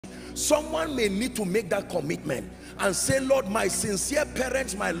Someone may need to make that commitment and say, Lord, my sincere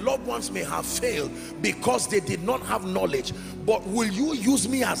parents, my loved ones may have failed because they did not have knowledge, but will you use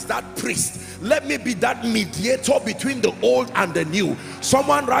me as that priest? Let me be that mediator between the old and the new.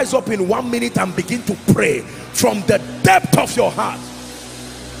 Someone rise up in 1 minute and begin to pray from the depth of your heart.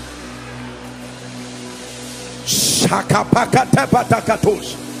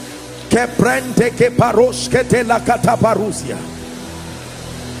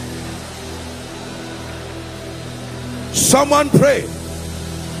 Someone pray.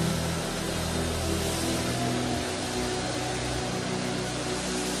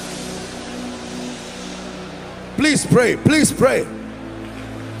 Please pray, please pray.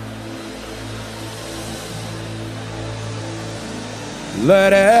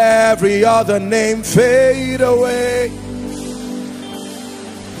 Let every other name fade away.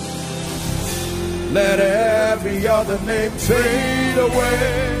 Let every other name fade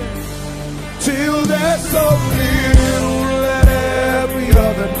away. Till there's only you. Let every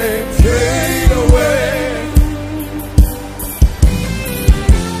other name fade away.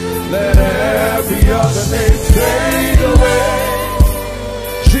 Let every other name fade away.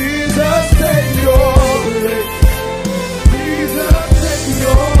 Jesus, take your place. Jesus, take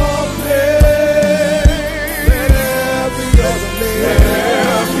your place. Let every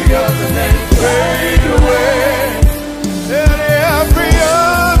other name fade away. Let every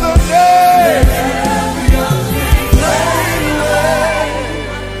other name.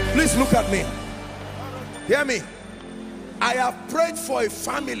 Please look at me. Hear me. I have prayed for a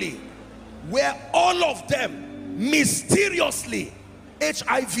family where all of them mysteriously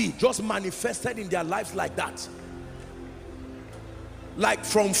HIV just manifested in their lives like that. Like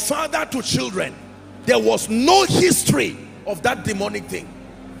from father to children, there was no history of that demonic thing,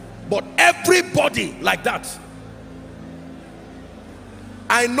 but everybody like that.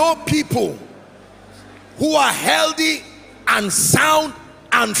 I know people who are healthy and sound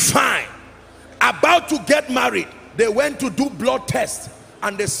and fine, about to get married. They went to do blood tests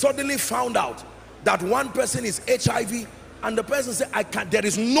and they suddenly found out that one person is HIV, and the person said, I can't, there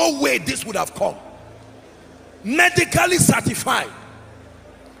is no way this would have come. Medically certified.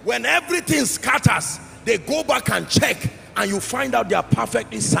 When everything scatters, they go back and check and you find out they are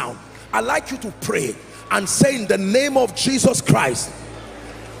perfectly sound. I'd like you to pray and say, in the name of Jesus Christ.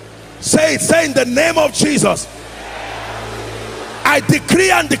 Say it, say, in the name of Jesus, I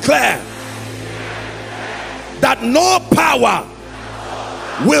decree and declare that no power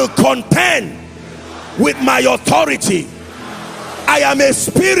will contend with my authority. I am a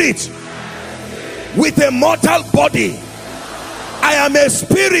spirit with a mortal body. I am a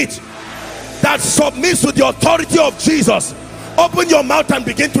spirit that submits to the authority of Jesus. Open your mouth and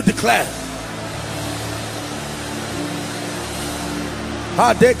begin to declare.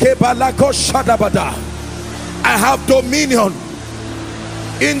 I have dominion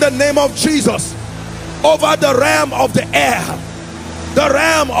in the name of Jesus over the realm of the air, the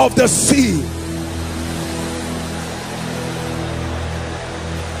realm of the sea.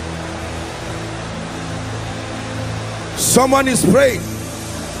 Someone is praying.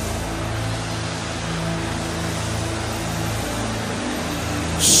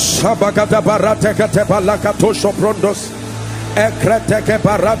 Shabagada barateka tebalakato shoprondos ekreteke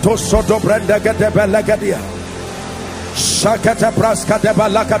barato sodo brendege debelegadia shakata praska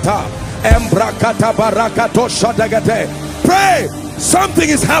debalakata embrakata barakato shadagate. Pray, something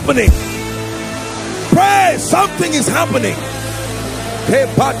is happening. Pray, something is happening.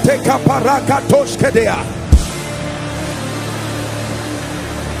 Kepateka barakato shkedea.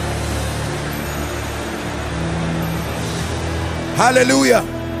 Hallelujah.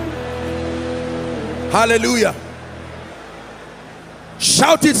 Hallelujah.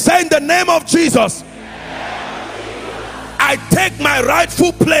 Shout it, say, in the name of Jesus, I take my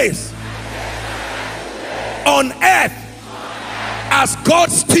rightful place on earth as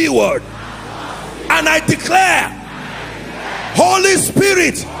God's steward, and I declare, Holy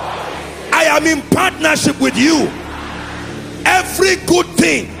Spirit, I am in partnership with you. Every good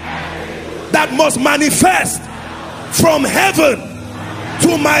thing that must manifest from heaven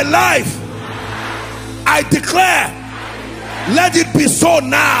to my life, I declare, let it be so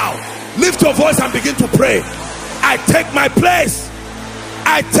now. Lift your voice and begin to pray. I take my place.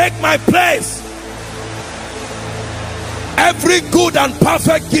 I take my place. Every good and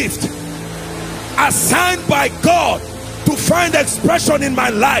perfect gift assigned by God to find expression in my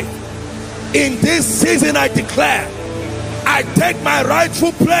life, in this season I declare, I take my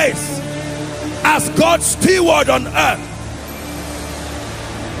rightful place as God's steward on earth.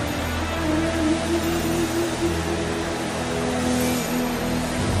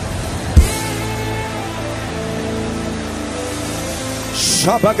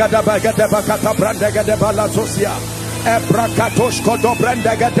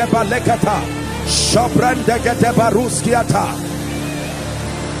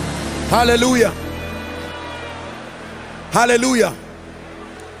 Hallelujah. Hallelujah.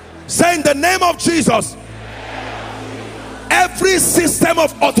 Say, in the name of Jesus, every system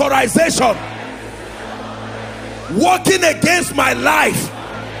of authorization working against my life,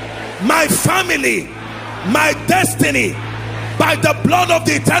 my family, my destiny, by the blood of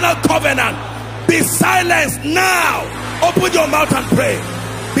the eternal covenant, be silenced now. Open your mouth and pray.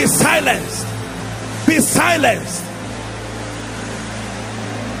 Be silenced. Be silenced.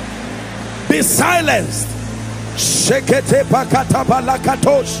 Be silenced. Shekete pakata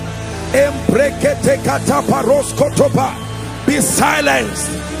balakatosh. Embrekete kataparos kotoba. Be silenced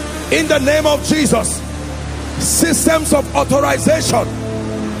in the name of Jesus. Systems of authorization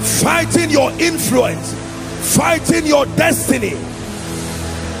fighting your influence, fighting your destiny.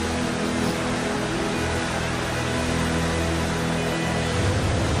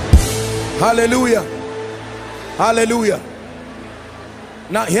 Hallelujah. Hallelujah.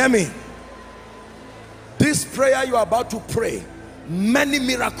 Now hear me. This prayer you are about to pray, many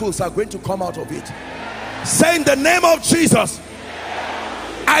miracles are going to come out of it. Say, in the name of Jesus,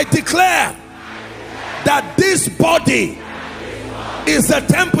 I declare that this body is the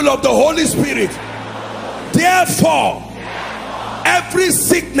temple of the Holy Spirit. Therefore, every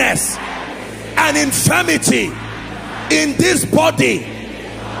sickness and infirmity in this body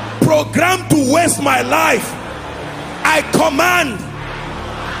programmed to waste my life, I command,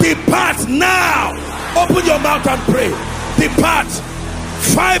 depart now. Open your mouth and pray. Depart.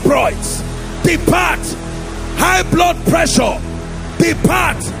 Fibroids, depart. High blood pressure,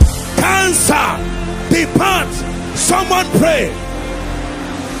 depart. Cancer, depart. Someone pray.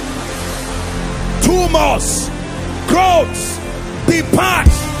 Tumors, growths, depart.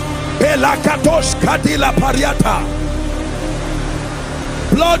 Elakadosh kadila pariata.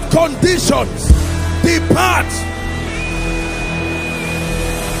 Blood conditions, depart.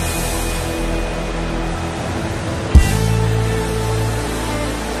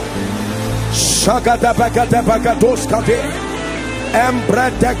 Shagada bagada bagados kade.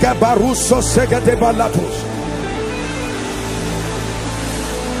 Embredeke baruso segede balatos.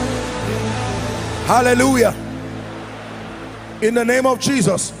 Hallelujah. In the name of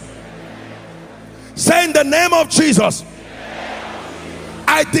Jesus. Say, in the name of Jesus,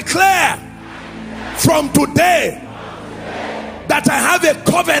 I declare from today that I have a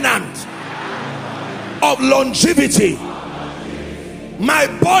covenant of longevity. My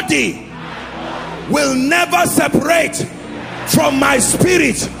body will never separate from my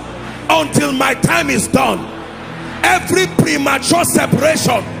spirit until my time is done. Every premature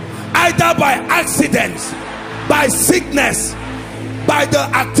separation, either by accidents, by sickness, by the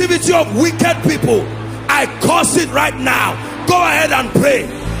activity of wicked people, I curse it right now. Go ahead and pray.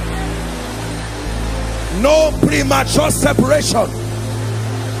 No premature separation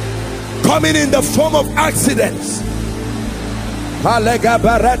coming in the form of accidents.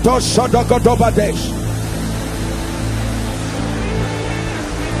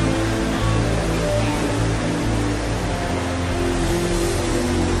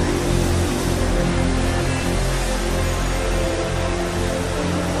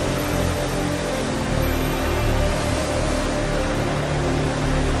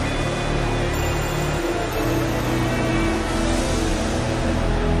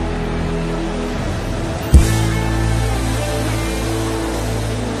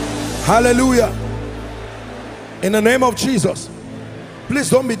 Hallelujah. In the name of Jesus. Please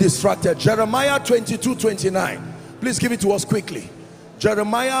don't be distracted. Jeremiah 22:29. Please give it to us quickly.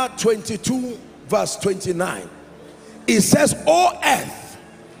 Jeremiah 22 verse 29. It says, O earth,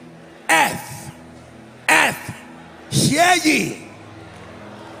 earth, earth, hear ye.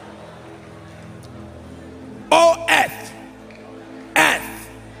 O earth, earth,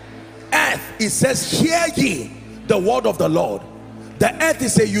 earth. It says, hear ye the word of the Lord. The earth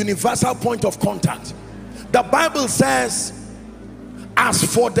is a universal point of contact. The Bible says, as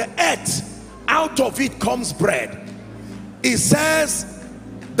for the earth, out of it comes bread. It says,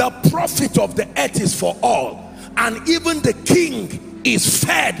 the profit of the earth is for all, and even the king is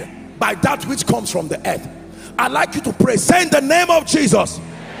fed by that which comes from the earth. I'd like you to pray. Say, in the name of Jesus,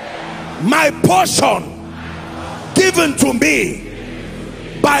 my portion given to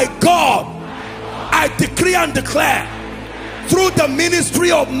me by God, I decree and declare, through the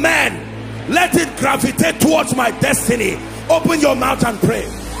ministry of men, let it gravitate towards my destiny. Open your mouth and pray.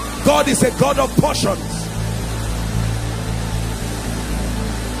 God is a God of portions.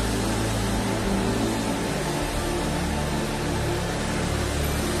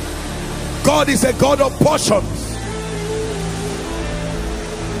 God is a God of portions.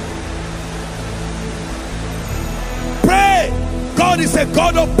 Pray. God is a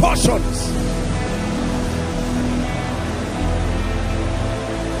God of portions.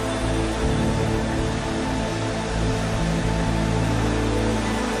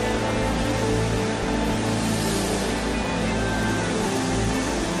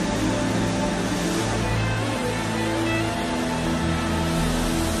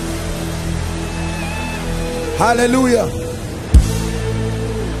 Hallelujah.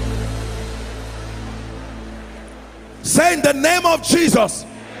 Say in the name of Jesus,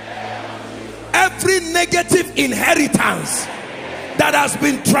 every negative inheritance that has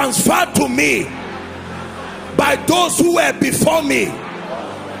been transferred to me by those who were before me,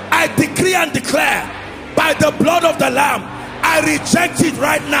 I decree and declare by the blood of the Lamb, I reject it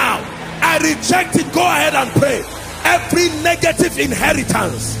right now. I reject it. Go ahead and pray. Every negative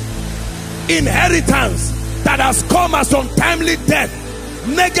inheritance that has come as untimely death,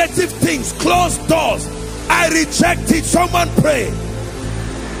 negative things, closed doors, I reject it. Someone pray.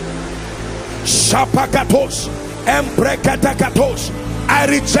 Shapakatos, Embrekatakatos. I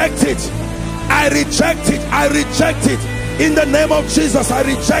reject it. I reject it. I reject it. In the name of Jesus, I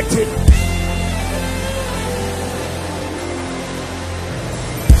reject it.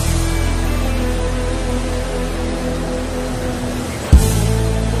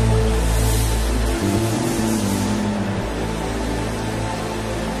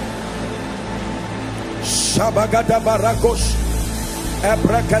 Shabagada barakos,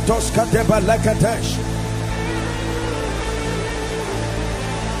 Ebrakatos kadeba lekatesh.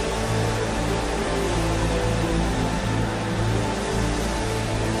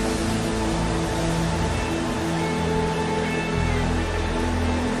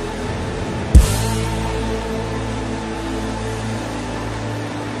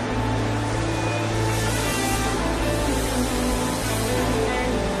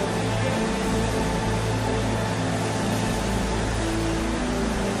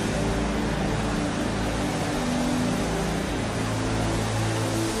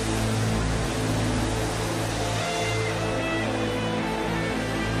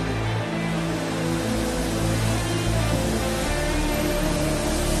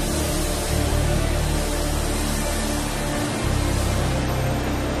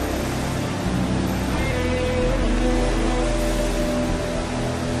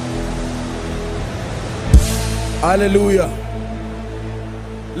 Hallelujah.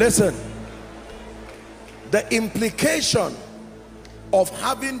 Listen, the implication of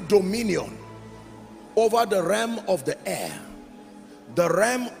having dominion over the realm of the air, the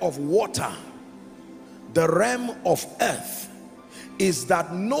realm of water, the realm of earth, is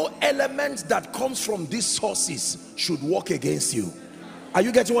that no element that comes from these sources should work against you. Are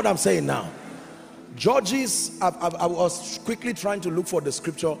you getting what I'm saying now? Judges, I was quickly trying to look for the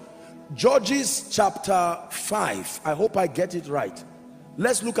scripture. Judges chapter 5. I hope I get it right.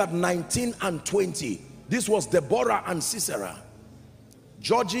 Let's look at 19 and 20. This was Deborah and Sisera.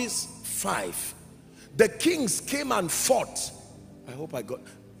 Judges 5. The kings came and fought. I hope I got.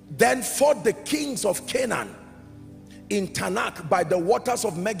 Then fought the kings of Canaan in Tanakh by the waters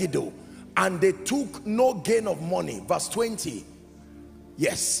of Megiddo, and they took no gain of money. Verse 20.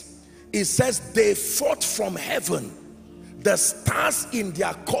 Yes, it says they fought from heaven. The stars in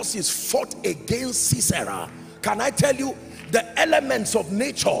their courses fought against Sisera. Can I tell you, the elements of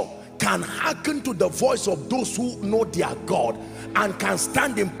nature can hearken to the voice of those who know their God and can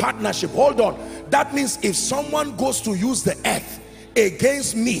stand in partnership. Hold on. That means if someone goes to use the earth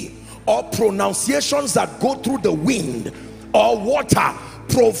against me, or pronunciations that go through the wind or water,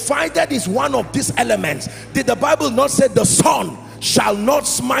 provided is one of these elements, did the Bible not say the sun shall not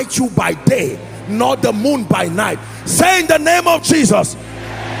smite you by day, nor the moon by night? Say in the name of Jesus,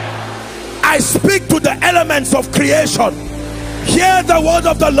 I speak to the elements of creation. Hear the word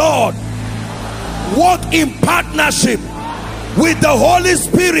of the Lord. Walk in partnership with the Holy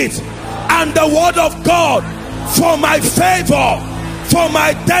Spirit and the word of God for my favor, for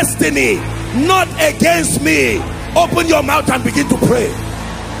my destiny, not against me. Open your mouth and begin to pray.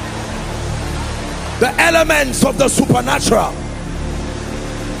 The elements of the supernatural,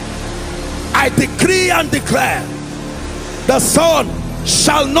 I decree and declare, the sun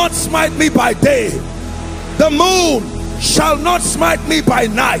shall not smite me by day, the moon shall not smite me by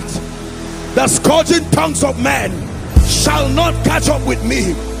night, the scourging tongues of men shall not catch up with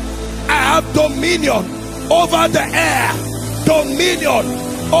me. I have dominion over the air, dominion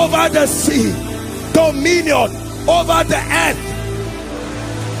over the sea, dominion over the earth.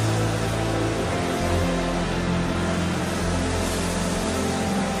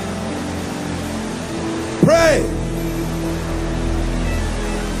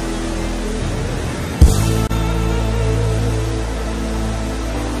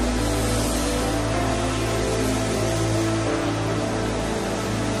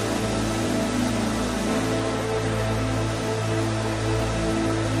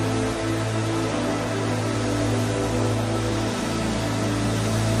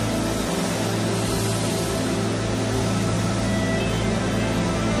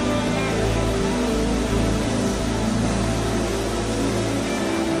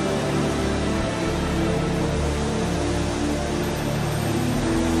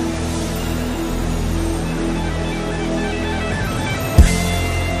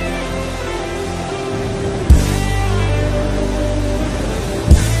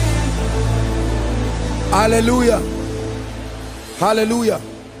 Hallelujah. Hallelujah.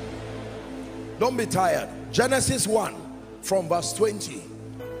 Don't be tired. Genesis 1 from verse 20.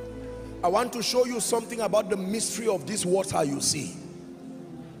 I want to show you something about the mystery of this water you see.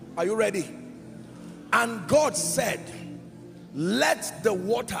 Are you ready? And God said, let the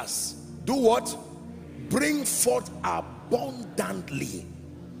waters do what? Bring forth abundantly.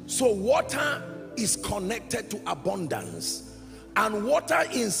 So water is connected to abundance, and water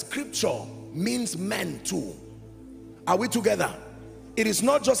in scripture means men too. Are we together? It is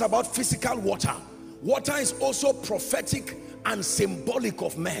not just about physical water. Water is also prophetic and symbolic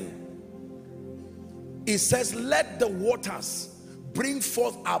of men. It says, let the waters bring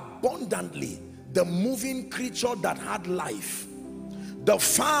forth abundantly the moving creature that had life, the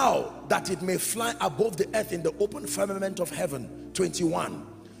fowl that it may fly above the earth in the open firmament of heaven. 21.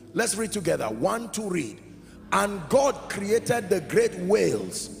 Let's read together. 1, 2, read. And God created the great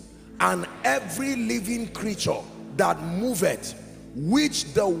whales and every living creature that moveth,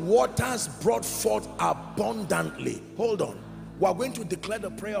 which the waters brought forth abundantly. Hold on. We are going to declare the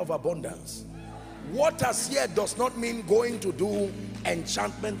prayer of abundance. Waters here does not mean going to do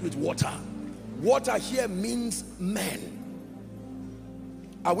enchantment with water. Water here means men.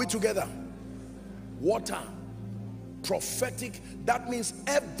 Are we together? Water, prophetic, that means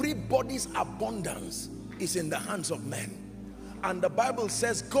everybody's abundance is in the hands of men. And the Bible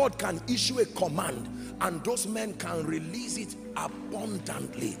says God can issue a command and those men can release it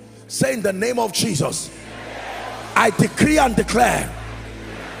abundantly. Say, in the name of Jesus, I decree and declare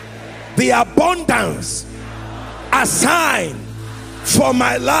the abundance assigned for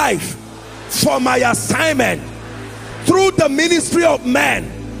my life, for my assignment, through the ministry of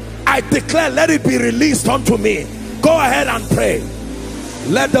men. I declare, let it be released unto me. Go ahead and pray.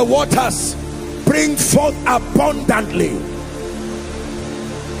 Let the waters bring forth abundantly.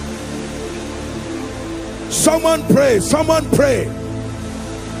 Someone pray, someone pray.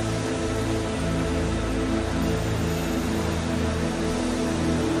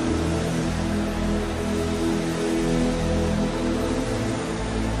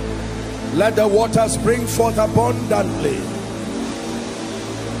 Let the waters bring forth abundantly.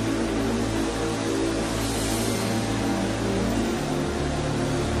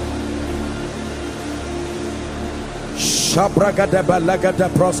 Shabragada balagada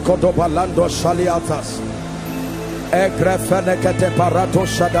proskodo balando shaliatas. Egrefenekete parato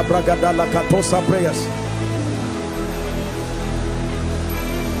shadabragada lakatosa prayers.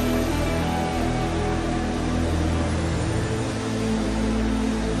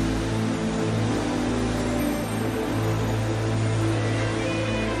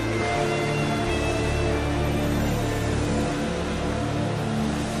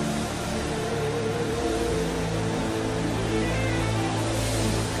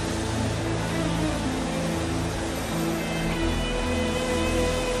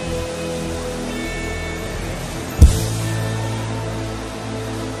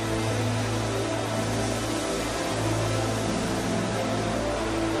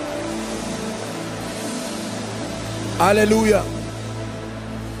 Hallelujah.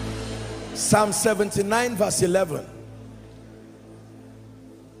 Psalm 79 verse 11.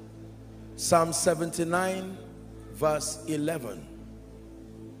 Psalm 79 verse 11.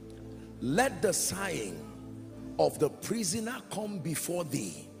 Let the sighing of the prisoner come before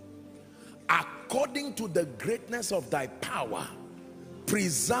thee. According to the greatness of thy power,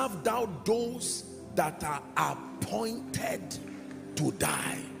 preserve thou those that are appointed to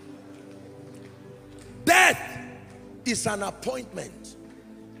die. Death is an appointment.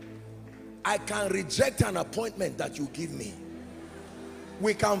 I can reject an appointment that you give me.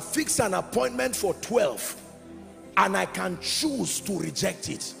 We can fix an appointment for 12 and I can choose to reject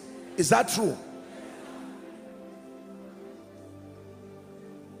it. Is that true?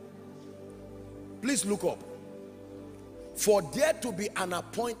 Please look up. For there to be an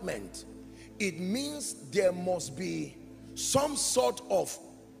appointment, it means there must be some sort of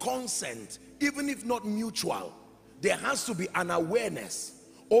consent, even if not mutual. There has to be an awareness.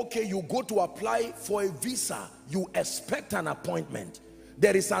 Okay, you go to apply for a visa, you expect an appointment.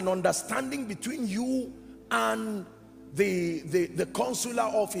 There is an understanding between you and the consular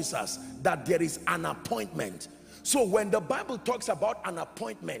officers that there is an appointment. So when the Bible talks about an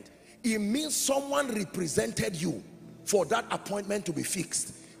appointment, it means someone represented you for that appointment to be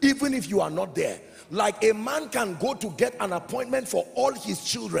fixed, even if you are not there. Like a man can go to get an appointment for all his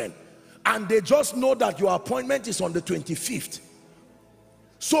children, and they just know that your appointment is on the 25th.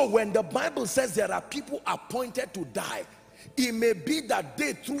 So when the Bible says there are people appointed to die, it may be that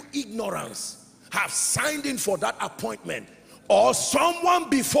they, through ignorance, have signed in for that appointment, or someone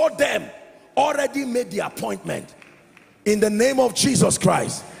before them already made the appointment in the name of Jesus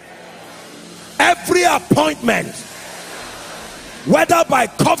Christ. Every appointment, whether by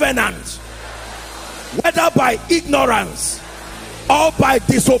covenant, whether by ignorance or by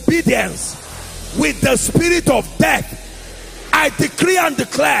disobedience, with the spirit of death, I decree and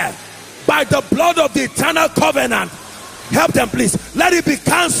declare by the blood of the eternal covenant. Help them please. Let it be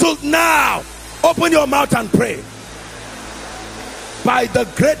cancelled now. Open your mouth and pray. By the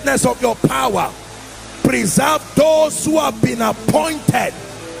greatness of your power, preserve those who have been appointed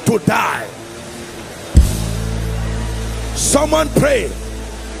to die. Someone pray.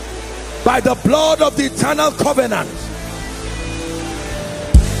 By the blood of the eternal covenant,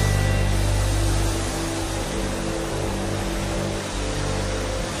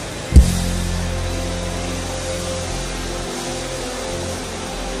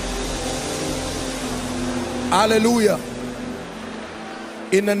 hallelujah.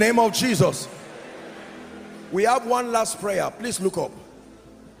 In the name of Jesus, we have one last prayer. Please look up.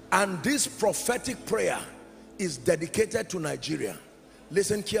 And this prophetic prayer is dedicated to Nigeria.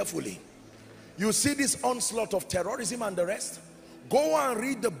 Listen carefully. You see this onslaught of terrorism and the rest? Go and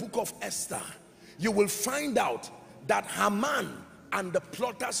read the book of Esther. You will find out that Haman and the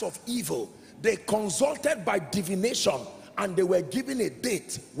plotters of evil, they consulted by divination and they were given a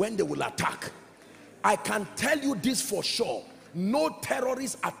date when they will attack. I can tell you this for sure. No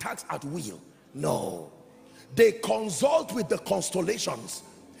terrorist attacks at will. No. They consult with the constellations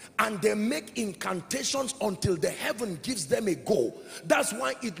and they make incantations until the heaven gives them a go. That's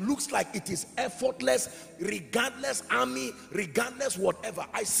why it looks like it is effortless, regardless army, regardless whatever.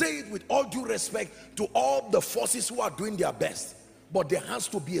 I say it with all due respect to all the forces who are doing their best, but there has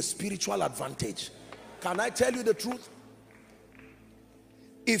to be a spiritual advantage. Can I tell you the truth?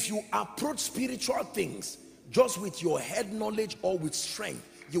 If you approach spiritual things just with your head knowledge or with strength,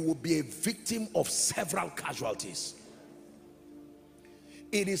 you will be a victim of several casualties.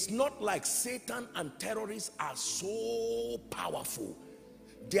 It is not like Satan and terrorists are so powerful.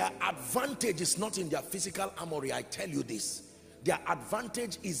 Their advantage is not in their physical armory. I tell you this. Their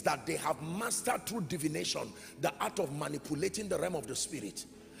advantage is that they have mastered through divination the art of manipulating the realm of the spirit.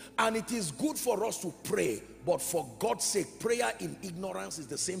 And it is good for us to pray, but for God's sake, prayer in ignorance is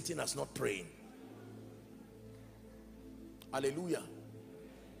the same thing as not praying. Hallelujah.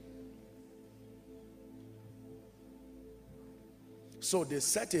 So they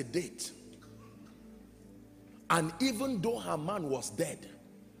set a date, and even though Haman was dead,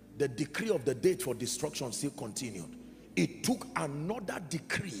 the decree of the date for destruction still continued. It took another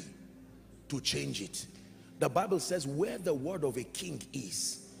decree to change it. The Bible says where the word of a king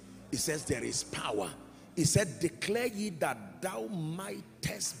is, it says there is power. It said, declare ye that thou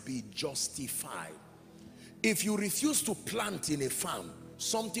mightest be justified. If you refuse to plant in a farm,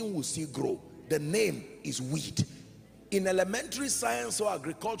 something will still grow. The name is weed. In elementary science or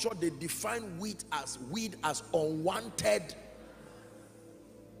agriculture, they define weed as unwanted.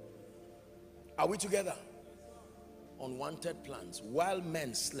 Are we together? Unwanted plants while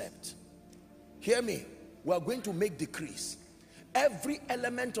men slept. Hear me. We are going to make decrees. Every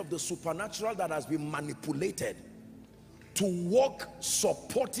element of the supernatural that has been manipulated to work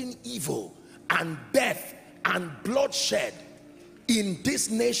supporting evil and death and bloodshed in this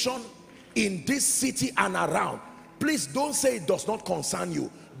nation, in this city and around. Please don't say it does not concern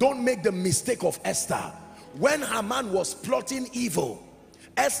you. Don't make the mistake of Esther. When Haman was plotting evil,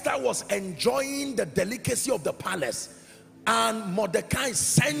 Esther was enjoying the delicacy of the palace, and Mordecai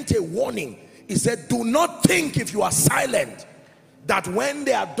sent a warning. He said, do not think if you are silent that when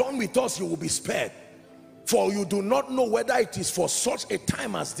they are done with us you will be spared, for you do not know whether it is for such a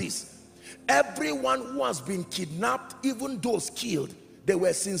time as this. Everyone who has been kidnapped, even those killed, they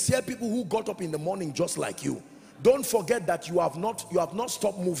were sincere people who got up in the morning just like you. Don't forget that you have not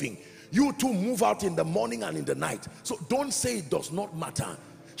stopped moving. You too move out in the morning and in the night. So don't say it does not matter.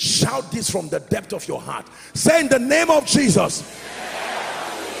 Shout this from the depth of your heart. Say, in the name of Jesus,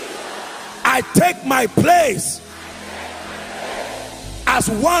 I take my place as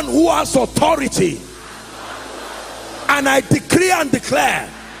one who has authority, and I decree and declare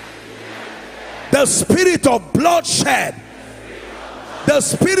the spirit of bloodshed, the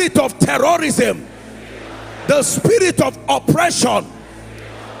spirit of terrorism, the spirit of oppression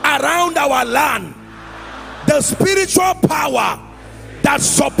around our land, the spiritual power that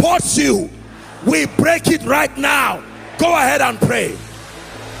supports you, we break it right now. Go ahead and pray.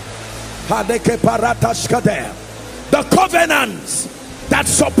 The covenants that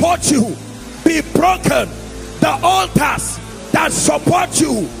support you be broken. The altars that support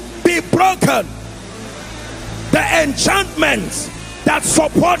you be broken. The enchantments that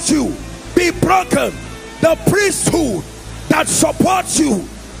support you be be broken. The priesthood that supports you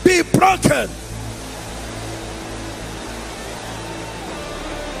be broken.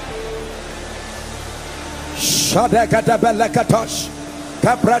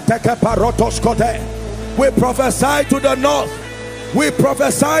 We prophesy to the north, we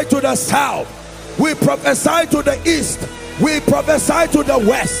prophesy to the south, we prophesy to the east, we prophesy to the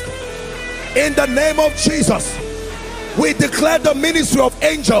west. In the name of Jesus, we declare the ministry of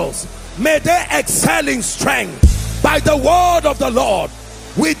angels, may they excel in strength by the word of the Lord.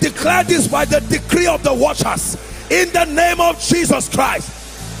 We declare this by the decree of the watchers. In the name of Jesus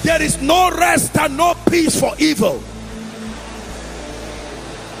Christ, there is no rest and no peace for evil.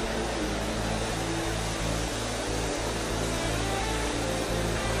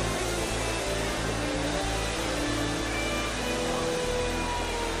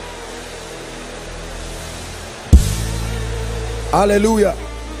 Hallelujah.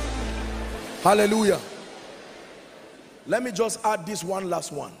 Hallelujah. Let me just add this one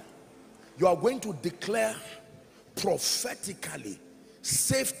last one. You are going to declare prophetically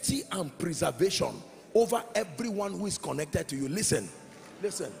safety and preservation over everyone who is connected to you. Listen,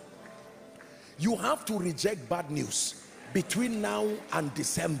 listen. You have to reject bad news between now and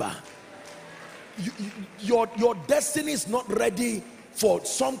December. Your destiny is not ready for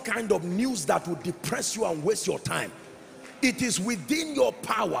some kind of news that will depress you and waste your time. It is within your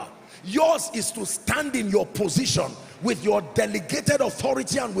power. Yours is to stand in your position with your delegated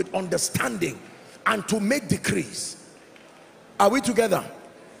authority and with understanding, and to make decrees. Are we together?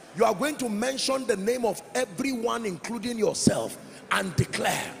 You are going to mention the name of everyone, including yourself, and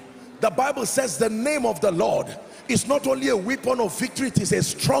declare. The Bible says the name of the Lord is not only a weapon of victory, it is a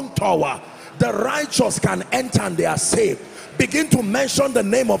strong tower. The righteous can enter and they are saved. Begin to mention the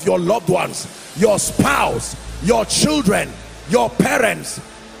name of your loved ones, your spouse, your children, your parents.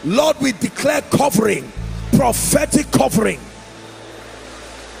 Lord, we declare covering, prophetic covering.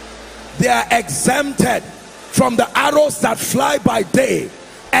 They are exempted from the arrows that fly by day,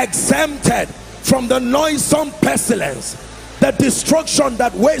 exempted from the noisome pestilence, the destruction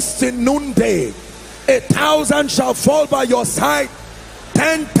that wastes in noonday. 1,000 shall fall by your side,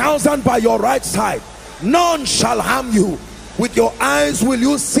 10,000 by your right side. None shall harm you. With your eyes will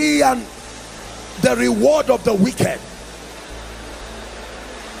you see and the reward of the wicked.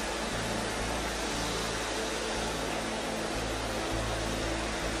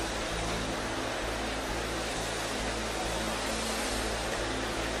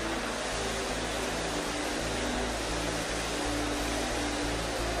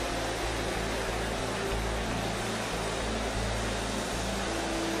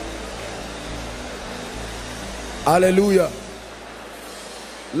 Hallelujah.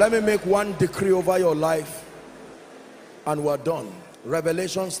 Let me make one decree over your life and we're done.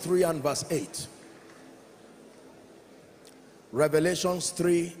 Revelations 3 and verse 8. Revelations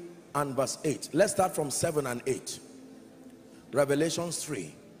 3 and verse 8. Let's start from 7 and 8. Revelations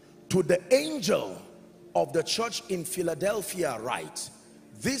 3. To the angel of the church in Philadelphia write,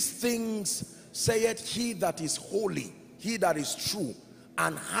 these things saith he that is holy, he that is true,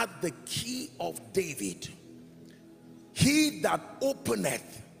 and hath the key of David. He that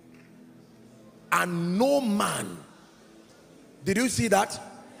openeth, and no man. Did you see that?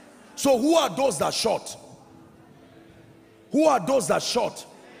 So who are those that shut? Who are those that shut?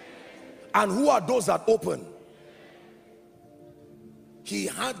 And who are those that open? He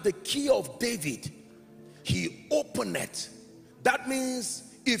had the key of David. He openeth. That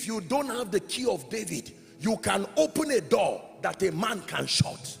means if you don't have the key of David, you can open a door that a man can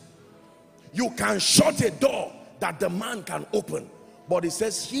shut. You can shut a door that the man can open. But it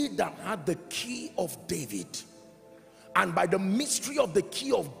says he that had the key of David, and by the mystery of the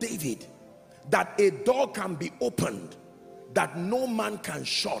key of David, that a door can be opened that no man can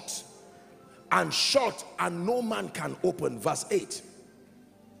shut, and shut and no man can open. Verse 8,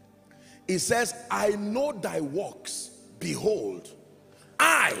 it says, I know thy works, behold,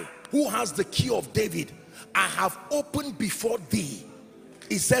 I who has the key of David, I have opened before thee.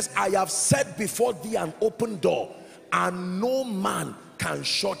 It says, I have set before thee an open door, and no man can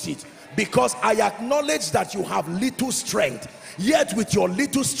shut it. Because I acknowledge that you have little strength, yet with your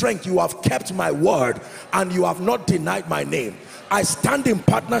little strength you have kept my word, and you have not denied my name. I stand in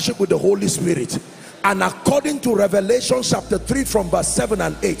partnership with the Holy Spirit, and according to Revelation chapter 3 from verse 7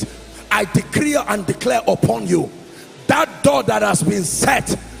 and 8, I decree and declare upon you, that door that has been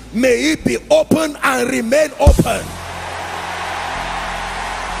set, may it be open and remain open.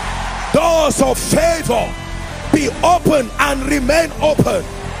 Doors of favor be open and remain open.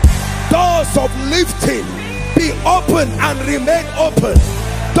 Doors of lifting be open and remain open.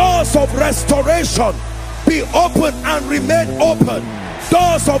 Doors of restoration be open and remain open.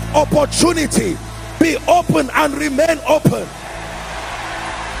 Doors of opportunity be open and remain open.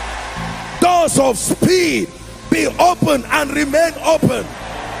 Doors of speed be open and remain open.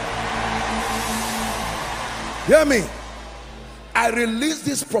 Hear me. I release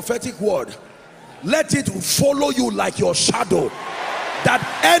this prophetic word. Let it follow you like your shadow, that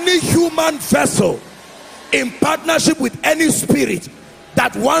any human vessel in partnership with any spirit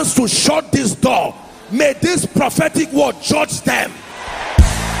that wants to shut this door, may this prophetic word judge them.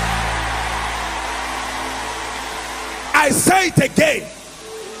 I say it again.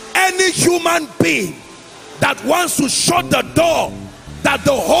 Any human being that wants to shut the door that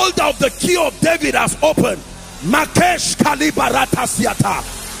the holder of the key of David has opened, Makesh Kalibarata Siata,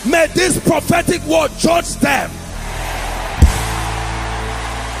 may this prophetic word judge them.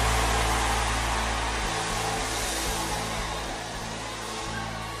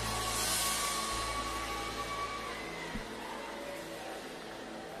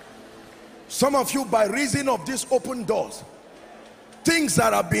 Some of you, by reason of these open doors, things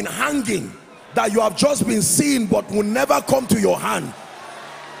that have been hanging, that you have just been seeing but will never come to your hand,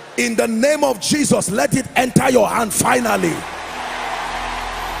 in the name of Jesus, let it enter your hand finally.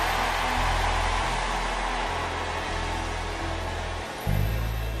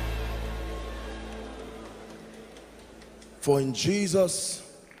 For in Jesus'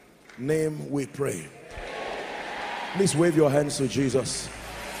 name we pray. Please wave your hands to Jesus.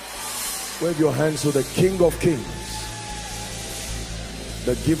 Wave your hands to the King of Kings,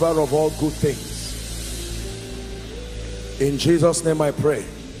 the giver of all good things. In Jesus' name I pray.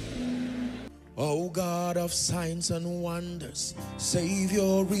 Oh God of signs and wonders,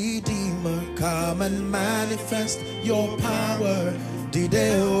 Savior, Redeemer, come and manifest your power.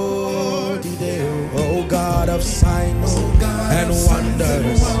 Dideo, Dideo. Oh God of signs and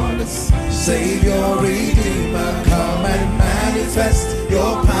wonders, Savior, Redeemer, come and manifest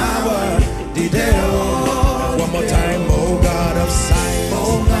your power. Dideo. One more time. Oh God of signs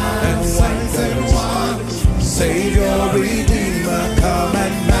and wonders, Savior, Redeemer, come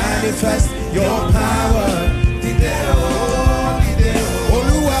and manifest your power. Dideo, Dideo.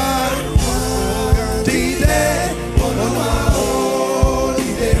 Oluwa, Dideo, Oluwa,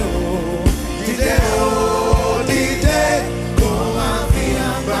 Dideo, Dideo, Dideo. Go and be a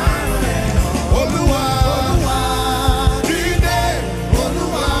man. Oluwa, Dideo,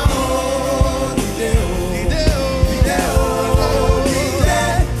 Oluwa, Dideo, Dideo,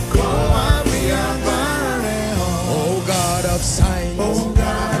 Dideo. Go and be a man. Oh God of signs. Oh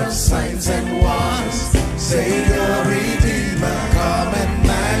God of signs and wonders, Savior, Redeemer, come and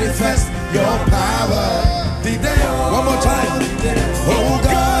manifest your power. One more time. Oh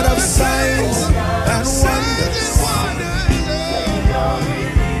God of signs and wonders,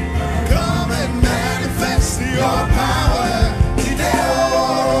 come and manifest your power.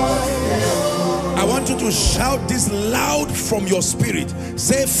 I want you to shout this loud from your spirit.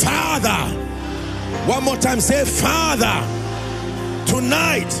 Say, Father. One more time. Say, Father.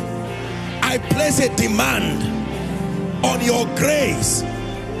 Tonight, I place a demand on your grace.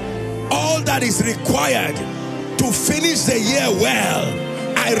 All that is required to finish the year well,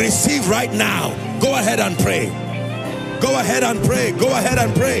 I receive right now. Go ahead and pray. Go ahead and pray. Go ahead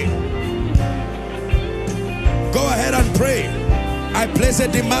and pray. Go ahead and pray. I place a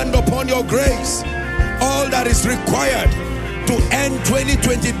demand upon your grace. All that is required to end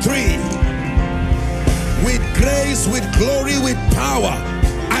 2023 with grace, with glory, with power.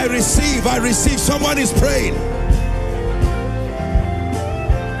 I receive, I receive. Someone is praying.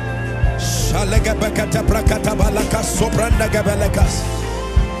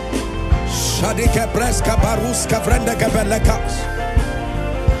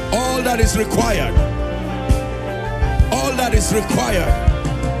 All that is required. All that is required.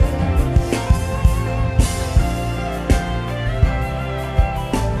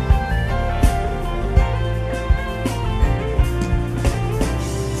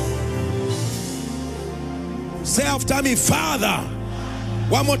 Say after me, Father.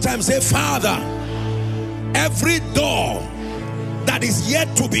 One more time, say, Father. Every door that is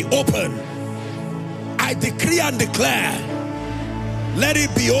yet to be opened, I decree and declare, let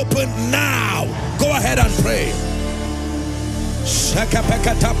it be opened now. Go ahead and pray.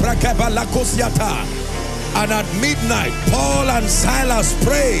 And at midnight, Paul and Silas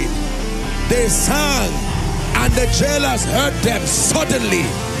prayed. They sang, and the jailers heard them. Suddenly,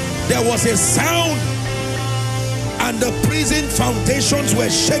 there was a sound, and the prison foundations were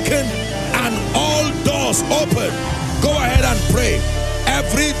shaken, and all doors opened. Go ahead and pray.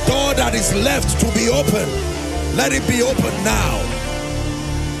 Every door that is left to be open, let it be open now.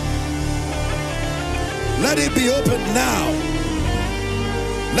 Let it be open now.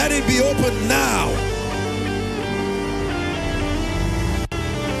 Let it be open now.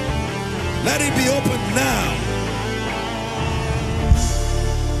 Let it be open now.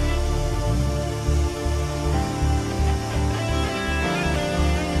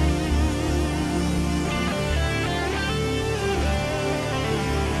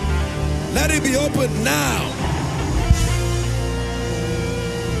 Let it be open now.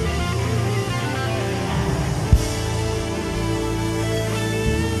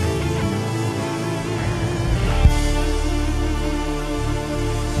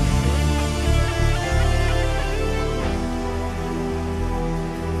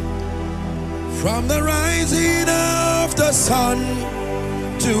 From the rising of the sun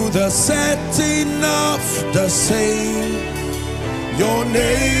to the setting of the same, your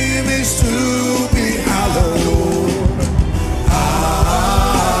name is to be hallowed,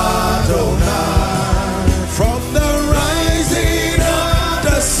 Adonai. From the rising of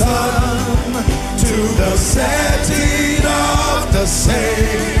the sun to the setting of the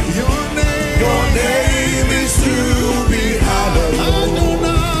same, your name is to be hallowed,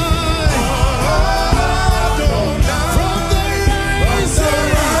 Adonai. From the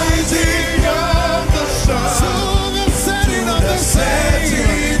rising of the sun setting of the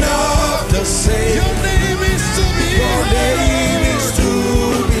same, your name is to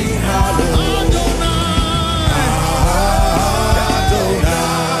be hallowed, Adonai,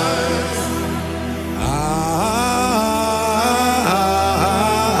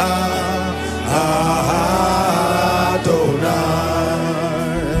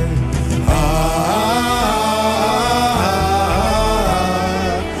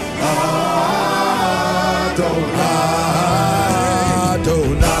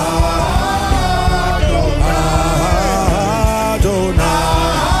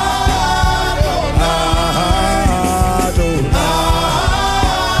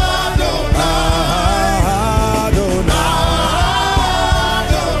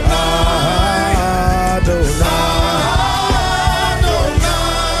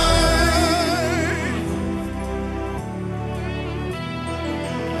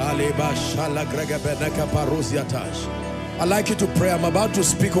 I'd like you to pray. I'm about to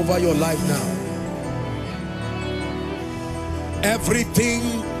speak over your life now. Everything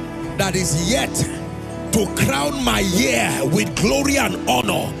that is yet to crown my year with glory and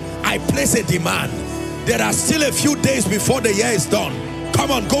honor, I place a demand. There are still a few days before the year is done.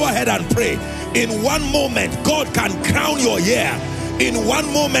 Come on, go ahead and pray. In one moment, God can crown your year. In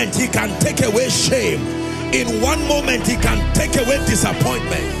one moment, He can take away shame. In one moment, He can take away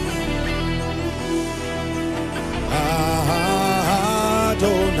disappointment.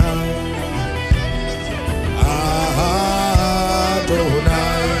 Adonai, Adonai,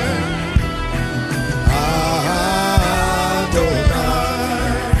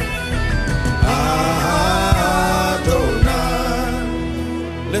 Adonai.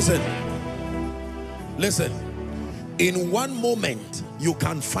 Listen, listen. In one moment, you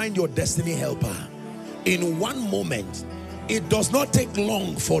can find your destiny helper. In one moment, it does not take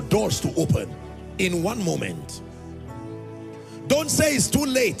long for doors to open. In one moment. Don't say it's too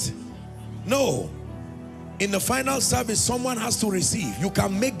late. No. In the final service, someone has to receive. You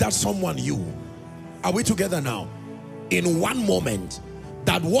can make that someone you. Are we together now? In one moment,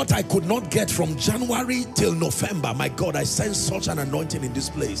 that what I could not get from January till November, my God, I sense such an anointing in this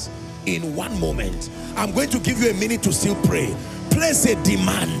place. In one moment, I'm going to give you a minute to still pray. Place a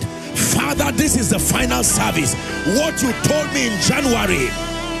demand. Father, this is the final service. What you told me in January,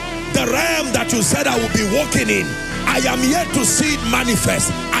 the realm that you said I will be walking in, I am yet to see it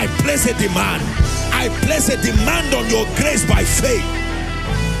manifest. I place a demand. I place a demand on your grace by faith.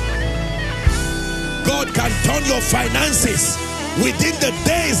 God can turn your finances within the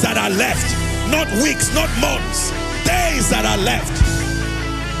days that are left. Not weeks, not months. Days that are left.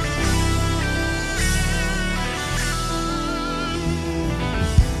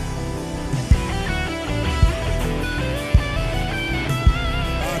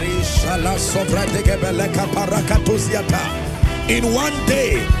 In one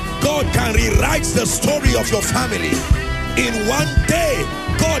day, God can rewrite the story of your family. In one day,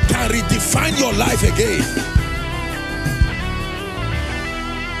 God can redefine your life again.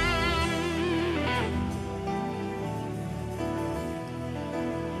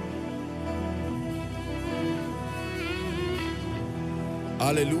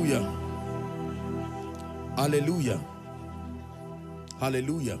 Hallelujah. Hallelujah.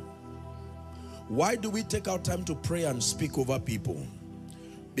 Hallelujah. Why do we take our time to pray and speak over people?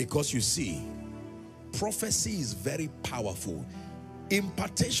 Because you see, prophecy is very powerful.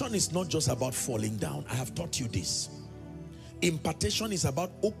 Impartation is not just about falling down. I have taught you this. Impartation is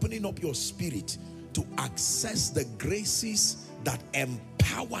about opening up your spirit to access the graces that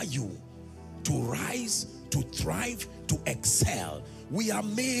empower you to rise, to thrive, to excel. We are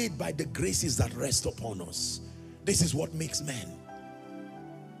made by the graces that rest upon us. This is what makes men.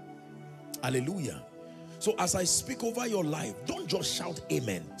 Hallelujah. So as I speak over your life, don't just shout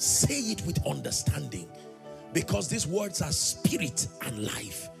amen. Say it with understanding, because these words are spirit and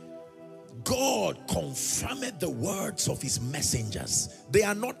life. God confirmed the words of his messengers. They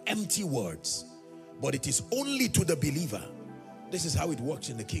are not empty words, but it is only to the believer. This is how it works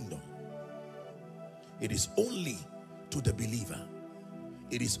in the kingdom. It is only to the believer.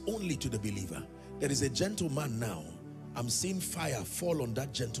 It is only to the believer. There is a gentleman now. I'm seeing fire fall on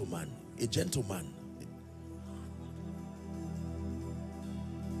that gentleman. A gentleman.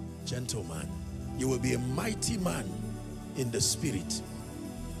 Gentleman. You will be a mighty man in the spirit.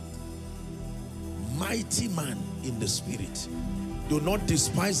 Mighty man in the spirit. Do not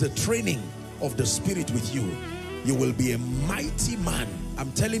despise the training of the spirit with you. You will be a mighty man.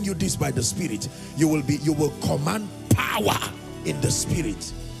 I'm telling you this by the spirit. You will command power in the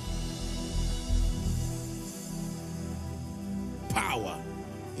spirit. Power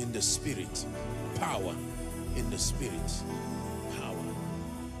in the spirit. Power in the spirit. Power.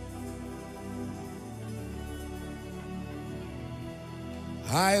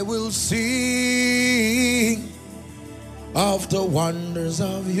 I will sing of the wonders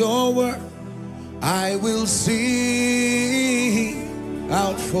of your word. I will sing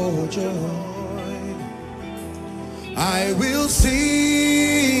out for joy. I will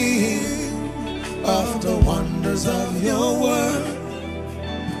sing of the wonders of your word,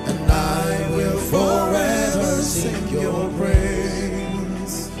 and I will forever sing your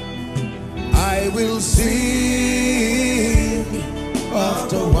praise. I will sing of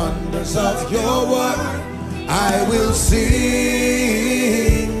the wonders of your word. I will sing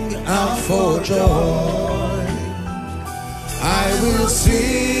out for joy. I will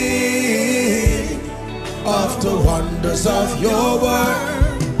sing of the wonders of your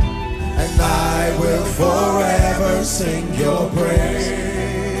word, and I will forever sing your praise.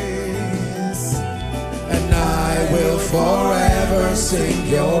 And I will forever sing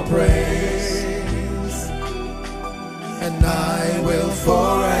your praise. And I will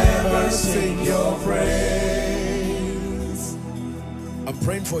forever sing your praise. I'm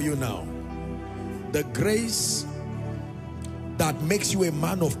praying for you now. The grace that makes you a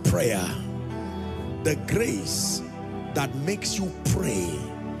man of prayer, the grace that makes you pray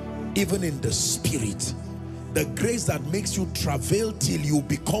even in the spirit, the grace that makes you travail till you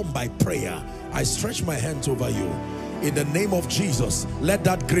become by prayer. I stretch my hands over you in the name of Jesus. Let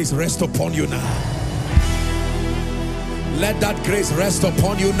that grace rest upon you now. Let that grace rest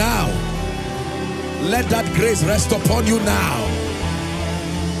upon you now. Let that grace rest upon you now.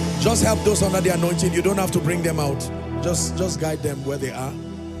 Just help those under the anointing. You don't have to bring them out. Just guide them where they are.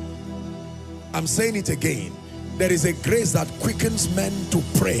 I'm saying it again. There is a grace that quickens men to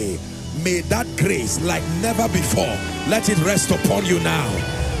pray. May that grace, like never before, let it rest upon you now.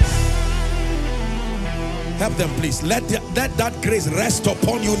 Help them, please. Let that grace rest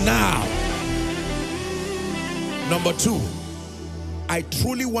upon you now. Number two, I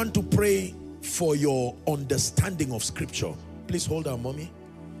truly want to pray for your understanding of scripture. Please hold on, mommy.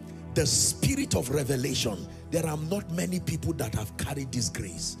 The spirit of revelation. There are not many people that have carried this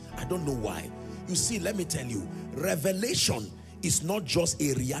grace. I don't know why. You see, let me tell you, revelation is not just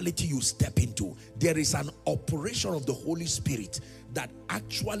a reality you step into. There is an operation of the Holy Spirit that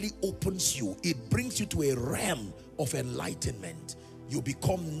actually opens you. It brings you to a realm of enlightenment. You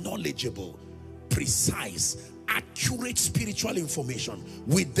become knowledgeable, precise, accurate spiritual information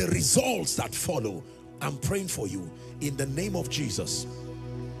with the results that follow. I'm praying for you in the name of Jesus.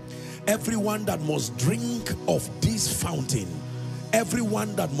 Everyone that must drink of this fountain,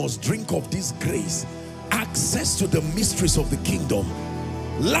 everyone that must drink of this grace, access to the mysteries of the kingdom,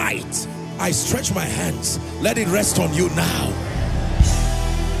 light, I stretch my hands. Let it rest on you now.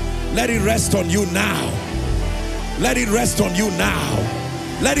 Let it rest on you now. Let it rest on you now.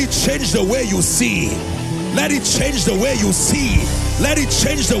 Let it change the way you see. Let it change the way you see. Let it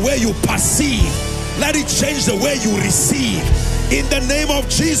change the way you perceive. Let it change the way you receive. In the name of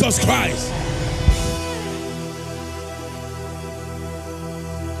Jesus Christ.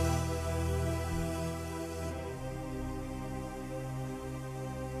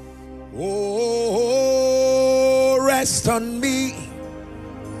 Oh, rest on me.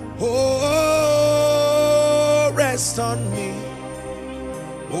 Oh, rest on me.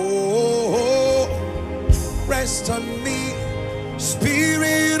 Oh, rest on me.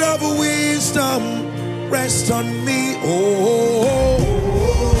 Spirit of wisdom, rest on me. Oh,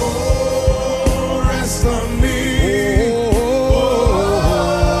 Rest on me.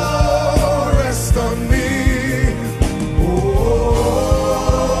 Oh, rest on me.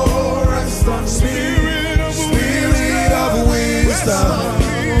 Oh, rest on me. Spirit of wisdom,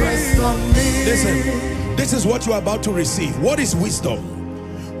 Rest on me. listen, this is what you are about to receive. What is wisdom?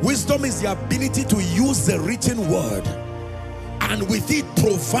 Wisdom is the ability to use the written word and with it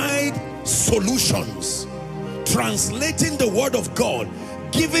provide solutions, translating the word of God,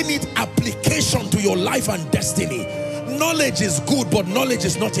 giving it application to your life and destiny. Knowledge is good, but knowledge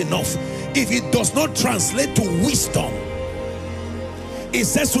is not enough if it does not translate to wisdom. It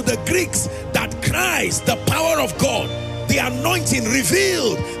says to the Greeks that Christ, the power of God, the anointing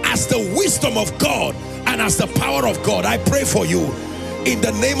revealed as the wisdom of God and as the power of God. I pray for you in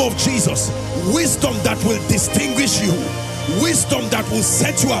the name of Jesus, wisdom that will distinguish you, wisdom that will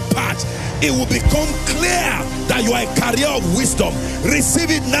set you apart. It will become clear that you are a carrier of wisdom. Receive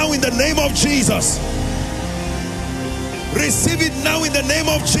it now in the name of Jesus. Receive it now in the name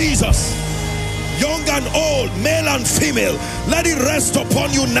of Jesus. Young and old, male and female, let it rest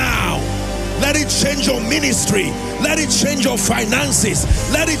upon you now. Let it change your ministry. Let it change your finances.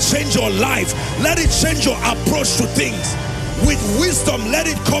 Let it change your life. Let it change your approach to things. With wisdom, let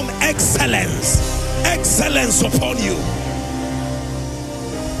it come excellence. Excellence upon you.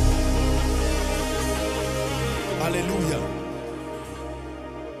 Hallelujah.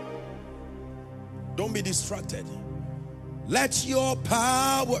 Don't be distracted. Let your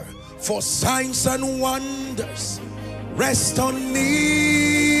power for signs and wonders rest on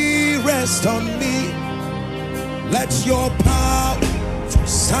me, rest on me. Let your power for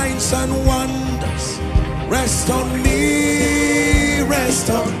signs and wonders rest on me, rest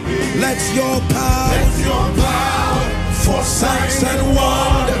on me. Let your power for signs and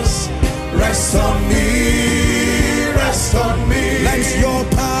wonders rest on me, rest on me. Let your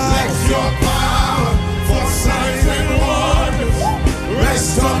power for signs and wonders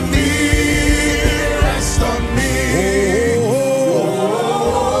rest on me, rest on me. oh,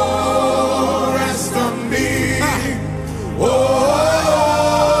 Rest on me.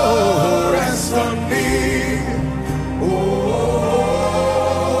 oh, Rest on me. Oh,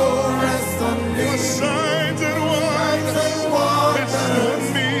 rest on me. For signs and wonders.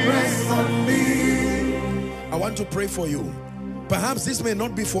 Rest on me. I want to pray for you. Perhaps this may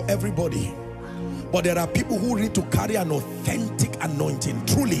not be for everybody, but there are people who need to carry an authentic anointing,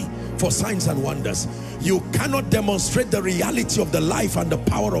 truly, for signs and wonders. You cannot demonstrate the reality of the life and the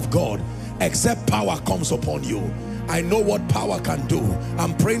power of God except power comes upon you. I know what power can do.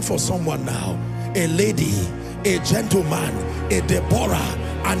 I'm praying for someone now. A lady, a gentleman, a Deborah,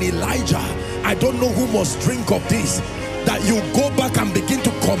 an Elijah. I don't know who must drink of this, that you go back and begin to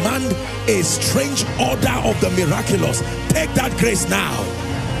command a strange order of the miraculous. Take that grace now.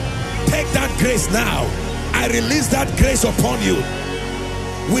 Take that grace now. I release that grace upon you.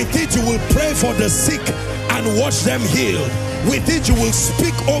 With it you will pray for the sick and watch them healed. With it you will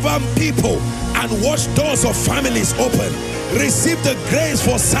speak over people and watch doors of families open. Receive the grace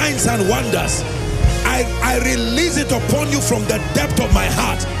for signs and wonders. I release it upon you from the depth of my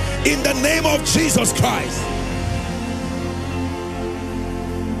heart in the name of Jesus Christ.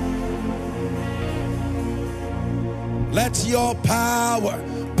 Let your power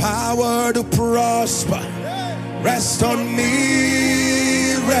to prosper rest on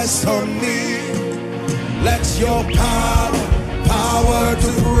me, rest on me. Let your power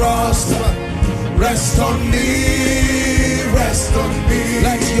to prosper rest on me, rest on me.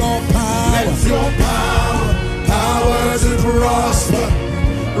 Let your power to prosper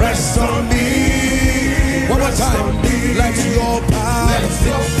rest on me. One more time. Let your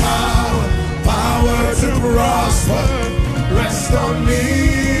power to prosper rest on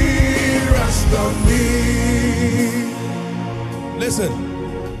me, rest on me. Listen,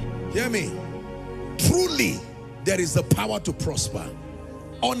 hear me. Truly, there is the power to prosper.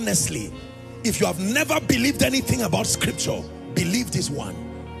 Honestly, if you have never believed anything about scripture, believe this one.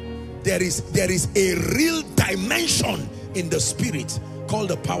 There is a real dimension in the spirit called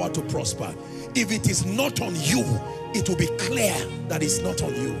the power to prosper. If it is not on you, it will be clear that it's not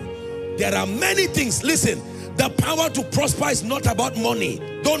on you. There are many things. Listen, the power to prosper is not about money.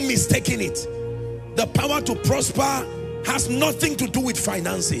 Don't mistake it. The power to prosper has nothing to do with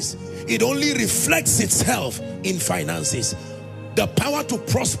finances. It only reflects itself in finances. The power to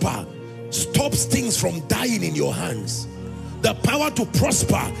prosper stops things from dying in your hands. The power to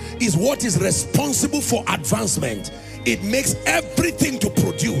prosper is what is responsible for advancement. It makes everything to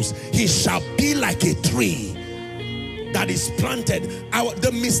produce. He shall be like a tree. that is planted.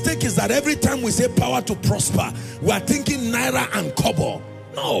 The mistake is that every time we say power to prosper, we are thinking naira and kobo.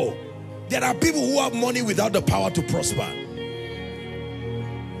 No, there are people who have money without the power to prosper.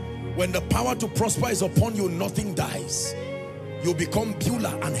 When the power to prosper is upon you, nothing dies. You become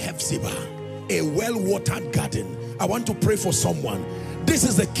Beulah and Hephzibah, a well-watered garden. I want to pray for someone. This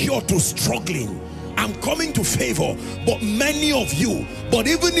is the cure to struggling. I'm coming to favor, but many of you, but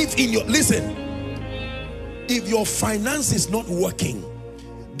even if in your, listen, if your finance is not working,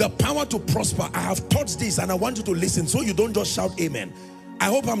 the power to prosper, I have taught this and I want you to listen so you don't just shout amen. I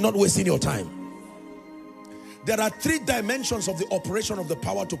hope I'm not wasting your time. There are 3 dimensions of the operation of the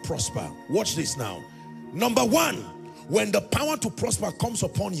power to prosper. Watch this now. Number 1, when the power to prosper comes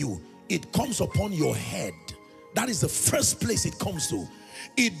upon you, it comes upon your head. That is the first place it comes to.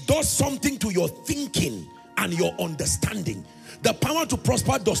 It does something to your thinking and your understanding. The power to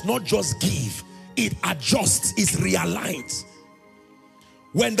prosper does not just give, it adjusts, it realigns.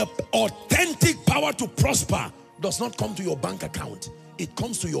 When the authentic power to prosper does not come to your bank account, it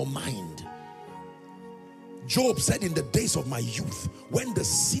comes to your mind. Job said, in the days of my youth, when the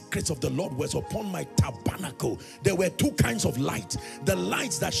secrets of the Lord was upon my tabernacle, there were 2 kinds of light. The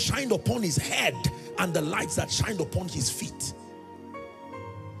lights that shined upon his head and the lights that shined upon his feet.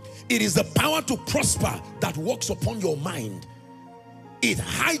 It is the power to prosper that works upon your mind. It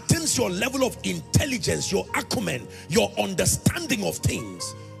heightens your level of intelligence, your acumen, your understanding of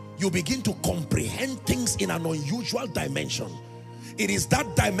things. You begin to comprehend things in an unusual dimension. It is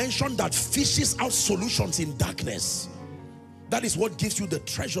that dimension that fishes out solutions in darkness. That is what gives you the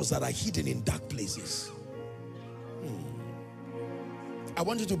treasures that are hidden in dark places. I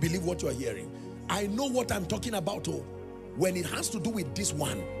want you to believe what you are hearing. I know what I'm talking about. Oh, when it has to do with this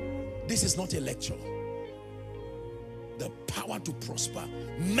one, this is not a lecture. The power to prosper,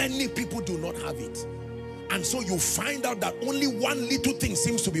 many people do not have it. And so you find out that only one little thing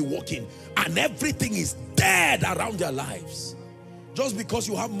seems to be working and everything is dead around their lives. Just because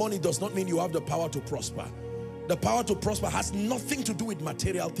you have money does not mean you have the power to prosper. The power to prosper has nothing to do with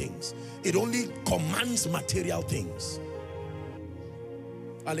material things. It only commands material things.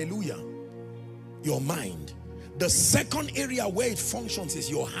 Hallelujah. Your mind. The second area where it functions is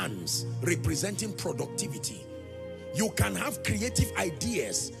your hands, representing productivity. You can have creative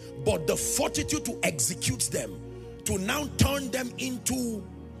ideas, but the fortitude to execute them, to now turn them into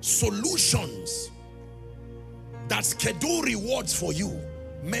solutions that schedule rewards for you,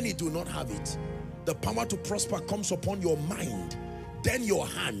 many do not have it. The power to prosper comes upon your mind, then your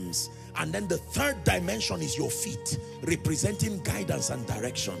hands, and then the third dimension is your feet, representing guidance and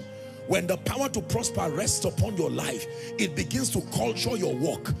direction. When the power to prosper rests upon your life, it begins to culture your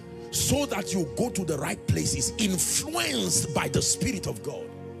walk so that you go to the right places, influenced by the Spirit of God.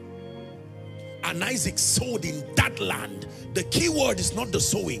 And Isaac sowed in that land. The key word is not the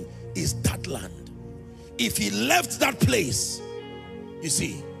sowing, is that land. If he left that place, you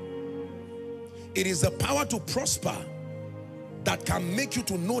see, it is the power to prosper that can make you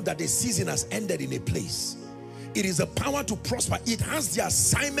to know that the season has ended in a place. It is a power to prosper. It has the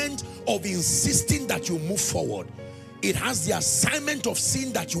assignment of insisting that you move forward. It has the assignment of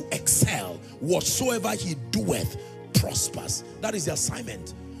seeing that you excel. Whatsoever he doeth prospers. That is the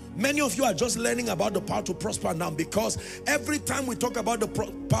assignment. Many of you are just learning about the power to prosper now, because every time we talk about the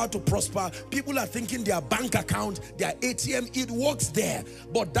power to prosper, people are thinking their bank account, their ATM, it works there.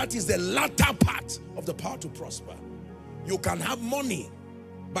 But that is the latter part of the power to prosper. You can have money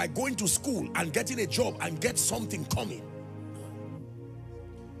by going to school and getting a job and get something coming.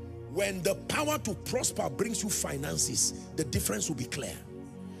 When the power to prosper brings you finances, the difference will be clear.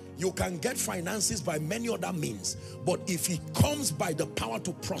 You can get finances by many other means, but if it comes by the power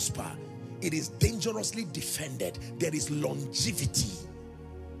to prosper, it is dangerously defended. There is longevity.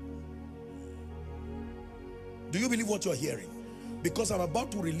 Do you believe what you're hearing? Because I'm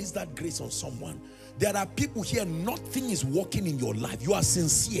about to release that grace on someone. There are people here, nothing is working in your life. You are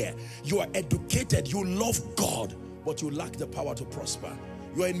sincere, you are educated, you love God, but you lack the power to prosper.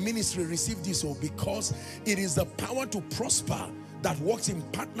 You are in ministry, receive this, because it is the power to prosper that works in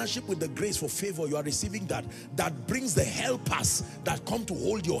partnership with the grace for favor. You are receiving that brings the helpers that come to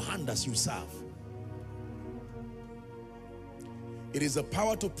hold your hand as you serve. It is the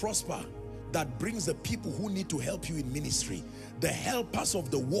power to prosper that brings the people who need to help you in ministry, the helpers of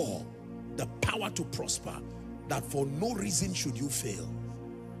the war, the power to prosper, that for no reason should you fail.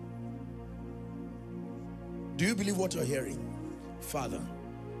 Do you believe what you're hearing? Father,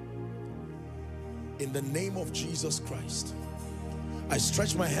 in the name of Jesus Christ, I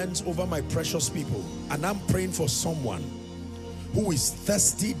stretch my hands over my precious people, and I'm praying for someone who is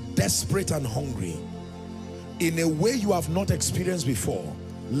thirsty, desperate, and hungry. in a way you have not experienced before.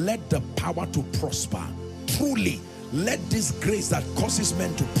 Let the power to prosper, truly, let this grace that causes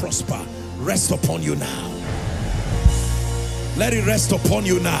men to prosper rest upon you now. Let it rest upon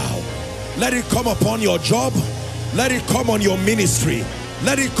you now. Let it come upon your job. Let it come on your ministry.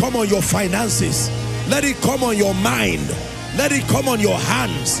 Let it come on your finances. Let it come on your mind. Let it come on your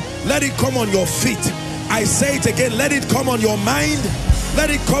hands. Let it come on your feet. I say it again, let it come on your mind. Let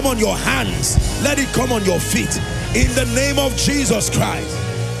it come on your hands. Let it come on your feet. In the name of Jesus Christ.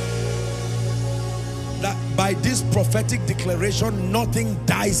 That by this prophetic declaration, nothing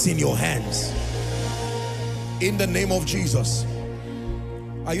dies in your hands. In the name of Jesus.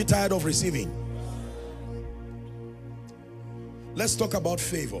 Are you tired of receiving? Let's talk about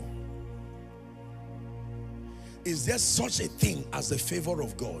favor. Is there such a thing as the favor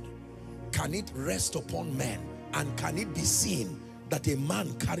of God? Can it rest upon men? And can it be seen that a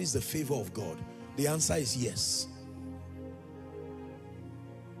man carries the favor of God? The answer is yes.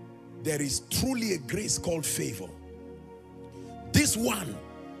 There is truly a grace called favor. This one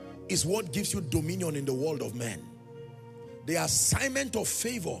is what gives you dominion in the world of men. The assignment of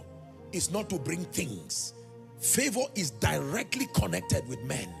favor is not to bring things. Favor is directly connected with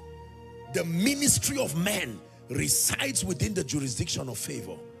men. The ministry of men resides within the jurisdiction of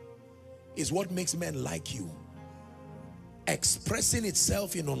favor. Is what makes men like you. Expressing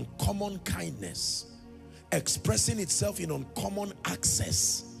itself in uncommon kindness. Expressing itself in uncommon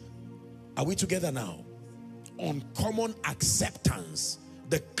access. Are we together now? Uncommon acceptance.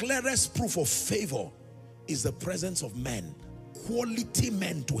 The clearest proof of favor is the presence of men. Quality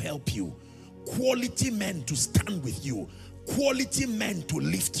men to help you. Quality men to stand with you. Quality men to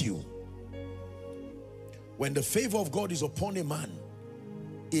lift you. When the favor of God is upon a man,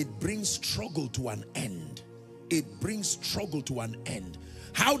 it brings struggle to an end. It brings struggle to an end.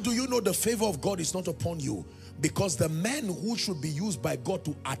 How do you know the favor of God is not upon you? Because the men who should be used by God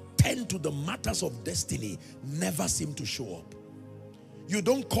to attend to the matters of destiny never seem to show up. You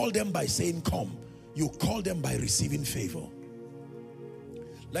don't call them by saying come. You call them by receiving favor.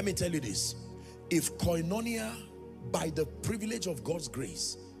 Let me tell you this. If koinonia, by the privilege of God's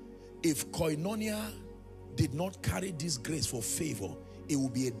grace, if koinonia did not carry this grace for favor, it will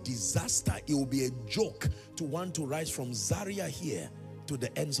be a disaster. It will be a joke to want to rise from Zaria here to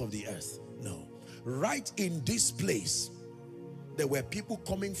the ends of the earth. No. Right in this place, there were people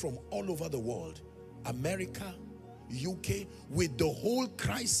coming from all over the world. America, UK, with the whole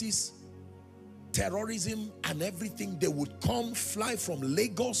crisis, terrorism and everything. They would come, fly from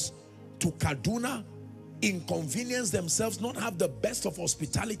Lagos to Kaduna, inconvenience themselves, not have the best of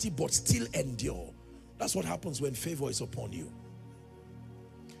hospitality, but still endure. That's what happens when favor is upon you.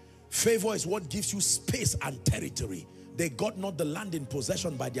 Favor is what gives you space and territory. They got not the land in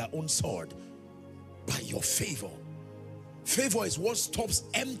possession by their own sword, by your favor. Favor is what stops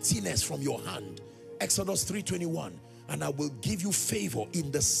emptiness from your hand. Exodus 3:21. And I will give you favor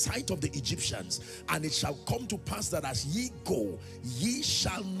in the sight of the Egyptians, and it shall come to pass that as ye go, ye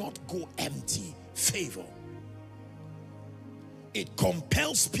shall not go empty. Favor. It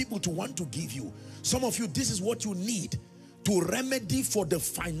compels people to want to give you. Some of you, this is what you need to remedy for the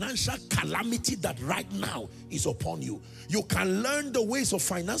financial calamity that right now is upon you. You can learn the ways of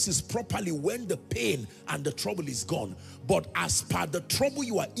finances properly when the pain and the trouble is gone. But as per the trouble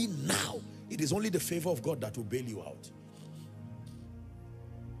you are in now, it is only the favor of God that will bail you out.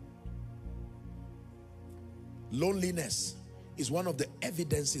 Loneliness is one of the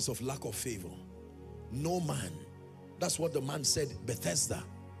evidences of lack of favor. No man. That's what the man said, Bethesda.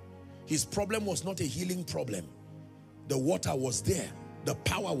 His problem was not a healing problem. The water was there. The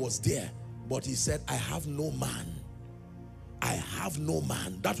power was there. But he said, I have no man. I have no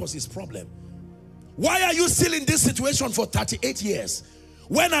man. That was his problem. Why are you still in this situation for 38 years?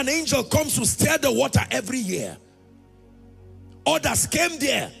 When an angel comes to stir the water every year. Others came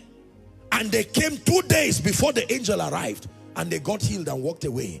there. And they came 2 days before the angel arrived. And they got healed and walked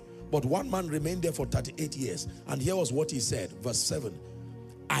away. But one man remained there for 38 years. And here was what he said. Verse 7.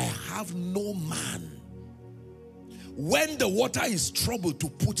 I have no man. When the water is troubled to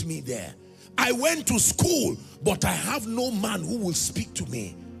put me there. I went to school, but I have no man who will speak to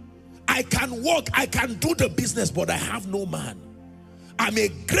me. I can walk, I can do the business, but I have no man. I'm a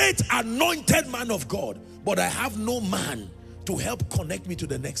great anointed man of God, but I have no man to help connect me to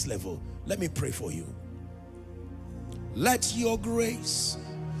the next level. Let me pray for you. Let your grace,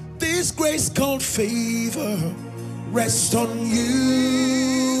 this grace called favor, rest on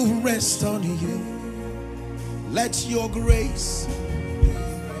you, rest on you. Let your grace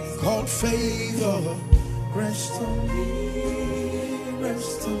called favor rest on me,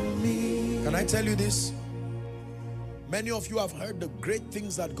 rest on me. Can I tell you this? Many of you have heard the great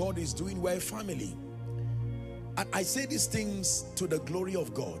things that God is doing. We're a family. And I say these things to the glory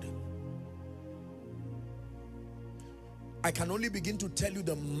of God. I can only begin to tell you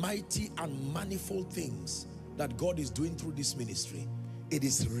the mighty and manifold things that God is doing through this ministry. It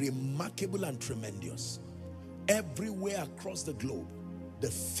is remarkable and tremendous. Everywhere across the globe,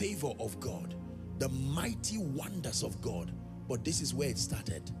 the favor of God, the mighty wonders of God. But this is where it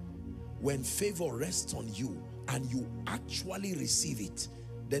started. When favor rests on you and you actually receive it,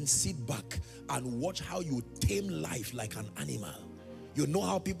 then sit back and watch how you tame life like an animal. You know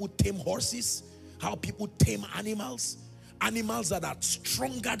how people tame horses? How people tame animals? Animals that are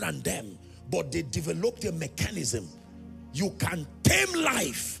stronger than them, but they developed a mechanism. You can tame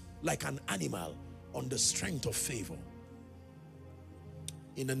life like an animal on the strength of favor.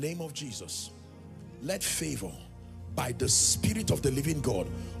 In the name of Jesus, let favor by the Spirit of the living God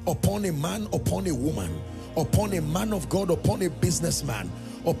upon a man, upon a woman, upon a man of God, upon a businessman,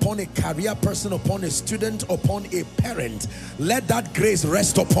 upon a career person, upon a student, upon a parent. Let that grace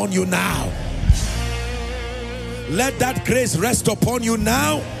rest upon you now. Let that grace rest upon you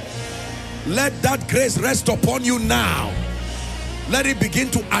now. Let that grace rest upon you now. Let it begin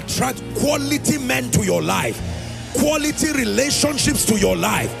to attract quality men to your life, quality relationships to your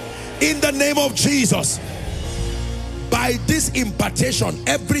life, in the name of Jesus. By this impartation,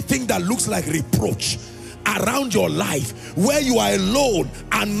 everything that looks like reproach around your life, where you are alone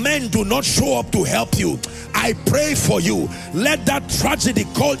and men do not show up to help you, I pray for you. Let that tragedy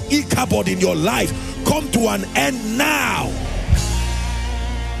called Ichabod in your life come to an end now.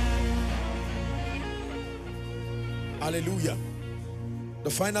 Hallelujah. The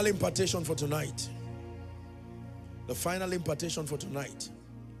final impartation for tonight. The final impartation for tonight.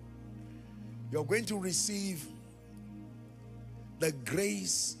 You're going to receive the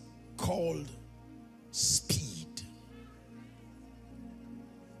grace called speed.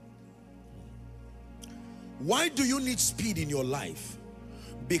 Why do you need speed in your life?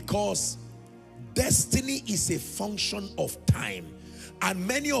 Because destiny is a function of time. And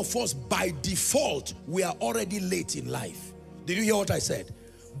many of us, by default, we are already late in life. Did you hear what I said?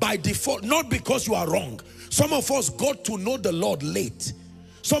 By default, not because you are wrong. Some of us got to know the Lord late.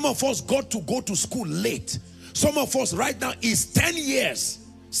 Some of us got to go to school late. Some of us right now is 10 years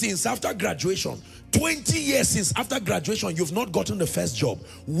since after graduation. 20 years since after graduation, you've not gotten the first job.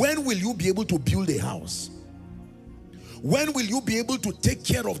 When will you be able to build a house? When will you be able to take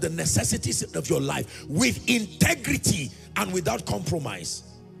care of the necessities of your life with integrity and without compromise?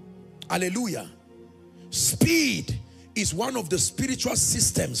 Hallelujah. Speed is one of the spiritual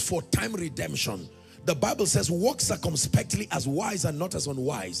systems for time redemption. The Bible says, walk circumspectly as wise and not as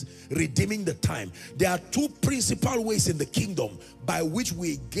unwise, redeeming the time. There are two principal ways in the kingdom by which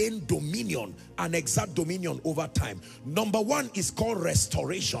we gain dominion and exert dominion over time. Number one is called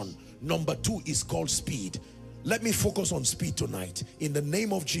restoration. Number two is called speed. Let me focus on speed tonight. In the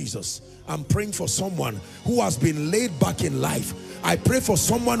name of Jesus, I'm praying for someone who has been laid back in life. I pray for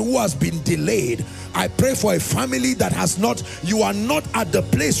someone who has been delayed. I pray for a family that has not, you are not at the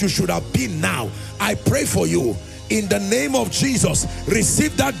place you should have been now. I pray for you. In the name of Jesus,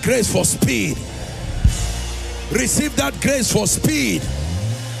 receive that grace for speed. Receive that grace for speed.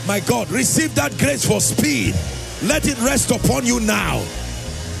 My God, receive that grace for speed. Let it rest upon you now.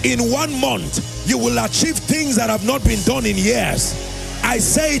 In 1 month, you will achieve things that have not been done in years. I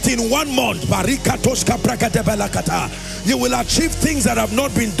say it in 1 month. You will achieve things that have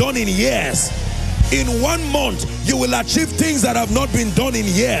not been done in years. In 1 month, you will achieve things that have not been done in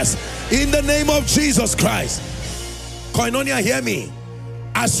years. In the name of Jesus Christ. Koinonia, hear me.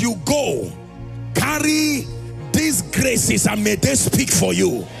 As you go, carry these graces and may they speak for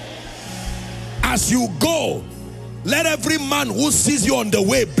you. As you go, let every man who sees you on the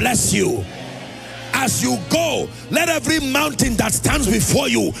way bless you. As you go, let every mountain that stands before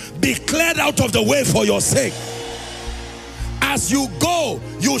you be cleared out of the way for your sake. As you go,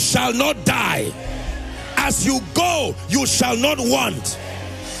 you shall not die. As you go, you shall not want.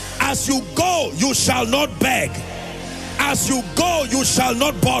 As you go, you shall not beg. As you go, you shall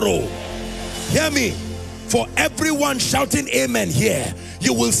not borrow. Hear me. For everyone shouting amen here,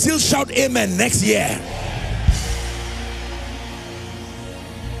 you will still shout amen next year.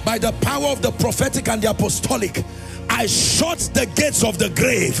 By the power of the prophetic and the apostolic, I shut the gates of the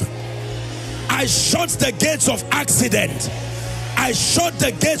grave. I shut the gates of accident. I shut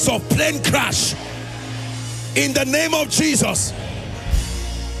the gates of plane crash. In the name of Jesus.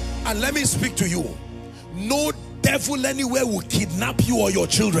 And let me speak to you. No devil anywhere will kidnap you or your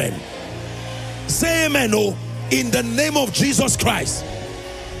children. Say amen. Oh, in the name of Jesus Christ.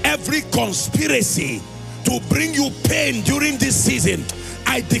 Every conspiracy to bring you pain during this season,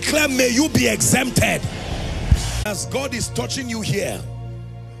 I declare, may you be exempted. As God is touching you here,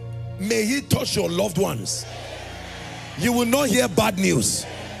 may He touch your loved ones. You will not hear bad news.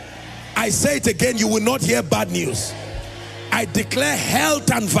 I say it again, you will not hear bad news. I declare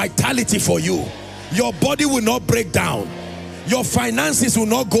health and vitality for you. Your body will not break down. Your finances will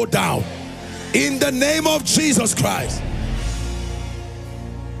not go down. In the name of Jesus Christ.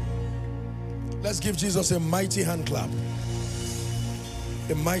 Let's give Jesus a mighty hand clap.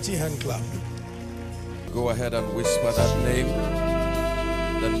 A mighty hand clap. Go ahead and whisper that name.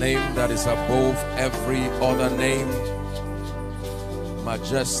 The name that is above every other name.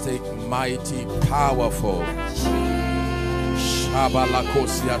 Majestic, mighty, powerful.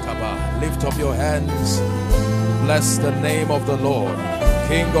 Lift up your hands. Bless the name of the Lord.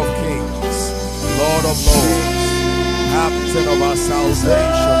 King of kings, Lord of lords, Captain of our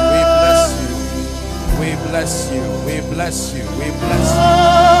salvation. We bless you. We bless you. We bless you. We bless you.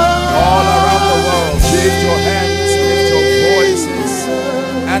 All around the world, lift your hands, lift your voices,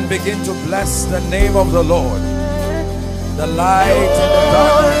 and begin to bless the name of the Lord. The light in the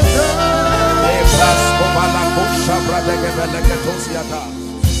darkness.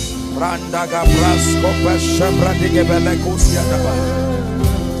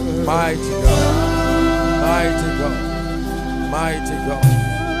 Mighty God, mighty God, mighty God,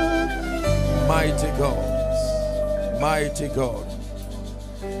 mighty God, mighty God.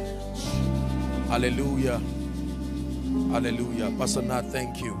 Hallelujah. Hallelujah. Pastor Nat,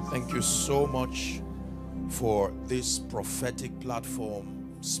 thank you. Thank you so much for this prophetic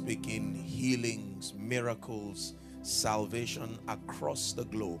platform, speaking healings, miracles, salvation across the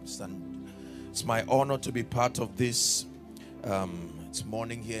globes. And it's my honor to be part of this. It's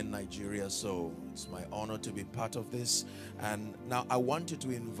morning here in Nigeria, so it's my honor to be part of this. And now I want you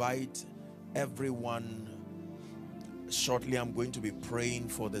to invite everyone. Shortly I'm going to be praying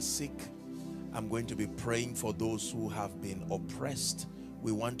for the sick. I'm going to be praying for those who have been oppressed.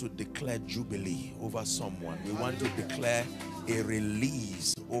 We want to declare jubilee over someone. We want to declare a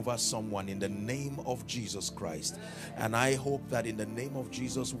release over someone in the name of Jesus Christ. And I hope that in the name of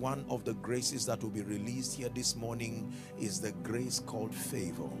Jesus, one of the graces that will be released here this morning is the grace called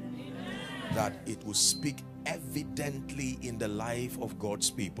favor. That it will speak evidently in the life of God's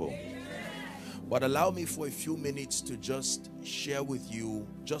people. But allow me for a few minutes to just share with you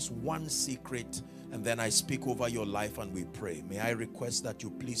just one secret, and then I speak over your life and we pray. May I request that you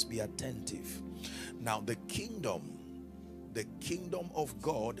please be attentive. Now, the kingdom of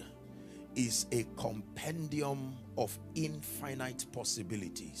God is a compendium of infinite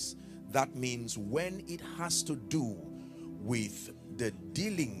possibilities. That means when it has to do with the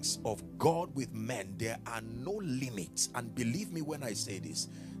dealings of God with men, there are no limits. And believe me when I say this,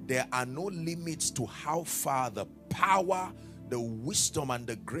 there are no limits to how far the power, the wisdom and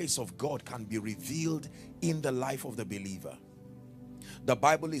the grace of God can be revealed in the life of the believer. The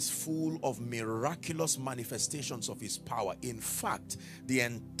Bible is full of miraculous manifestations of his power. In fact, the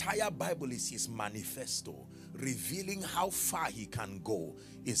entire Bible is his manifesto, revealing how far he can go.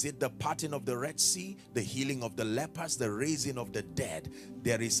 Is it the parting of the Red Sea, the healing of the lepers, the raising of the dead?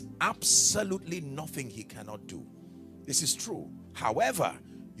 There is absolutely nothing he cannot do. This is true. However,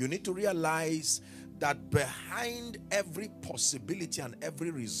 you need to realize that behind every possibility and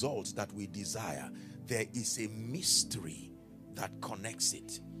every result that we desire, there is a mystery that connects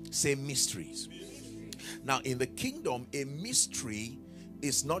it. Say mysteries. Now, in the kingdom, a mystery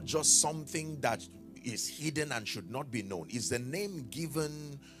is not just something that is hidden and should not be known. It's the name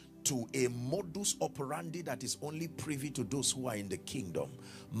given to a modus operandi that is only privy to those who are in the kingdom.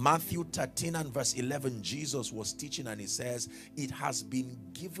 Matthew 13 and verse 11, Jesus was teaching and he says, it has been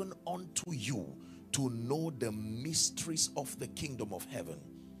given unto you to know the mysteries of the kingdom of heaven.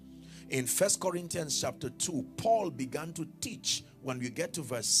 In 1 Corinthians chapter 2, Paul began to teach. When we get to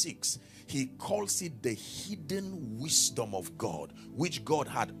verse 6, he calls it the hidden wisdom of God, which God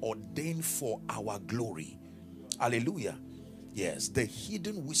had ordained for our glory. Hallelujah. Yes, the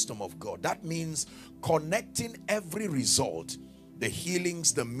hidden wisdom of God. That means connecting every result, the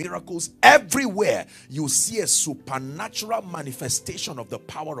healings, the miracles, everywhere you see a supernatural manifestation of the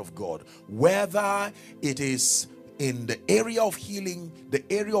power of God. Whether it is in the area of healing, the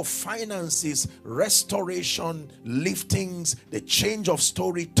area of finances, restoration, liftings, the change of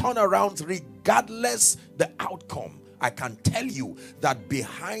story, turnarounds, regardless the outcome. I can tell you that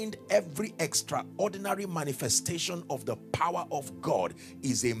behind every extraordinary manifestation of the power of God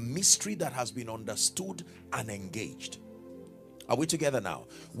is a mystery that has been understood and engaged. Are we together now?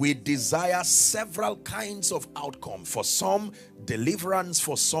 We desire several kinds of outcome. For some, deliverance.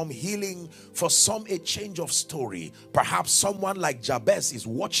 For some, healing. For some, a change of story. Perhaps someone like Jabez is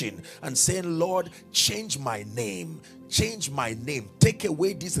watching and saying, Lord, change my name. Change my name. Take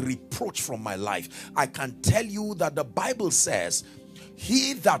away this reproach from my life. I can tell you that the Bible says,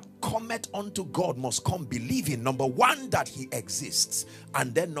 he that cometh unto God must come believing, number one, that he exists,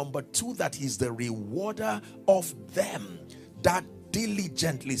 and then number two, that he is the rewarder of them that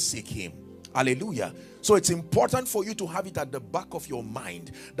diligently seek him. Hallelujah. So it's important for you to have it at the back of your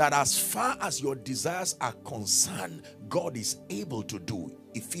mind that as far as your desires are concerned, God is able to do.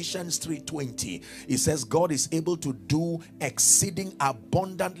 Ephesians 3:20, it says God is able to do exceeding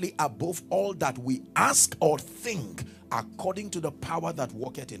abundantly above all that we ask or think, according to the power that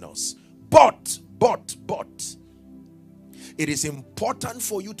worketh in us. But it is important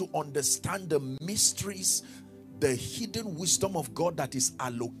for you to understand the mysteries, the hidden wisdom of God that is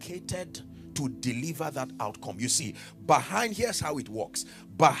allocated to deliver that outcome. You see, behind, here's how it works.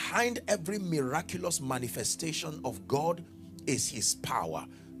 Behind every miraculous manifestation of God is his power.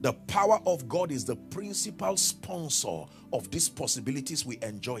 The power of God is the principal sponsor of these possibilities we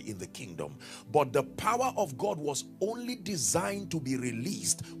enjoy in the kingdom. But the power of God was only designed to be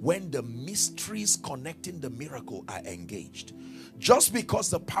released when the mysteries connecting the miracle are engaged. Just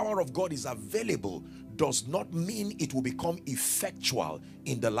because the power of God is available does not mean it will become effectual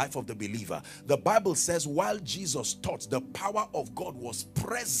in the life of the believer. The Bible says while Jesus taught, the power of God was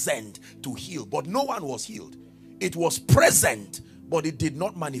present to heal, but no one was healed. It was present, but it did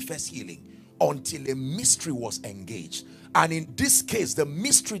not manifest healing until a mystery was engaged. And in this case, the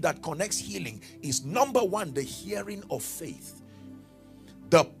mystery that connects healing is, number one, the hearing of faith.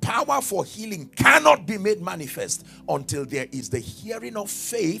 The power for healing cannot be made manifest until there is the hearing of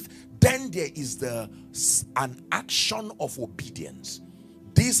faith. Then there is an action of obedience.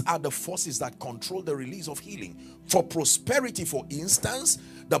 These are the forces that control the release of healing. For prosperity, for instance,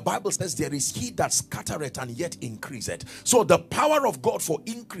 the Bible says there is he that scattereth and yet increaseth. So the power of God for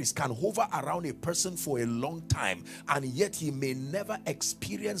increase can hover around a person for a long time, and yet he may never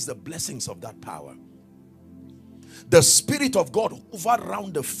experience the blessings of that power. The Spirit of God hovered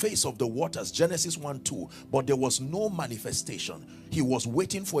around the face of the waters, Genesis 1:2, but there was no manifestation. He was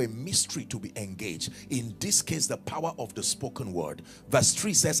waiting for a mystery to be engaged. In this case, the power of the spoken word. Verse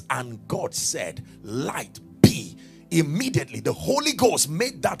 3 says, and God said, light be. Immediately the Holy Ghost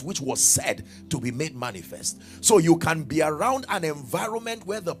made that which was said to be made manifest. So you can be around an environment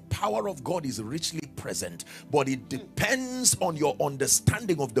where the power of God is richly present, but it depends on your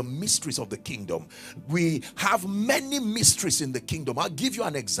understanding of the mysteries of the kingdom. We have many mysteries in the kingdom. I'll give you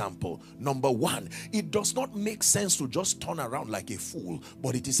an example. Number one, it does not make sense to just turn around like a fool,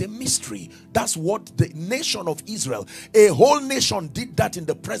 but it is a mystery. That's what the nation of Israel, a whole nation, did that in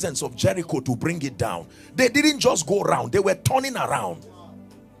the presence of Jericho to bring it down. They didn't just go around, they were turning around.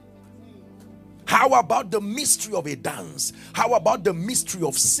 How about the mystery of a dance? How about the mystery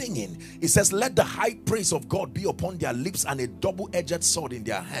of singing? It says, let the high praise of God be upon their lips and a double-edged sword in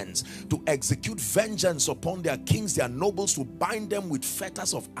their hands, to execute vengeance upon their kings, their nobles, to bind them with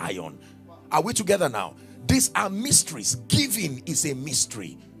fetters of iron. Are we together now? These are mysteries. Giving is a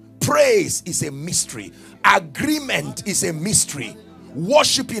mystery. Praise is a mystery. Agreement is a mystery.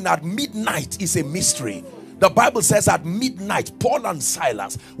 Worshiping at midnight is a mystery. The Bible says at midnight, Paul and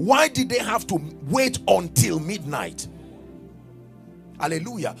Silas, why did they have to wait until midnight?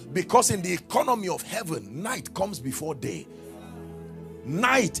 Hallelujah. Because in the economy of heaven, night comes before day.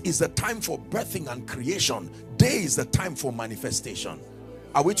 Night is the time for birthing and creation. Day is the time for manifestation.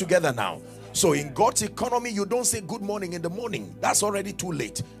 Are we together now? So in God's economy, you don't say good morning in the morning. That's already too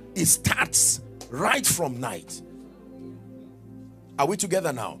late. It starts right from night. Are we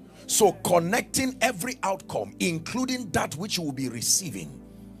together now? So connecting every outcome, including that which you will be receiving.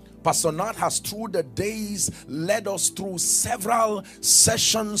 Pastor Nat has through the days led us through several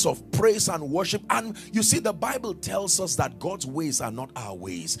sessions of praise and worship. And you see, the Bible tells us that God's ways are not our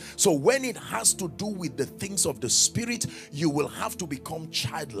ways. So when it has to do with the things of the Spirit, you will have to become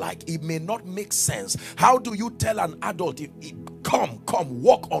childlike. It may not make sense. How do you tell an adult, come,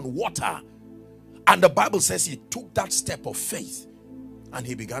 walk on water? And the Bible says he took that step of faith and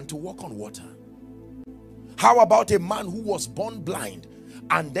he began to walk on water. How about a man who was born blind,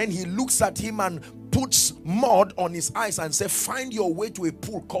 and then he looks at him and puts mud on his eyes and says, find your way to a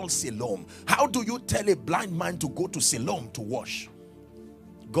pool called Siloam? How do you tell a blind man to go to Siloam to wash?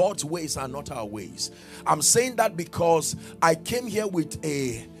 God's ways are not our ways. I'm saying that because I came here with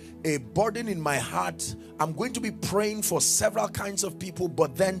a burden in my heart. I'm going to be praying for several kinds of people,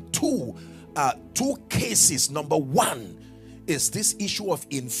 but then two cases. Number one, is this issue of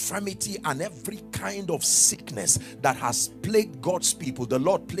infirmity and every kind of sickness that has plagued God's people. The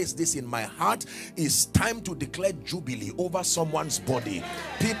Lord placed this in my heart. It's time to declare jubilee over someone's body.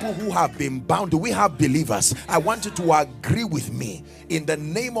 People who have been bound. Do we have believers? I want you to agree with me in the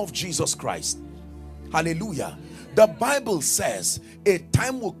name of Jesus Christ. Hallelujah. The Bible says a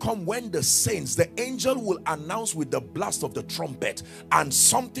time will come when the saints, the angel will announce with the blast of the trumpet, and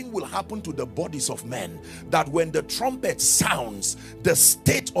something will happen to the bodies of men, that when the trumpet sounds, the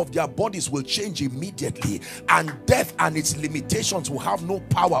state of their bodies will change immediately, and death and its limitations will have no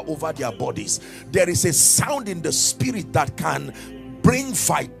power over their bodies. There is a sound in the spirit that can bring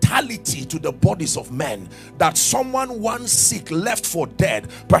vitality to the bodies of men, that someone once sick, left for dead.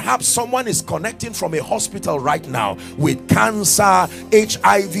 Perhaps someone is connecting from a hospital right now with cancer,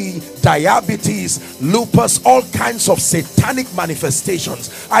 HIV, diabetes, lupus, all kinds of satanic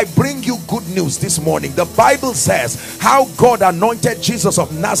manifestations. I bring you good news this morning. The Bible says how God anointed Jesus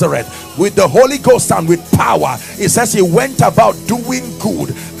of Nazareth with the Holy Ghost and with power. It says he went about doing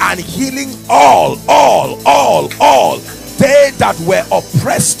good and healing all they that were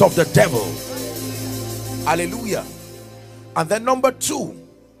oppressed of the devil. Hallelujah. And then number two,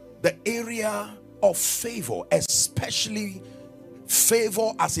 the area of favor, especially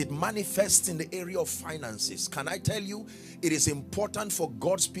favor as it manifests in the area of finances. Can I tell you, it is important for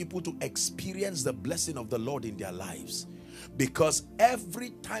God's people to experience the blessing of the Lord in their lives, because every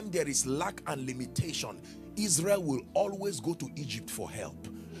time there is lack and limitation, Israel will always go to Egypt for help.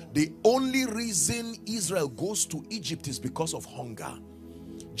 The only reason Israel goes to Egypt is because of hunger.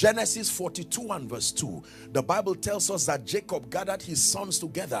 Genesis 42 and verse 2, the Bible tells us that Jacob gathered his sons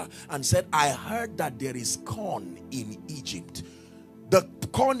together and said, I heard that there is corn in Egypt. The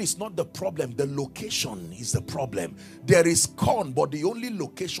corn is not the problem, the location is the problem. There is corn, but the only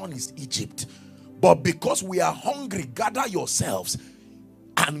location is Egypt. But because we are hungry, gather yourselves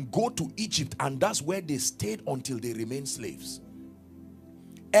and go to Egypt. And that's where they stayed until they remained slaves.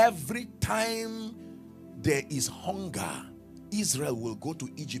 Every time there is hunger, Israel will go to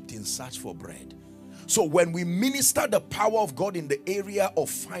Egypt in search for bread. So when we minister the power of God in the area of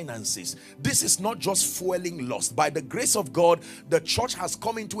finances, this is not just fueling lust. By the grace of God, the church has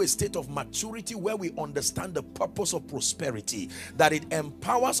come into a state of maturity where we understand the purpose of prosperity, that it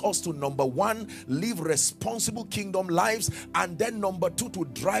empowers us to, number one, live responsible kingdom lives, and then number two, to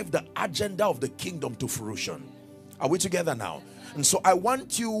drive the agenda of the kingdom to fruition. Are we together now? And so I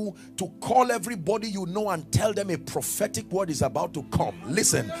want you to call everybody you know and tell them a prophetic word is about to come.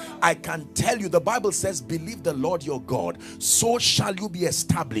 Listen, I can tell you, the Bible says, believe the Lord your God, so shall you be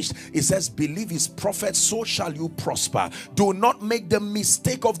established. It says, believe his prophets, so shall you prosper. Do not make the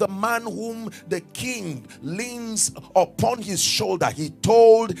mistake of the man whom the king leans upon his shoulder. He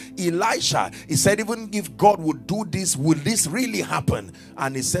told Elisha, he said, even if God would do this, will this really happen?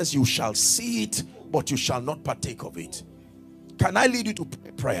 And he says, you shall see it, but you shall not partake of it. Can I lead you to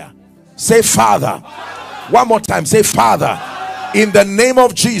prayer? Say, Father. One more time. Say, Father. In the name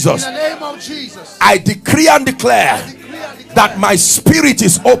of Jesus. In the name of Jesus. I decree and declare that my spirit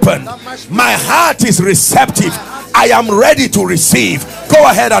is open. My heart is receptive. I am ready to receive. Go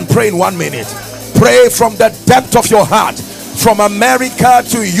ahead and pray in 1 minute. Pray from the depth of your heart. From America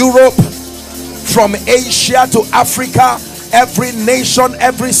to Europe, from Asia to Africa, every nation,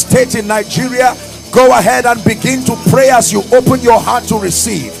 every state in Nigeria. Go ahead and begin to pray as you open your heart to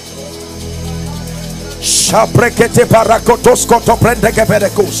receive.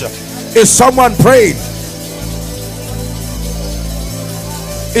 Is someone praying?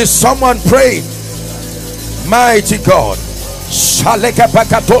 Is someone praying? Mighty God. Someone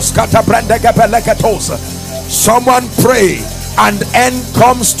pray. And end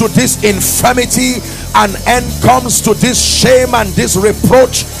comes to this infirmity, and end comes to this shame and this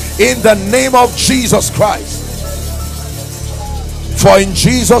reproach in the name of Jesus Christ. For in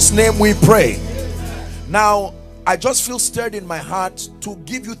Jesus' name we pray. Now, I just feel stirred in my heart to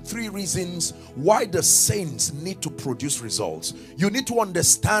give you 3 reasons why the saints need to produce results. You need to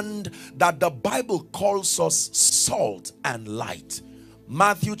understand that the Bible calls us salt and light.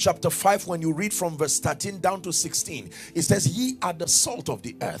 Matthew chapter 5, when you read from verse 13 down to 16, it says, ye are the salt of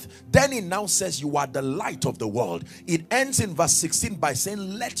the earth. Then it now says, you are the light of the world. It ends in verse 16 by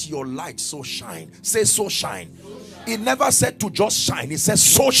saying, let your light so shine. Say, so shine. It never said to just shine. It says,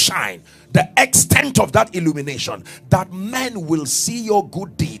 so shine. The extent of that illumination, that men will see your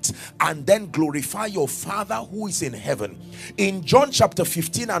good deeds and then glorify your Father who is in heaven. In John chapter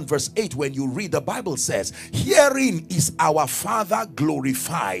 15 and verse 8, when you read, the Bible says, herein is our Father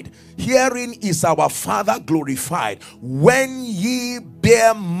glorified. Herein is our Father glorified, when ye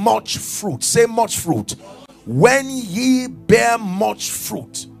bear much fruit. Say, much fruit. when ye bear much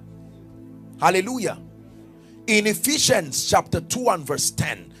fruit. Hallelujah. In Ephesians chapter 2 and verse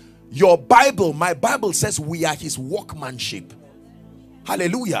 10, your Bible, my Bible says we are his workmanship.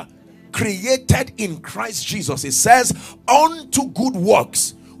 Hallelujah. Created in Christ Jesus. It says, unto good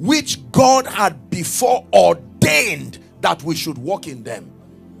works which God had before ordained that we should walk in them.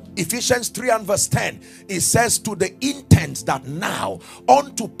 Ephesians 3 and verse 10, it says, to the intent that now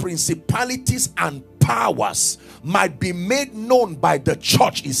unto principalities and powers might be made known by the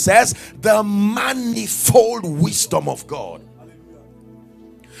church, it says, the manifold wisdom of God.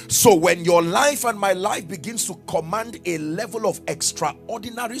 So when your life and my life begins to command a level of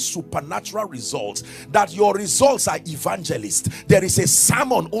extraordinary supernatural results, that your results are evangelists, there is a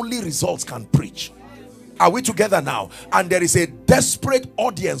sermon only results can preach. Are we together now? And there is a desperate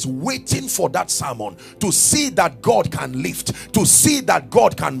audience waiting for that sermon to see that God can lift, to see that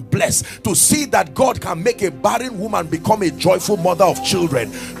God can bless, to see that God can make a barren woman become a joyful mother of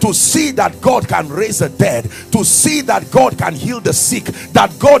children, to see that God can raise the dead, to see that God can heal the sick,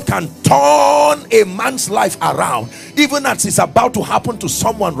 that God can turn a man's life around. Even as it's about to happen to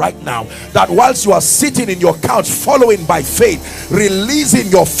someone right now, that whilst you are sitting in your couch following by faith, releasing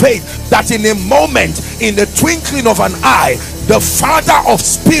your faith, that in a moment, in the twinkling of an eye, the Father of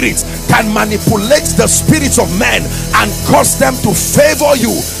spirits can manipulate the spirits of men and cause them to favor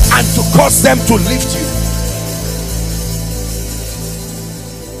you and to cause them to lift you.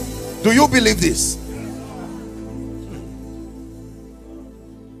 Do you believe this?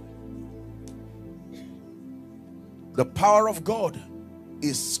 The power of God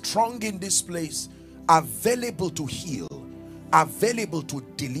is strong in this place, available to heal, available to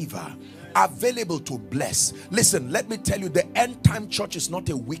deliver, available to bless. Listen, let me tell you, the end time church is not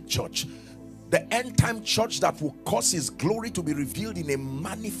a weak church. The end time church that will cause his glory to be revealed in a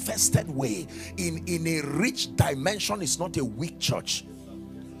manifested way, in a rich dimension, is not a weak church.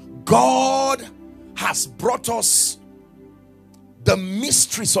 God has brought us the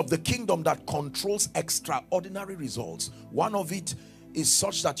mysteries of the kingdom that controls extraordinary results. One of it is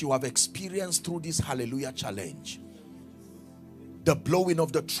such that you have experienced through this Hallelujah challenge. The blowing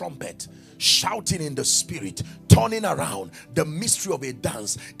of the trumpet, shouting in the spirit, turning around, the mystery of a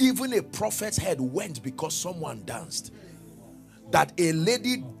dance. Even a prophet's head went because someone danced. That a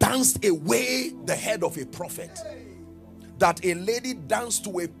lady danced away the head of a prophet. That a lady danced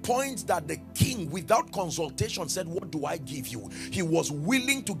to a point that the king, without consultation, said, what do I give you? He was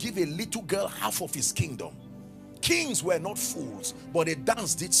willing to give a little girl half of his kingdom. Kings were not fools, but a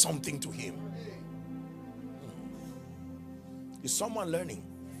dance did something to him. Is someone learning?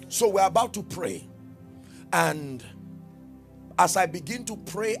 So we're about to pray, and as I begin to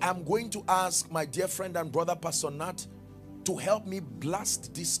pray, I'm going to ask my dear friend and brother Pastor Nat to help me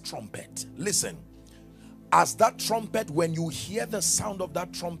blast this trumpet. Listen, as that trumpet, when you hear the sound of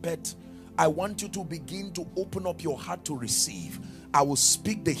that trumpet, I want you to begin to open up your heart to receive. I will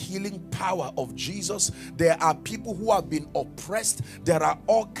speak the healing power of Jesus. There are people who have been oppressed. There are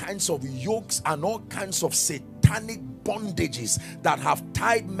all kinds of yokes and all kinds of satanic bondages that have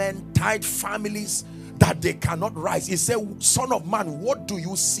tied men, tied families, that they cannot rise. He said, Son of man, what do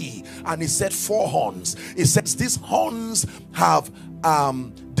you see? And he said, 4 horns. He says, these horns have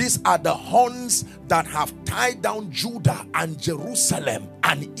these are the horns that have tied down Judah and Jerusalem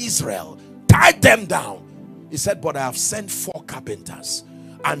and Israel, tied them down. He said, but I have sent 4 carpenters,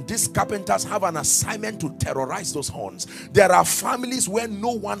 and these carpenters have an assignment to terrorize those horns. There are families where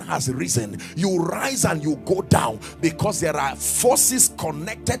no one has risen. You rise and you go down because there are forces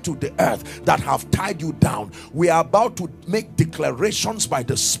connected to the earth that have tied you down. We are about to make declarations by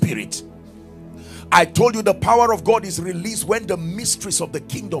the Spirit. I told you the power of God is released when the mysteries of the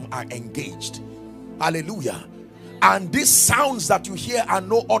kingdom are engaged. Hallelujah. And these sounds that you hear are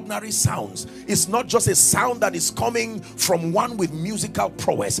no ordinary sounds. It's not just a sound that is coming from one with musical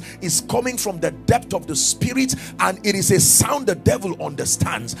prowess. It's coming from the depth of the spirit, and it is a sound the devil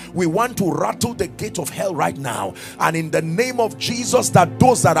understands. We want to rattle the gate of hell right now, and in the name of Jesus, that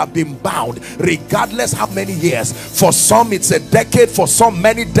those that have been bound, regardless how many years, for some it's a decade, for some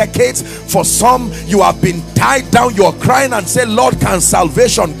many decades, for some you have been tied down, you're crying and say, Lord, can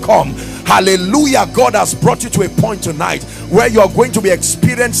salvation come? Hallelujah. God has brought you to a point tonight where you're going to be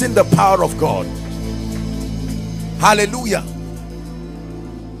experiencing the power of God. Hallelujah.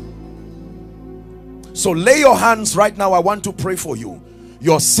 So lay your hands right now. I want to pray for you.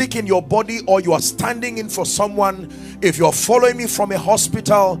 You're sick in your body, or you are standing in for someone. If you're following me from a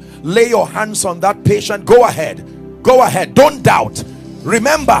hospital, lay your hands on that patient. Go ahead. Go ahead. Don't doubt.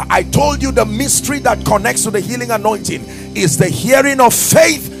 Remember, I told you the mystery that connects to the healing anointing is the hearing of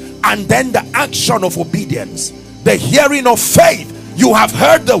faith and then the action of obedience. The hearing of faith. You have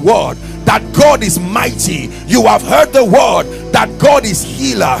heard the word that God is mighty. You have heard the word that God is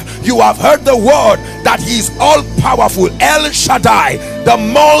healer. You have heard the word that he is all powerful, El Shaddai, the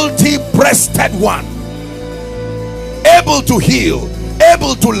multi-breasted one, able to heal,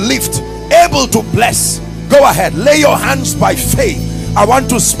 able to lift, able to bless. Go ahead, lay your hands by faith. I want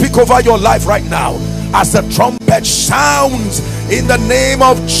to speak over your life right now as the trumpet sounds in the name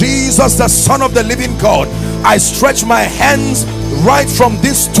of Jesus, the Son of the living God. I stretch my hands right from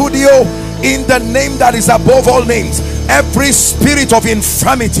this studio in the name that is above all names. Every spirit of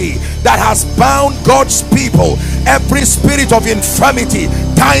infirmity that has bound God's people, every spirit of infirmity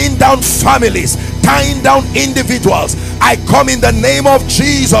tying down families, tying down individuals, I come in the name of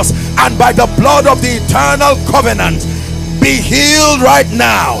Jesus and by the blood of the eternal covenant. Be healed right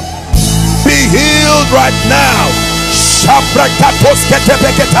now. Be healed right now.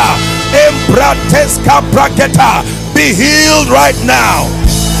 Be healed right now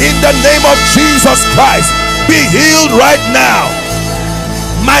in the name of Jesus Christ. Be healed right now.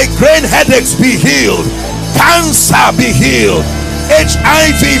 Migraine headaches, be healed. Cancer, be healed.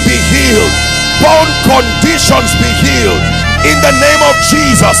 HIV, be healed. Bone conditions, be healed in the name of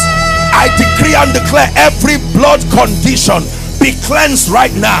Jesus. I decree and declare every blood condition be cleansed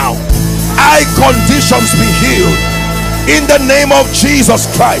right now. Eye conditions be healed in the name of Jesus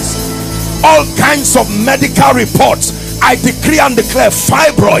Christ. All kinds of medical reports, I decree and declare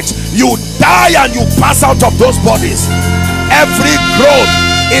fibroids, you die and you pass out of those bodies. Every growth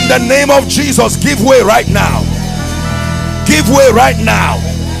in the name of Jesus, give way right now. Give way right now.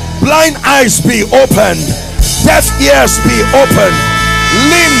 Blind eyes be opened, deaf ears be opened,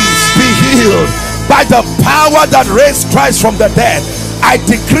 limbs be healed by the power that raised Christ from the dead. I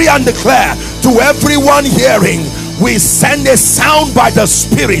decree and declare to everyone hearing, we send a sound by the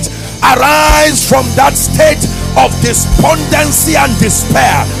Spirit. Arise from that state of despondency and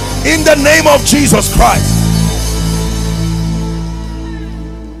despair in the name of Jesus Christ.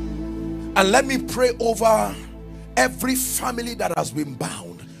 And let me pray over every family that has been bound.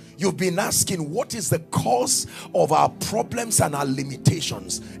 You've been asking, what is the cause of our problems and our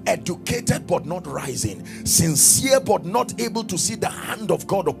limitations? Educated but not rising, sincere but not able to see the hand of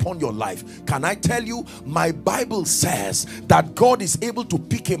God upon your life. Can I tell you, my Bible says that God is able to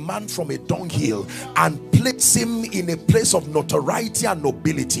pick a man from a dunghill and place him in a place of notoriety and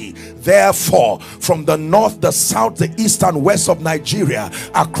nobility. Therefore, from the north, the south, the east and west of Nigeria,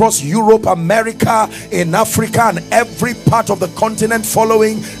 across Europe, America, in Africa and every part of the continent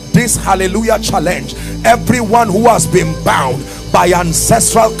following this hallelujah challenge, everyone who has been bound by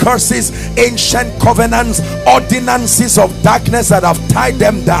ancestral curses, ancient covenants, ordinances of darkness that have tied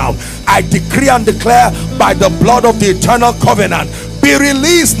them down, I decree and declare by the blood of the eternal covenant, be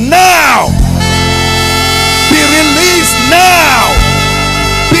released now. Be released now.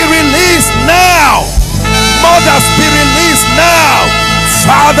 Be released now. Mothers, be released now.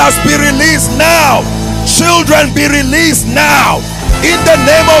 Fathers, be released now. Children, be released now in the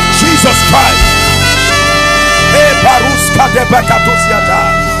name of Jesus Christ.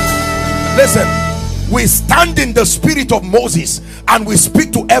 Listen, we stand in the spirit of Moses and we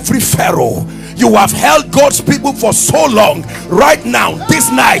speak to every Pharaoh. You have held God's people for so long. Right now,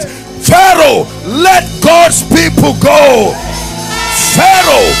 this night, Pharaoh, let God's people go.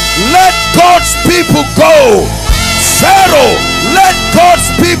 Pharaoh, let God's people go. Pharaoh, let God's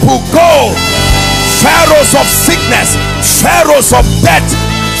people go. Pharaohs of sickness, pharaohs of death,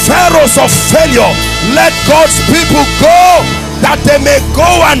 pharaohs of failure, let God's people go that they may go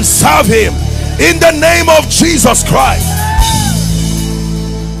and serve him in the name of Jesus Christ.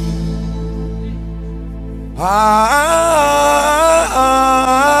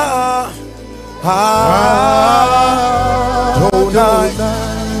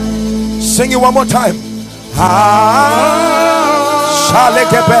 Sing it one more time.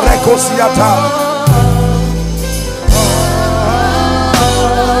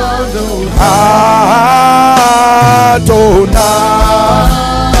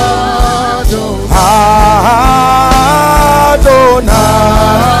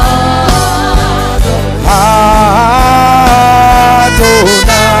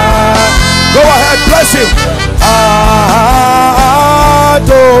 Go ahead, bless him.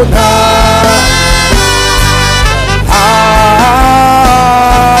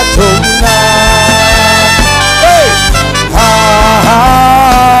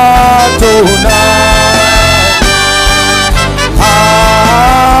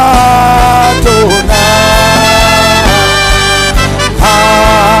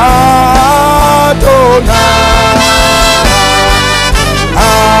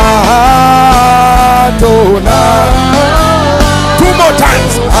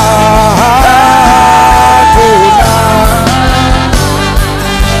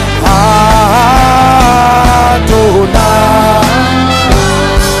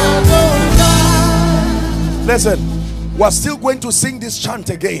 Listen, we're still going to sing this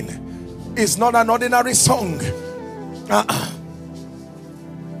chant again. It's not an ordinary song.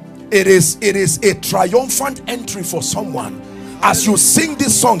 It is a triumphant entry for someone. As you sing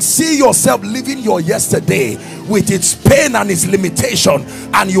this song, see yourself living your yesterday with its pain and its limitation,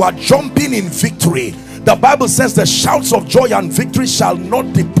 and you are jumping in victory. The Bible says the shouts of joy and victory shall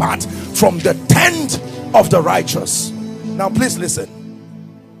not depart from the tent of the righteous. Now please listen.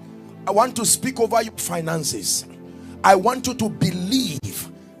 I want to speak over your finances. I want you to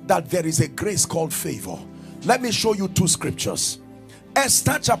believe that there is a grace called favor. Let me show you two scriptures.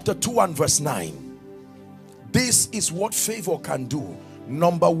 Esther chapter 2 and verse 9. This is what favor can do.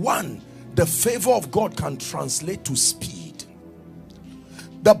 Number one, the favor of God can translate to speed.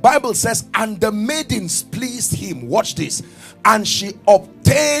 The Bible says, and the maidens pleased him. Watch this. And she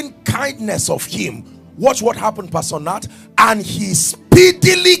obtained kindness of him. Watch what happened, Pastor Nat. And he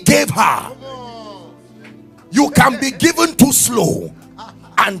speedily gave her. You can be given too slow,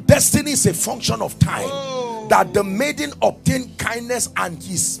 and destiny is a function of time. That the maiden obtained kindness and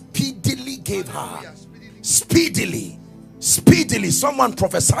he speedily gave her. Speedily. Someone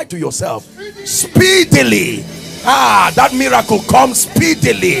prophesy to yourself. Speedily. That miracle comes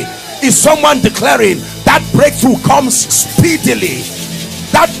speedily. Is someone declaring that breakthrough comes speedily?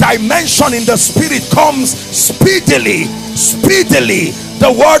 That dimension in the spirit comes speedily. The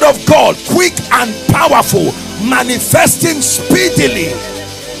word of God, quick and powerful, manifesting speedily.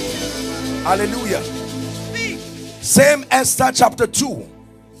 Hallelujah. Same Esther chapter 2.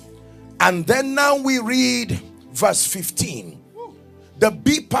 And then now we read verse 15. The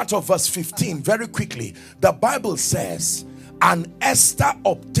B part of verse 15, very quickly. The Bible says, and Esther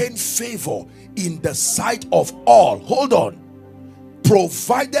obtained favor in the sight of all. Hold on.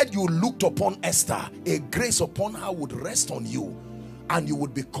 Provided you looked upon Esther, a grace upon her would rest on you, and you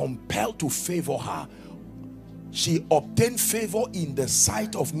would be compelled to favor her. She obtained favor in the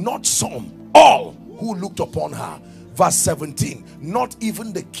sight of not some, all who looked upon her. Verse 17, not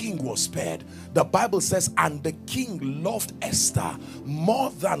even the king was spared. The Bible says, and the king loved Esther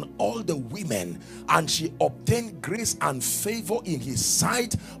more than all the women, and she obtained grace and favor in his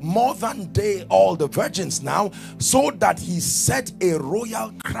sight more than they, all the virgins now, so that he set a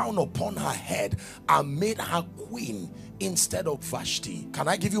royal crown upon her head and made her queen instead of Vashti. Can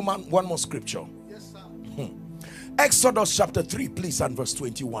I give you one more scripture? Yes, sir. Exodus chapter 3, please, and verse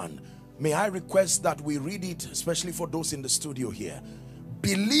 21. May I request that we read it, especially for those in the studio here.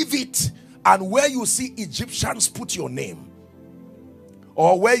 Believe it, and where you see Egyptians, put your name.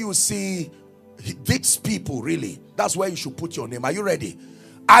 Or where you see these people, really, that's where you should put your name. Are you ready?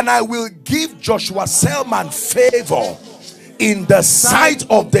 And I will give Joshua Selman favor in the sight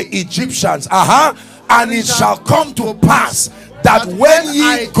of the Egyptians. And it shall come to pass that when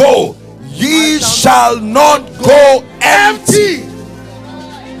ye go, ye shall not go empty.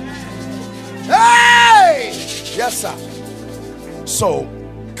 Hey! Yes, sir. So,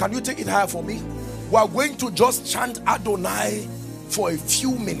 can you take it higher for me? We are going to just chant Adonai for a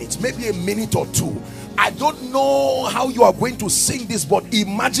few minutes, maybe a minute or two. I don't know how you are going to sing this, but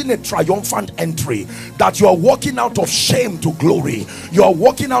imagine a triumphant entry, that you are walking out of shame to glory. You are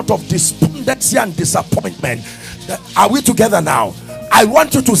walking out of despondency and disappointment. Are we together now? I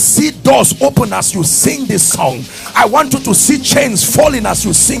want you to see doors open as you sing this song. I want you to see chains falling as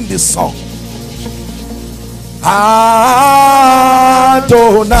you sing this song. Adonai,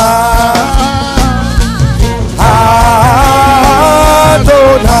 Adonai,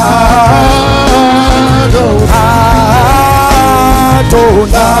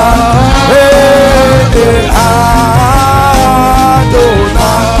 Adonai.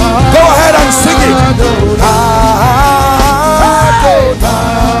 Go ahead and sing it.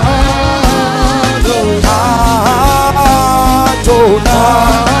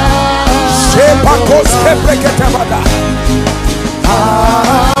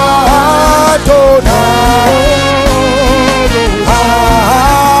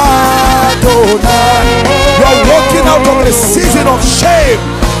 You're walking out of a season of shame,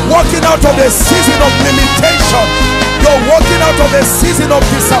 walking out of a season of limitation. You're walking out of a season of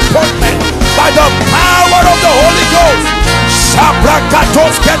disappointment by the power of the Holy Ghost.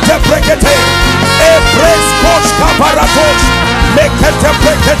 Shabrakatos kete brekete, ebres kosh kaparatos, mekete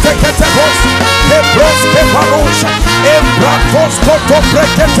brekete kete bos, ebres keparosha, embratos koto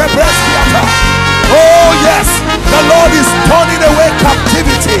brekete breskiata. Oh yes, the Lord is turning away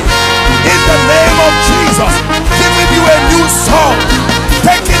captivity in the name of Jesus, giving you a new song,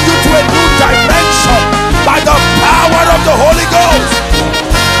 taking you to a new dimension by the power of the Holy Ghost.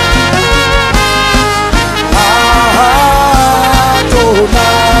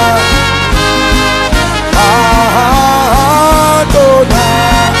 Adonai,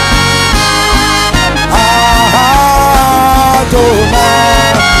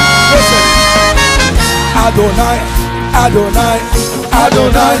 Adonai, Adonai,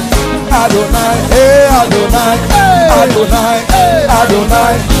 Adonai, Adonai, hey Adonai, Adonai,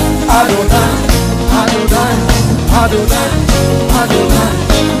 Adonai, Adonai, Adonai, Adonai, Adonai,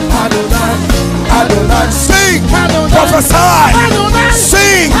 Adonai, Adonai. Sing, prophesy,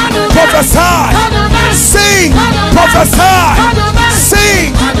 sing, prophesy, sing, prophesy,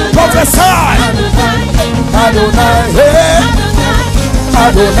 sing, prophesy. Adonai, hey,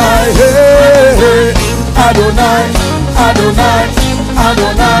 Adonai, hey, Adonai, Adonai,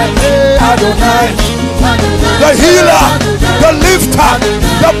 Adonai, Adonai, the healer, the lifter,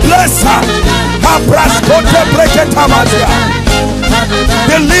 the blesser,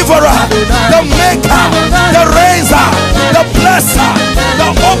 deliverer, the maker, the raiser, the blesser, the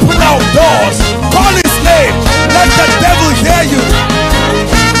opener of doors. Call his name, let the devil hear you.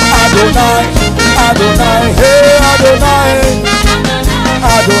 Adonai, Adonai, hey Adonai,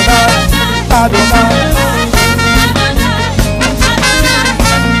 Adonai, Adonai.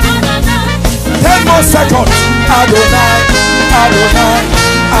 10 more seconds. Adonai, Adonai,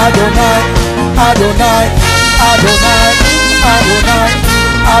 Adonai, Adonai, Adonai, Adonai,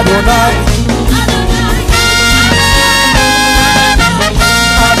 Adonai,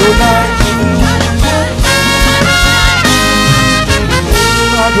 Adonai,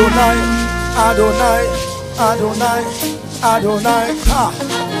 Adonai, Adonai, Adonai, Adonai.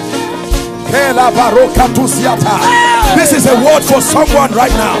 This is a word for someone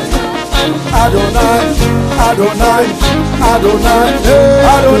right now. Adonai, Adonai, Adonai,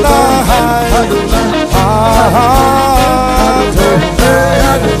 Adonai, Adonai, Adonai,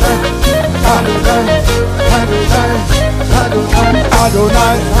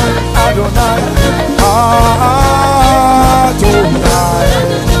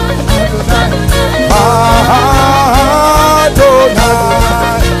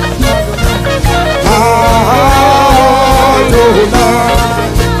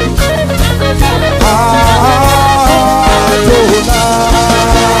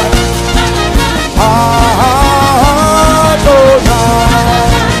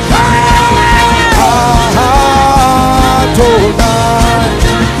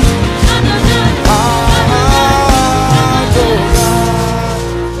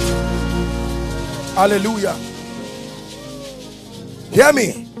 hallelujah. Hear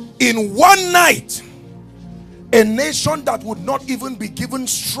me. In one night, a nation that would not even be given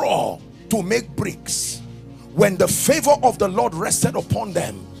straw to make bricks, when the favor of the Lord rested upon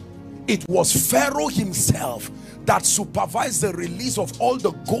them, it was Pharaoh himself that supervised the release of all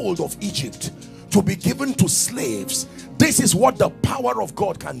the gold of Egypt to be given to slaves. This is what the power of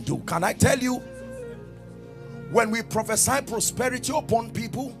God can do. Can I tell you, when we prophesy prosperity upon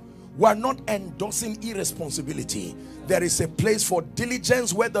people, we are not endorsing irresponsibility. There is a place for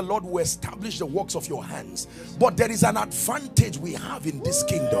diligence where the Lord will establish the works of your hands. But there is an advantage we have in this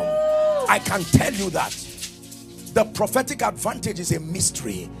kingdom. I can tell you that. The prophetic advantage is a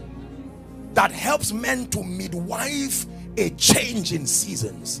mystery that helps men to midwife a change in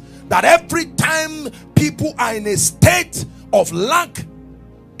seasons. That every time people are in a state of lack,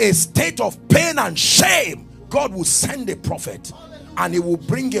 a state of pain and shame, God will send a prophet and he will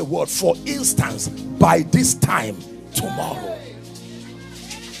bring a word. For instance, by this time tomorrow.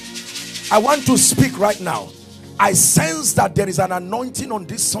 I want to speak right now. I sense that there is an anointing on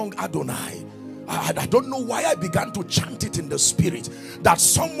this song Adonai. I don't know why I began to chant it in the spirit. That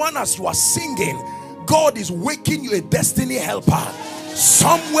someone, as you are singing, God is waking you a destiny helper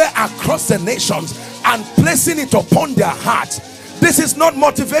somewhere across the nations and placing it upon their heart. This is not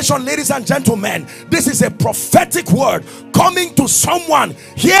motivation, ladies and gentlemen. This is a prophetic word coming to someone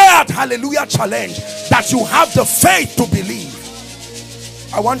here at Hallelujah Challenge, that you have the faith to believe.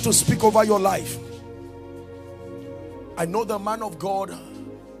 I want to speak over your life. I know the man of God.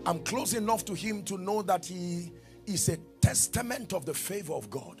 I'm close enough to him to know that he is a testament of the favor of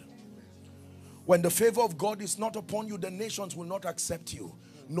God. When the favor of God is not upon you, the nations will not accept you,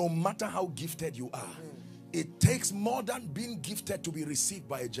 no matter how gifted you are. It takes more than being gifted to be received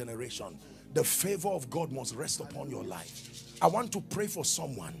by a generation. The favor of God must rest upon your life. I want to pray for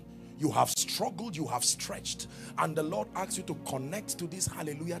someone. You have struggled, you have stretched, and the Lord asks you to connect to this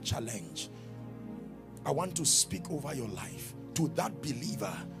Hallelujah Challenge. I want to speak over your life. To that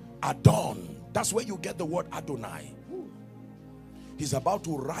believer, Adon, that's where you get the word Adonai. He's about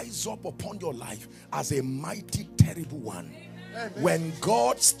to rise up upon your life as a mighty, terrible one. Amen. When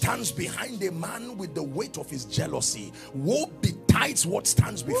God stands behind a man with the weight of his jealousy, woe betides what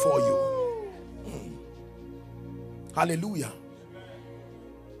stands before you. Hallelujah.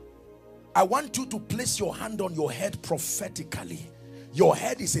 I want you to place your hand on your head prophetically. Your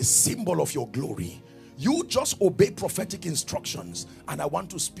head is a symbol of your glory. You just obey prophetic instructions, and I want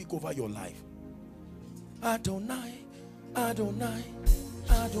to speak over your life. Adonai, Adonai,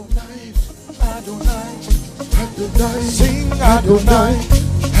 Adonai, Adonai, Adonai, sing Adonai,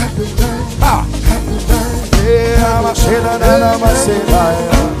 Adonai,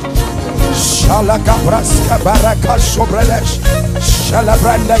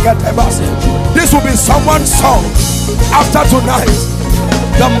 this will be someone's song after tonight.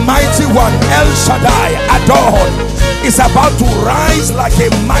 The mighty one, El Shaddai, Adon, is about to rise like a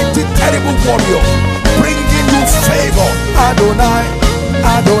mighty, terrible warrior, bringing you favor. Adonai,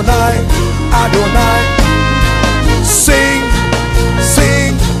 Adonai, Adonai. Sing,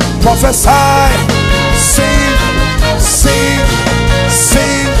 sing, prophesy. Sing, sing,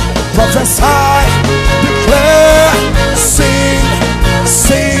 sing, prophesy. Declare, sing,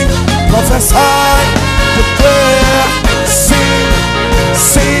 sing, prophesy. Declare, sing,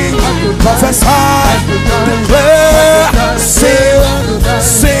 sing, prophesy. Declare, sing,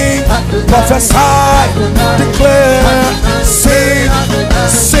 sing, prophesy. Declare, sing,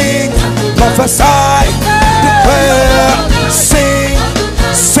 sing, prophesy. Declare, sing,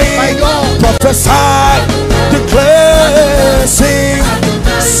 sing, prophesy. Declare, sing,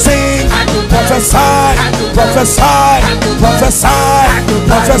 sing, prophesy, prophesy, prophesy,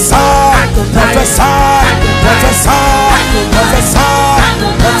 prophesy, prophesy, prophesy, prophesy,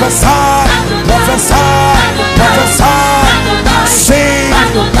 prophesy, prophesy, sing,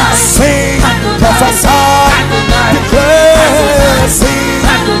 sing, prophesy, declare, sing,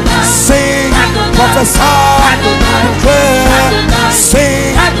 sing, prophesy, declare,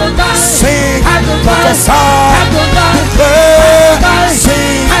 sing, sing, prophesy, declare,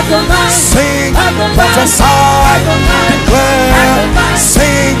 sing, sing, prophesy, declare,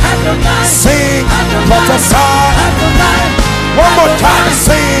 sing, sing, prophesy. One more time,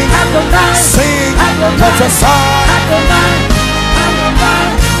 sing, sing, prophesy.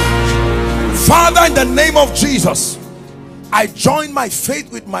 Father, in the name of Jesus, I join my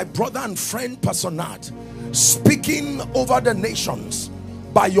faith with my brother and friend Pastor Nat, speaking over the nations.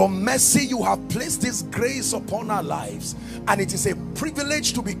 By your mercy, you have placed this grace upon our lives, and it is a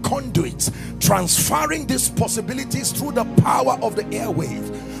privilege to be conduits, transferring these possibilities through the power of the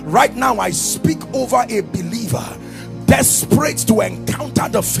airwave. Right now, I speak over a believer desperate to encounter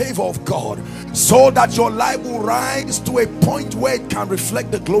the favor of God, so that your life will rise to a point where it can reflect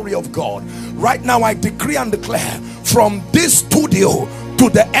the glory of God. Right now, I decree and declare, from this studio to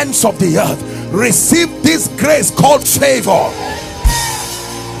the ends of the earth, receive this grace called favor.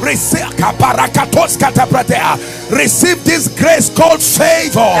 Receive this grace called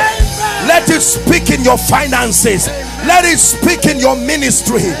favor. Let it speak in your finances. Let it speak in your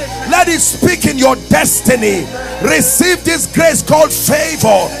ministry. Let it speak in your destiny. Receive this grace called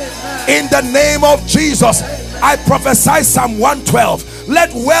favor in the name of Jesus. I prophesy Psalm 112.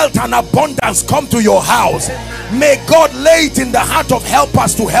 Let wealth and abundance come to your house. May God lay it in the heart of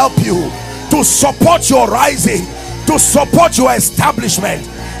helpers to help you, to support your rising, to support your establishment.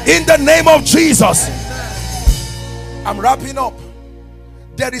 In the name of Jesus. I'm wrapping up.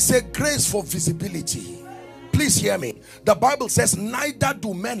 There is a grace for visibility. Please hear me. The Bible says, neither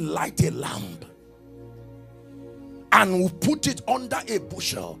do men light a lamp and will put it under a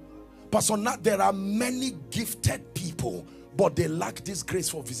bushel. Pastor Nat, there are many gifted people, but they lack this grace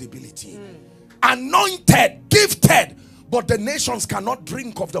for visibility. Anointed, gifted, but the nations cannot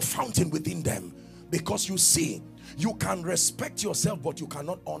drink of the fountain within them. Because you see, you can respect yourself, but you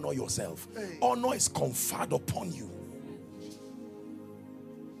cannot honor yourself. Honor is conferred upon you.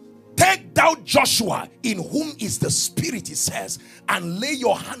 Take thou Joshua, in whom is the Spirit, he says, and lay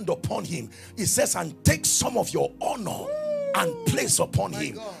your hand upon him. He says, and take some of your honor and place upon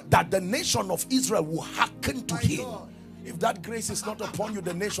him, that the nation of Israel will hearken to him. If that grace is not upon you,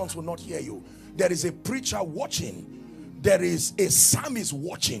 the nations will not hear you. There is a preacher watching. There is a psalmist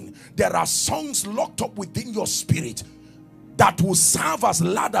watching. There are songs locked up within your spirit that will serve as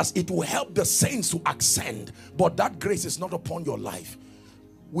ladders. It will help the saints to ascend, but that grace is not upon your life.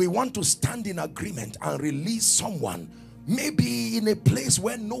 We want to stand in agreement and release someone, maybe in a place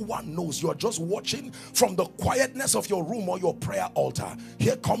where no one knows. You're just watching from the quietness of your room or your prayer altar.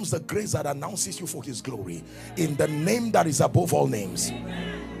 Here comes the grace that announces you for his glory, in the name that is above all names.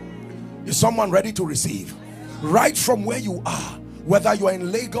 Is someone ready to receive? Right from where you are, Whether you are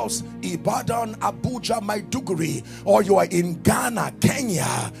in Lagos, Ibadan, Abuja, Maiduguri, or you are in Ghana,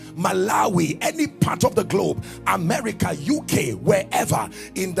 Kenya, Malawi, any part of the globe, America, UK, wherever,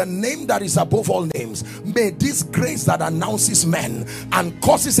 in the name that is above all names, may this grace that announces men and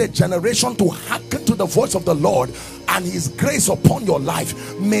causes a generation to hearken to the voice of the Lord and his grace upon your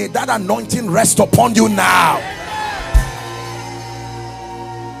life, may that anointing rest upon you now.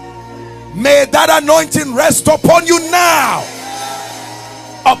 May that anointing rest upon you now.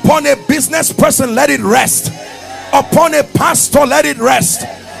 Upon a business person, let it rest. Upon a pastor, let it rest.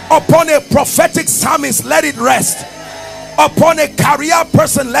 Upon a prophetic psalmist, let it rest. Upon a career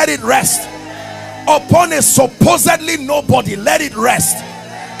person, let it rest. Upon a supposedly nobody, let it rest.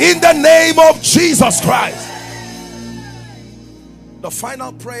 In the name of Jesus Christ. The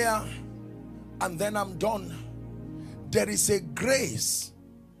final prayer, and then I'm done. There is a grace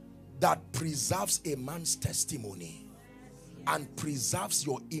that preserves a man's testimony and preserves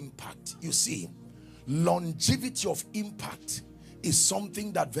your impact. You see, longevity of impact is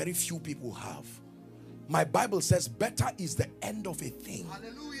something that very few people have. My Bible says better is the end of a thing.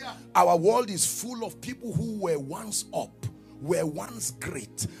 Hallelujah. Our world is full of people who were once up, were once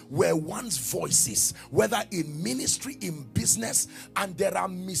great, were once voices, whether in ministry, in business, and there are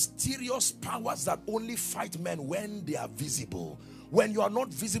mysterious powers that only fight men when they are visible. When you are not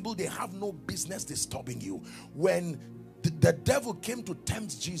visible, they have no business disturbing you. When the devil came to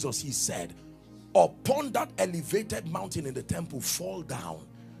tempt Jesus, he said, upon that elevated mountain in the temple, fall down,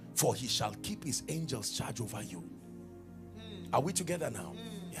 for he shall keep his angels charge over you. Are we together now?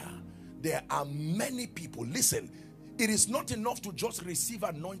 Yeah. There are many people. Listen, it is not enough to just receive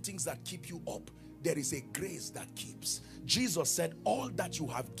anointings that keep you up. There is a grace that keeps. Jesus said, all that you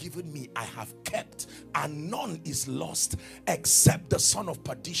have given me I have kept, and none is lost except the son of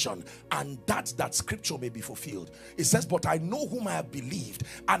perdition, and that scripture may be fulfilled. It says, but I know whom I have believed,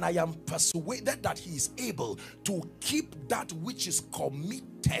 and I am persuaded that he is able to keep that which is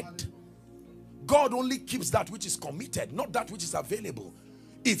committed. God only keeps that which is committed, not that which is available.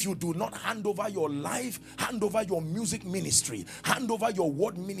 If you do not hand over your life, hand over your music ministry, hand over your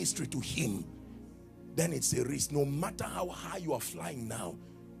word ministry to him, then it's a risk. No matter how high you are flying now,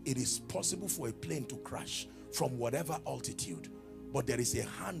 it is possible for a plane to crash from whatever altitude. But there is a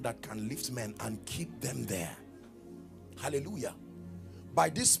hand that can lift men and keep them there. Hallelujah. By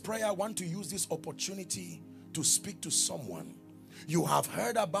this prayer, I want to use this opportunity to speak to someone. You have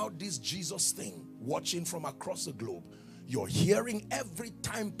heard about this Jesus thing, watching from across the globe. You're hearing every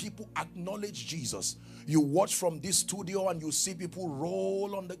time people acknowledge Jesus. You watch from this studio and you see people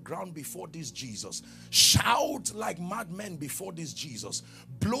roll on the ground before this Jesus, shout like madmen before this Jesus,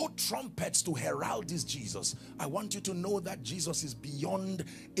 blow trumpets to herald this Jesus. I want you to know that Jesus is beyond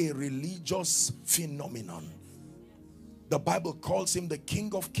a religious phenomenon. The Bible calls him the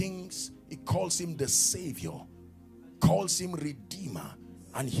King of Kings. It calls him the Savior, calls him Redeemer.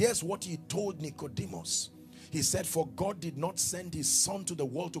 And here's what he told Nicodemus. He said, for God did not send his son to the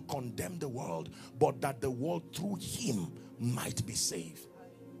world to condemn the world, but that the world through him might be saved.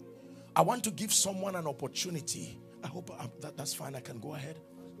 I want to give someone an opportunity. I hope that's fine. I can go ahead.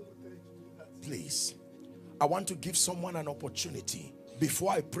 Please. I want to give someone an opportunity.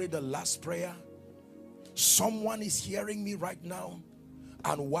 Before I pray the last prayer, someone is hearing me right now.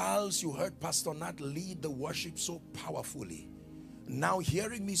 And whilst you heard Pastor Nat lead the worship so powerfully, now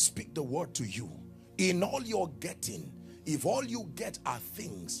hearing me speak the word to you, in all you're getting, if all you get are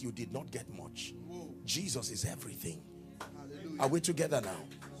things, you did not get much. Jesus is everything. Hallelujah. Are we together now?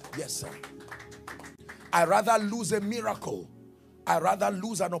 Yes, sir. I rather lose a miracle. I rather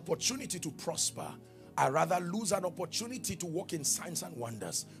lose an opportunity to prosper. I rather lose an opportunity to walk in signs and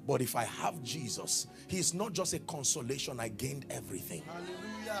wonders. But if I have Jesus, he's not just a consolation. I gained everything.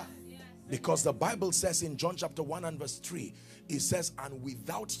 Hallelujah. Because the Bible says in John chapter 1 and verse 3, it says, and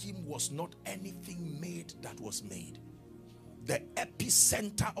without him was not anything made that was made. The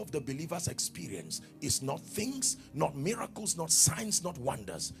epicenter of the believer's experience is not things, not miracles, not signs, not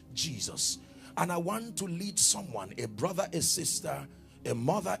wonders. Jesus. And I want to lead someone, a brother, a sister, a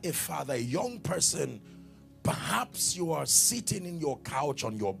mother, a father, a young person. Perhaps you are sitting in your couch,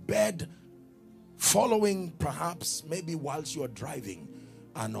 on your bed, following perhaps maybe whilst you are driving.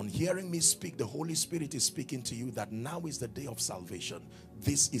 And on hearing me speak, the Holy Spirit is speaking to you that now is the day of salvation.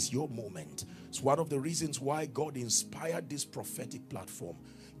 This is your moment. It's one of the reasons why God inspired this prophetic platform.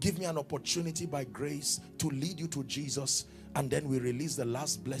 Give me an opportunity by grace to lead you to Jesus, and then we release the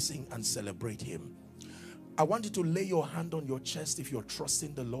last blessing and celebrate him. I want you to lay your hand on your chest if you're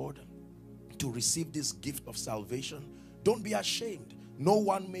trusting the Lord to receive this gift of salvation. Don't be ashamed. No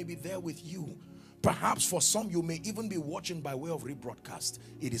one may be there with you, Perhaps for some, you may even be watching by way of rebroadcast.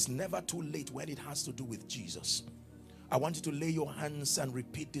 It is never too late when it has to do with Jesus. I want you to lay your hands and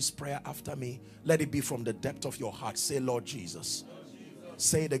repeat this prayer after me. Let it be from the depth of your heart. Say, Lord Jesus.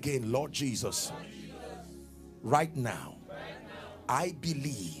 Say it again, Lord Jesus. Right now, I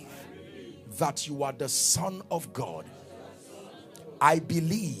believe that you are the Son of God. I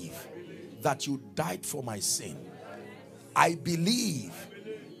believe that you died for my sin. I believe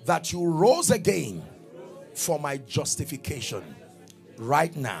that you rose again for my justification.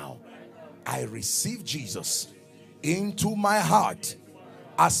 Right now, I receive Jesus into my heart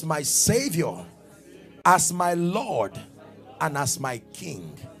as my Savior, as my Lord, and as my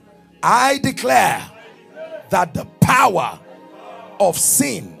King. I declare that the power of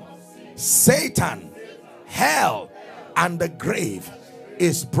sin, Satan, hell, and the grave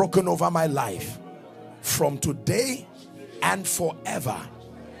is broken over my life. From today and forever,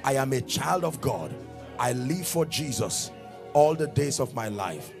 I am a child of God. I live for Jesus all the days of my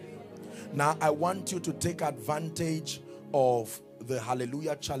life. Now, I want you to take advantage of the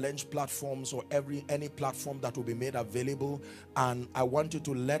Hallelujah Challenge platforms, or any platform that will be made available, and I want you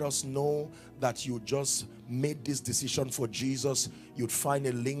to let us know that you just made this decision for Jesus. You'd find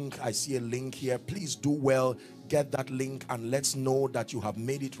a link. I see a link here. Please do well, get that link and let's know that you have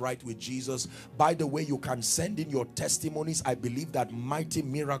made it right with Jesus. By the way, you can send in your testimonies. I believe that mighty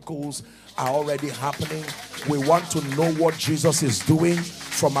miracles are already happening. We want to know what Jesus is doing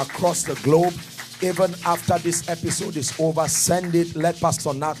from across the globe. Even after this episode is over, send it. Let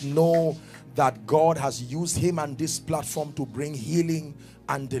Pastor Nat know that God has used him and this platform to bring healing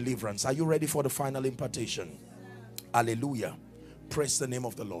and deliverance. Are you ready for the final impartation? Hallelujah. Praise the name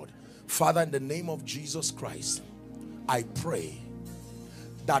of the Lord. Father, in the name of Jesus Christ, I pray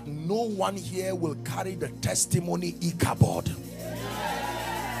that no one here will carry the testimony Ichabod.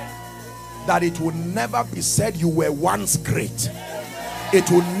 That it will never be said you were once great. It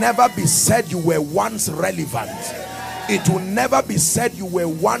will never be said you were once relevant. It will never be said you were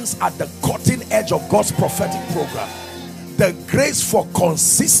once at the cutting edge of God's prophetic program. The grace for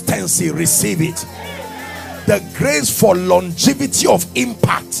consistency, receive it. The grace for longevity of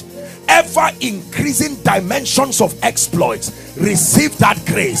impact, ever increasing dimensions of exploits, receive that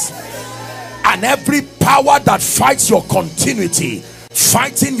grace. And every power that fights your continuity,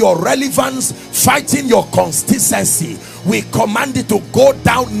 fighting your relevance, fighting your consistency, we command it to go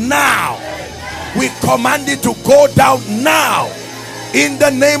down now. We command it to go down now in the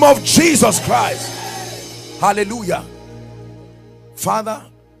name of Jesus Christ. Hallelujah. Father,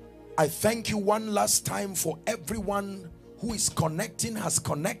 I thank you one last time for everyone who is connecting, has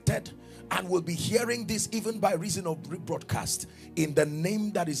connected, and will be hearing this even by reason of rebroadcast. In the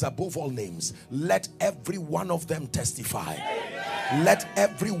name that is above all names, let every one of them testify. Let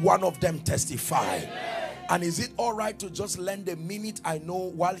every one of them testify. And is it all right to just lend a minute? I know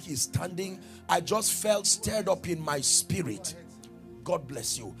while he's standing, I just felt stirred up in my spirit. God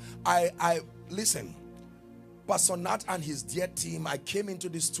bless you. Listen, Pastor Nat and his dear team, I came into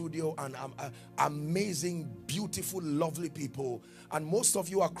the studio and amazing, beautiful, lovely people. And most of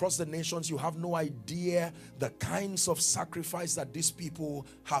you across the nations, you have no idea the kinds of sacrifice that these people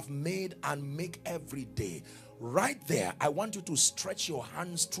have made and make every day. Right there, I want you to stretch your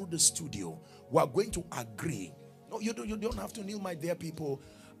hands through the studio. We are going to agree. No, you don't have to kneel, my dear people.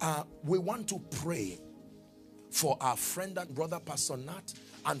 We want to pray for our friend and brother Pastor Nat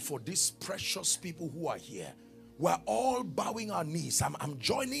and for these precious people who are here. We're all bowing our knees. I'm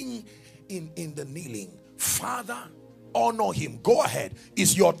joining in the kneeling. Father, honor him. Go ahead.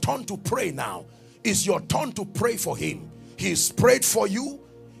 It's your turn to pray now. It's your turn to pray for him. He's prayed for you.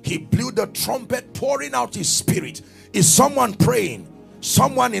 He blew the trumpet, pouring out his spirit. Is someone praying?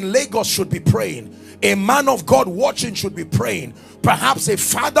 Someone in Lagos should be praying. A man of God watching should be praying. Perhaps a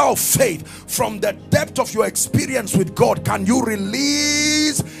father of faith, from the depth of your experience with God, can you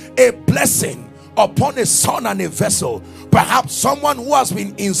release a blessing upon a son and a vessel? Perhaps someone who has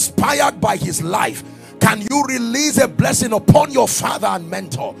been inspired by his life, can you release a blessing upon your father and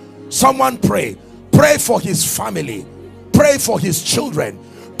mentor? Someone pray. Pray for his family. Pray for his children.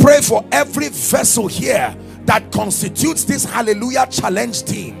 Pray for every vessel here that constitutes this Hallelujah Challenge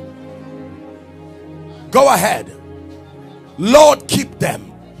team. Go ahead. Lord, keep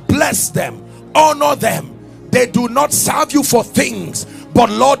them, bless them, honor them. They do not serve you for things,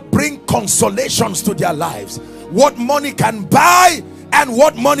 but Lord, bring consolations to their lives. What money can buy and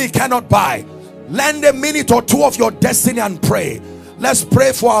what money cannot buy. Lend a minute or two of your destiny and pray. Let's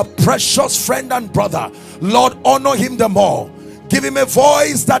pray for our precious friend and brother. Lord, honor him the more. Give him a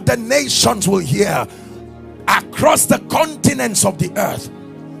voice that the nations will hear across the continents of the earth.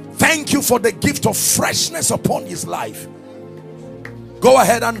 Thank you for the gift of freshness upon his life. Go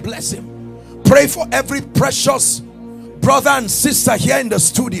ahead and bless him. Pray for every precious brother and sister here in the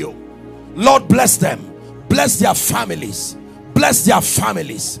studio. Lord, bless them. Bless their families. Bless their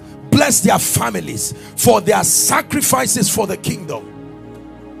families. Bless their families for their sacrifices for the kingdom.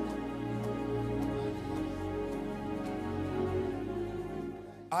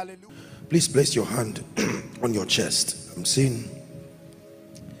 Hallelujah. Please place your hand on your chest. I'm seeing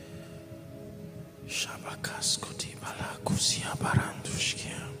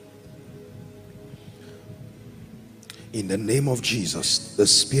in the name of Jesus, the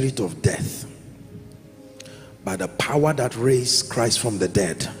spirit of death, by the power that raised Christ from the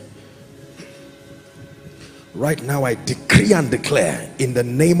dead, right now I decree and declare in the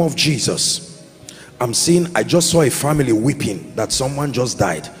name of Jesus. I'm seeing, I just saw a family weeping that someone just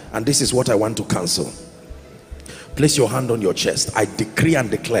died, and this is what I want to cancel. Place your hand on your chest. I decree and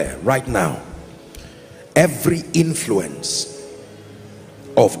declare right now, every influence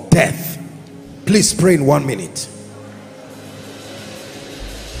of death, please pray in 1 minute,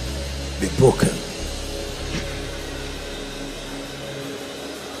 be broken.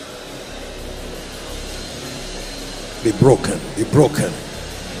 Be broken, be broken,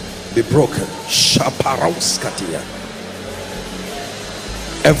 be broken.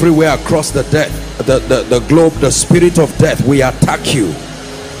 Everywhere across the globe, the spirit of death, we attack you.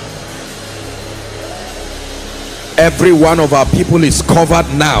 Every one of our people is covered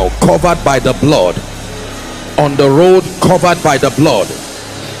now, covered by the blood. On the road, covered by the blood.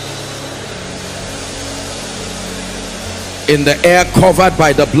 In the air, covered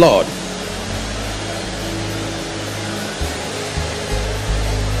by the blood.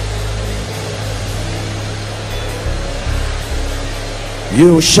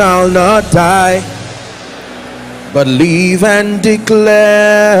 You shall not die, but live and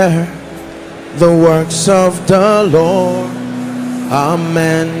declare the works of the Lord.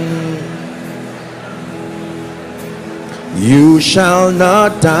 Amen. You shall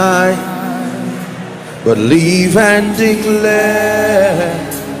not die, but live and declare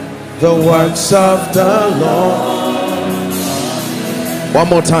the works of the Lord. One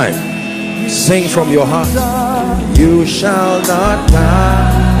more time. Sing from your heart. You shall not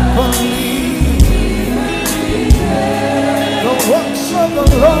die, but the works of the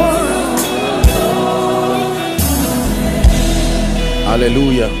Lord.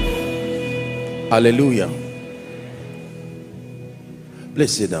 Hallelujah. Hallelujah.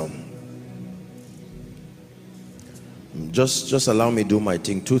 Please sit down. Just allow me to do my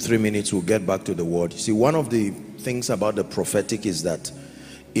thing. 2-3 minutes, we'll get back to the word. See, one of the things about the prophetic is that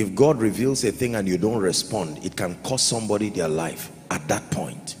if God reveals a thing and you don't respond, it can cost somebody their life at that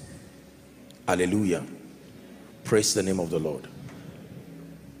point. Hallelujah. Praise the name of the Lord.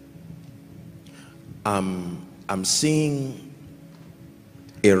 I'm seeing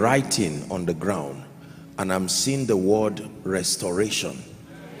a writing on the ground, and I'm seeing the word restoration.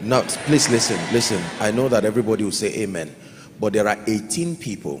 Now, please listen. I know that everybody will say amen, but there are 18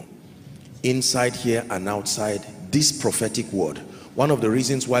 people inside here and outside this prophetic word. One of the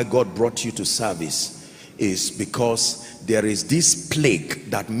reasons why God brought you to service is because there is this plague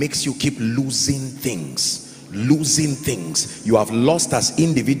that makes you keep losing things. You have lost as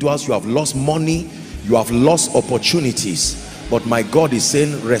individuals, you have lost money, you have lost opportunities, but my God is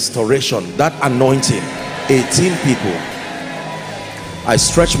saying restoration. That anointing, 18 people. I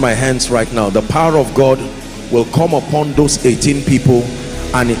stretch my hands right now. The power of God will come upon those 18 people,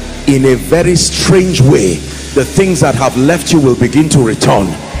 and in a very strange way, the things that have left you will begin to return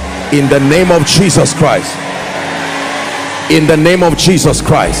in the name of Jesus Christ. In the name of Jesus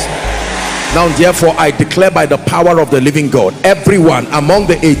Christ. Now therefore I declare by the power of the living God, everyone among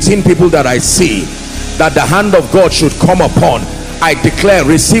the 18 people that I see that the hand of God should come upon, I declare,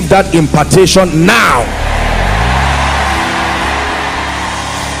 receive that impartation now.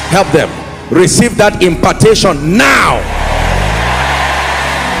 Help them. Receive that impartation now.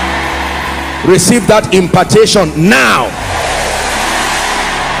 Receive that impartation now.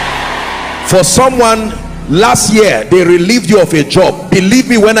 For someone, last year they relieved you of a job. Believe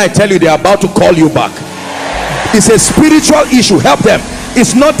me when I tell you, they're about to call you back. It's a spiritual issue. Help them.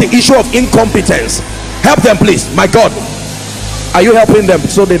 It's not the issue of incompetence. Help them, please. My God, are you helping them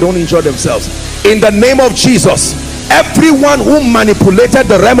so they don't injure themselves? In the name of Jesus, everyone who manipulated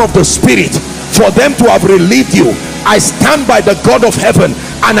the realm of the spirit for them to have relieved you, I stand by the God of heaven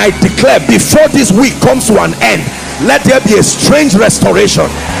and I declare, before this week comes to an end, let there be a strange restoration.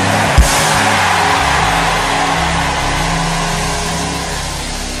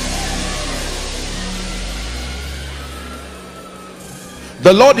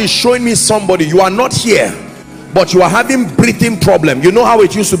 The Lord is showing me somebody. You are not here, but you are having breathing problem. You know how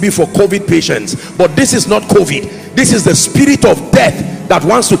it used to be for COVID patients, but this is not COVID. This is the spirit of death that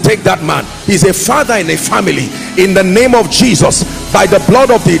wants to take that man. He's a father in a family. In the name of Jesus, by the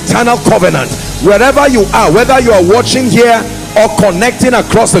blood of the eternal covenant, wherever you are, whether you are watching here or connecting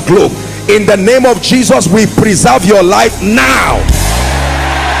across the globe, in the name of Jesus, we preserve your life now.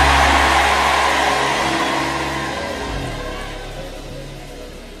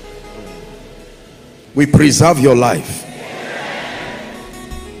 We preserve your life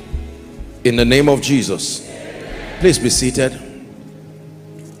in the name of Jesus. Please be seated.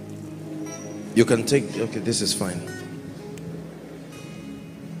 You can take, okay, this is fine.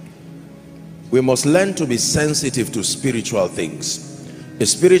 We must learn to be sensitive to spiritual things. A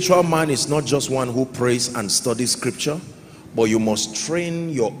spiritual man is not just one who prays and studies scripture, but you must train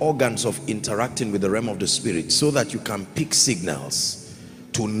your organs of interacting with the realm of the spirit so that you can pick signals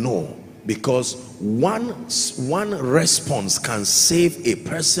to know. Because one response can save a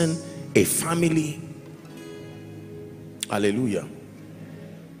person, a family. Hallelujah.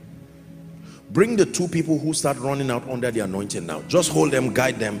 Bring the two people who start running out under the anointing now. Just hold them,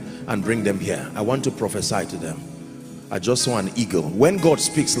 guide them, and bring them here. I want to prophesy to them. I just saw an eagle. When God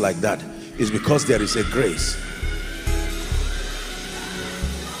speaks like that, it's because there is a grace.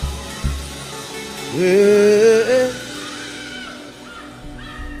 Yeah.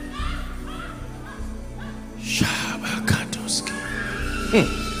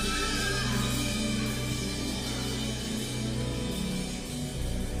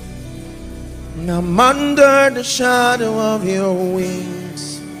 I'm under the shadow of your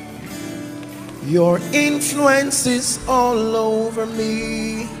wings. Your influence is all over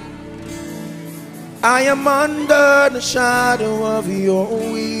me. I am under the shadow of your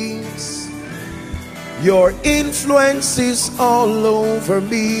wings. Your influence is all over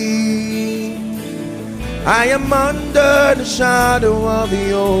me. I am under the shadow of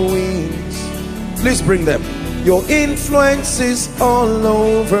your wings. Please bring them. Your influence is all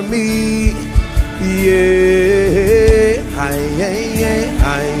over me. Yeah,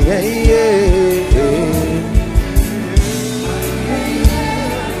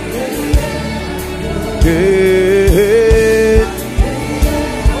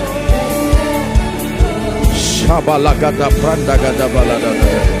 Shabalagada Prandagada Balada.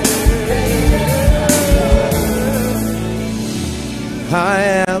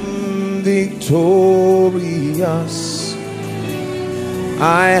 I am victorious.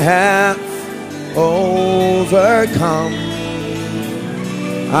 I have overcome.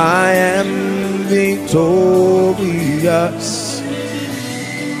 I am victorious.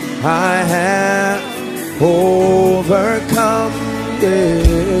 I have overcome.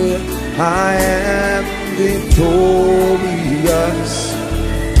 Yeah. I am victorious.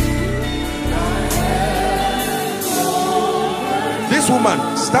 This woman,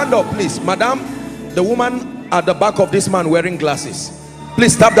 stand up please. Madam, the woman at the back of this man wearing glasses,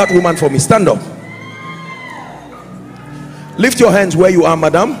 please tap that woman for me. Stand up. Lift your hands where you are,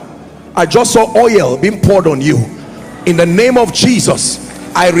 madam. I just saw oil being poured on you. In the name of Jesus,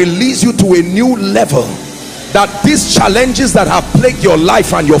 I release you to a new level, that these challenges that have plagued your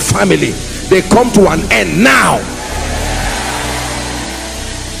life and your family, they come to an end now.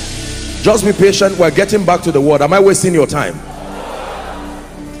 Just be patient. We're getting back to the word. Am I wasting your time?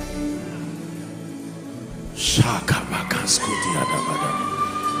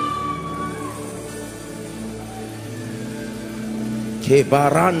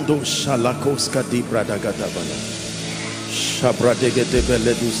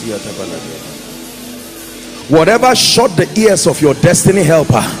 Whatever shut the ears of your destiny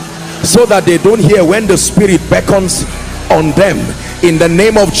helper so that they don't hear when the spirit beckons on them, in the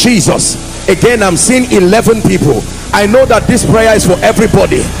name of Jesus. Again, I'm seeing 11 people. I know that this prayer is for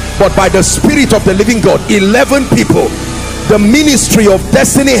everybody, but by the Spirit of the living God, 11 people. The ministry of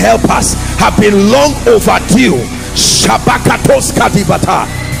destiny helpers have been long overdue.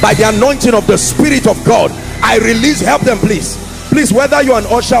 By the anointing of the Spirit of God, I release. Help them please. Please, whether you're an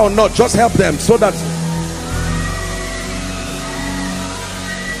usher or not, just help them so that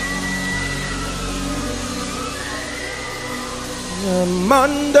I'm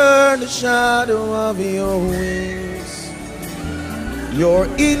under the shadow of your wings. Your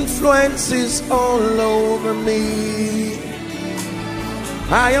influence is all over me.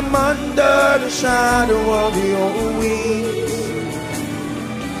 I am under the shadow of your wings.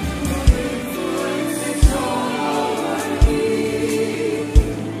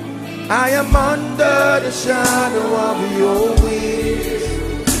 I am under the shadow of your wings.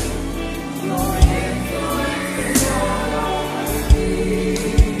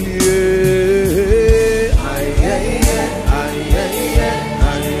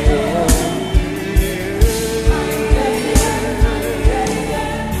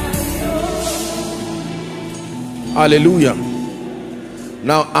 Hallelujah.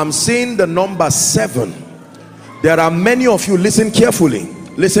 Now I'm seeing the number 7. There are many of you, listen carefully,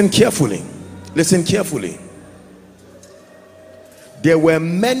 listen carefully, listen carefully. There were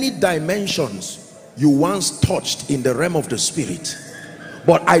many dimensions you once touched in the realm of the spirit,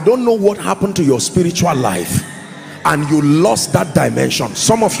 but I don't know what happened to your spiritual life and you lost that dimension.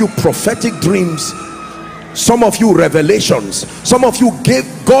 Some of you prophetic dreams, some of you revelations, some of you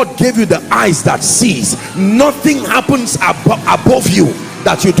God gave you the eyes that sees. Nothing happens above you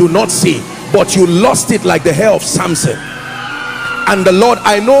that you do not see, but you lost it like the hair of Samson. And the Lord,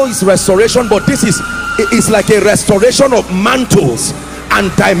 I know it's restoration, but this is like a restoration of mantles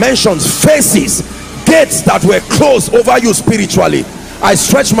and dimensions, faces, gates that were closed over you spiritually. I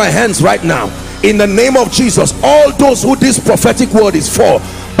stretch my hands right now in the name of Jesus. All those who this prophetic word is for,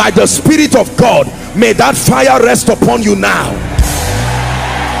 by the Spirit of God, may that fire rest upon you now.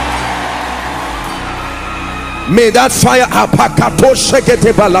 May that fire at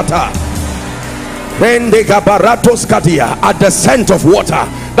the scent of water.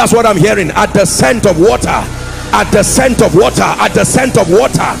 That's what I'm hearing. At the scent of water, at the scent of water, at the scent of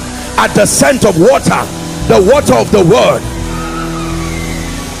water, at the scent of water, the water of the word.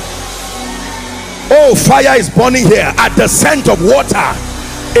 Oh, fire is burning here. At the scent of water,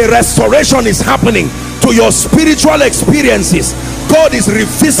 a restoration is happening to your spiritual experiences. God is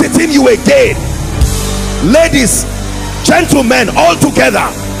revisiting you again. Ladies, gentlemen, all together,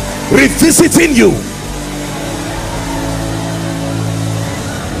 revisiting you.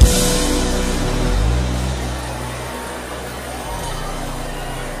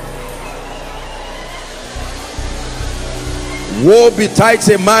 Woe betides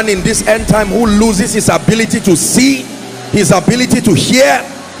a man in this end time who loses his ability to see, his ability to hear,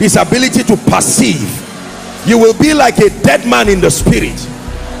 his ability to perceive. You will be like a dead man in the spirit.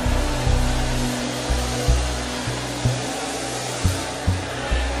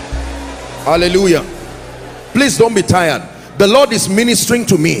 Hallelujah. Please don't be tired. The Lord is ministering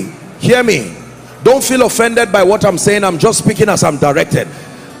to me. Hear me. Don't feel offended by what I'm saying. I'm just speaking as I'm directed.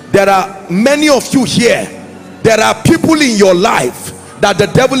 There are many of you here. There are people in your life that the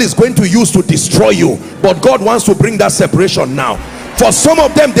devil is going to use to destroy you, but God wants to bring that separation now. For some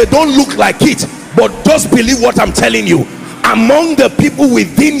of them, they don't look like it, but just believe what I'm telling you. Among the people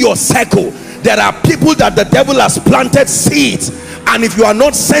within your circle, there are people that the devil has planted seeds, and if you are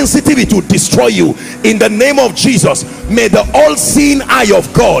not sensitive, it will destroy you. In the name of Jesus, may the all-seeing eye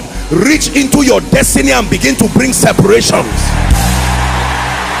of God reach into your destiny and begin to bring separations.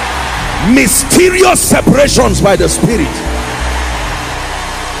 Mysterious separations by the Spirit.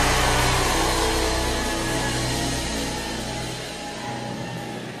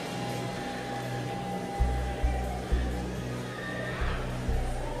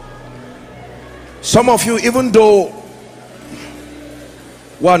 Some of you, even though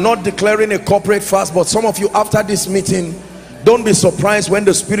we are not declaring a corporate fast, but some of you, after this meeting, don't be surprised when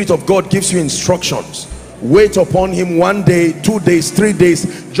the Spirit of God gives you instructions. Wait upon him 1 day, 2 days, 3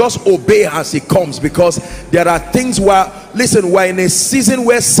 days. Just obey as he comes, because there are things where, listen, we're in a season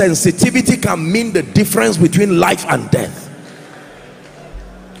where sensitivity can mean the difference between life and death.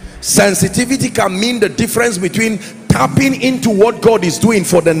 Sensitivity can mean the difference between tapping into what God is doing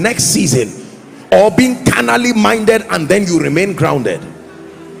for the next season, or being carnally minded and then you remain grounded.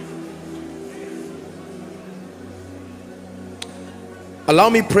 Allow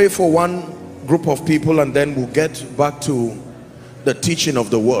me pray for one group of people, and then we'll get back to the teaching of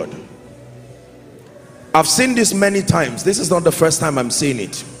the word. I've seen this many times. This is not the first time I'm seeing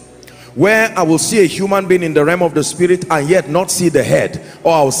it, where I will see a human being in the realm of the spirit and yet not see the head,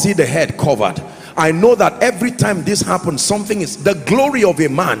 or I'll see the head covered. I know that every time this happens, something is, the glory of a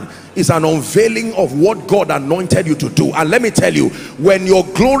man is an unveiling of what God anointed you to do. And let me tell you, when your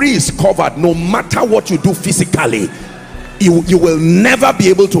glory is covered, no matter what you do physically, you will never be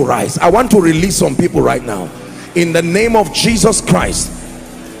able to rise. I want to release some people right now in the name of Jesus Christ,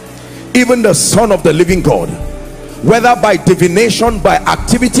 even the Son of the living God, whether by divination, by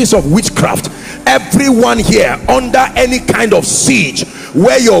activities of witchcraft, everyone here under any kind of siege,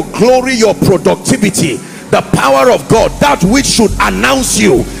 where your glory, your productivity, the power of God, that which should announce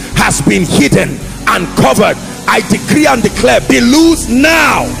you, has been hidden and covered, I decree and declare, be loose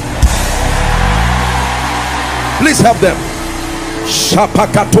now. Please help them.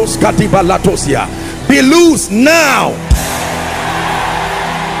 Be loose now.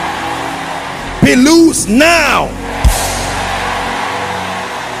 Be loose now.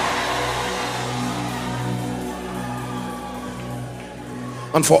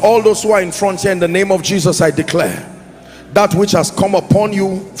 And for all those who are in front here, in the name of Jesus, I declare That which has come upon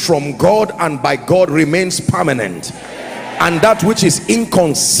you from God and by God remains permanent. And that which is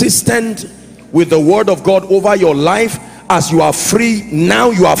inconsistent with the word of God over your life, as you are free,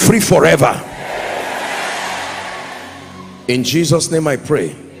 now you are free forever. In Jesus' name I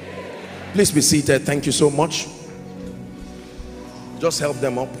pray. Please be seated. Thank you so much. Just help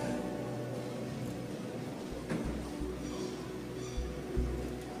them up.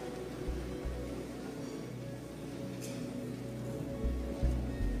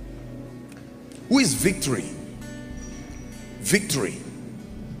 Who is victory? Victory.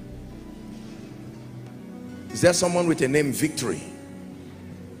 Is there someone with a name Victory?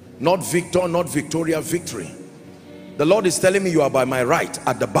 Not Victor, not Victoria, Victory. The Lord is telling me you are by my right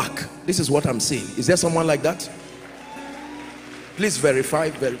at the back. This is what I'm saying. Is there someone like that? Please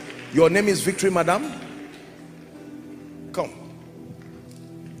verify. Your name is Victory, madam? Come.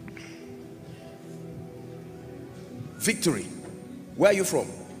 Victory. Where are you from?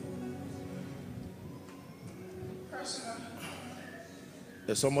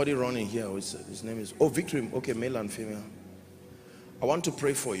 There's somebody running here. His name is, oh, Victory. Okay, male and female. I want to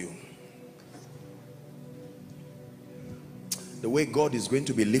pray for you. The way God is going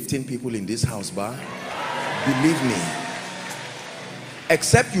to be lifting people in this house, bar, believe me,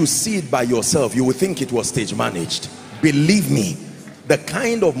 except you see it by yourself, you will think it was stage managed. Believe me, the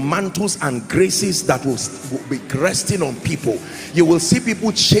kind of mantles and graces that will be resting on people, you will see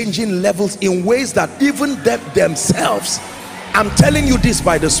people changing levels in ways that even they themselves, I'm telling you this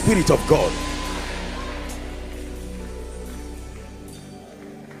by the Spirit of God.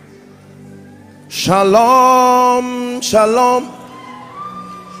 Shalom, shalom,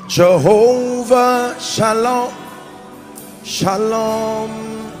 Jehovah, shalom,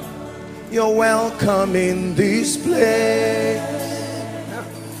 shalom. You're welcome in this place.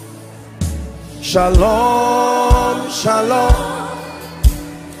 Shalom, shalom,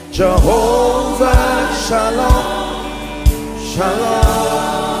 Jehovah, shalom,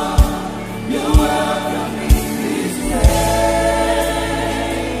 shalom. You're welcome in this place.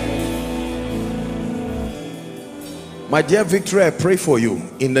 My dear Victory, I pray for you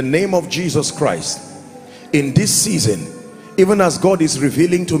in the name of Jesus Christ. In this season, even as God is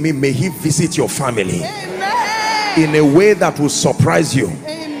revealing to me, may he visit your family. Amen. In a way that will surprise you.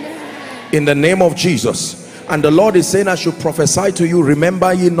 Amen. In the name of Jesus. And the Lord is saying, I should prophesy to you,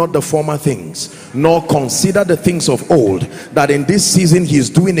 remember ye not the former things, nor consider the things of old, that in this season he is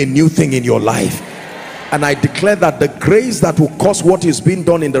doing a new thing in your life. And I declare that the grace that will cause what is being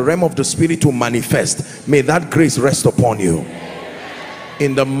done in the realm of the spirit to manifest, may that grace rest upon you.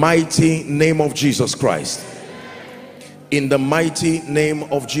 In the mighty name of Jesus Christ. In the mighty name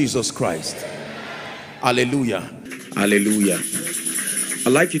of Jesus Christ. Hallelujah. Hallelujah.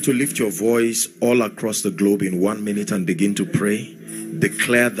 I'd like you to lift your voice all across the globe in 1 minute and begin to pray.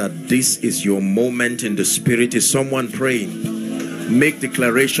 Declare that this is your moment in the spirit. Is someone praying? Make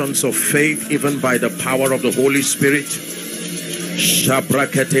declarations of faith even by the power of the Holy Spirit.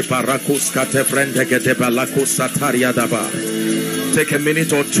 Take a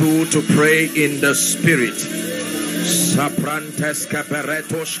minute or two to pray in the spirit. Saprantes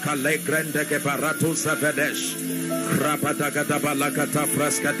caperetos calegrende gebaratus avedesh krapatagadabalakata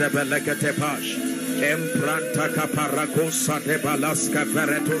fraska debeleketepash empranta caparacosa de balaska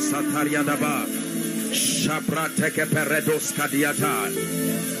veretos atariadaba shaprateke peredos kadiata.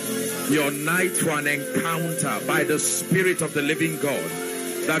 Your night for an encounter by the Spirit of the living God,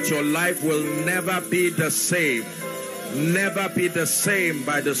 that your life will never be the same. Never be the same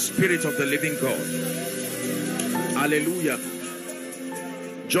by the Spirit of the living God. Hallelujah.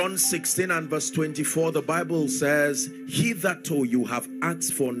 John 16 and verse 24, the Bible says, hitherto you have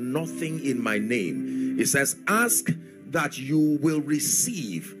asked for nothing in my name. It says, ask that you will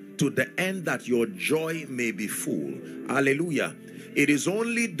receive, to the end that your joy may be full. Hallelujah. It is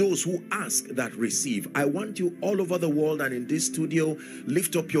only those who ask that receive. I want you all over the world and in this studio,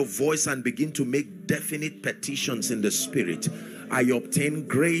 lift up your voice and begin to make definite petitions in the spirit. I obtain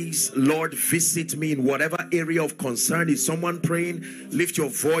grace. Lord, visit me in whatever area of concern. Is someone praying? Lift your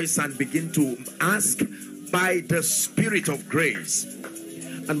voice and begin to ask by the Spirit of grace.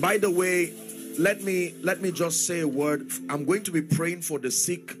 And by the way, let me just say a word. I'm going to be praying for the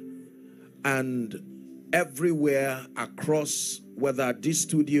sick and everywhere across, whether this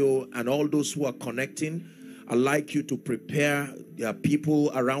studio and all those who are connecting. I'd like you to prepare. There are people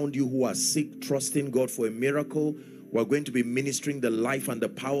around you who are sick, trusting God for a miracle. We're going to be ministering the life and the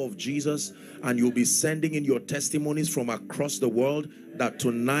power of Jesus, and you'll be sending in your testimonies from across the world that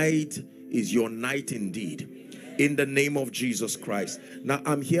tonight is your night indeed. in the name of Jesus Christ. Now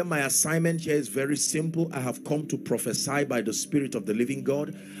I'm here. My assignment here is very simple. I have come to prophesy by the Spirit of the living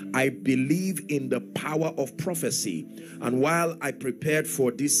God. I believe in the power of prophecy. And while I prepared for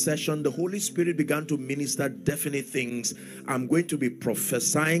this session, the Holy Spirit began to minister definite things. I'm going to be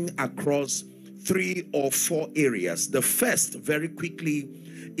prophesying across 3 or 4 areas. The first, very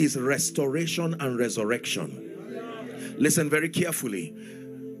quickly, is restoration and resurrection. Listen very carefully.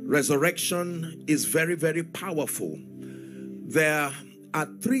 Resurrection is very, very powerful. There are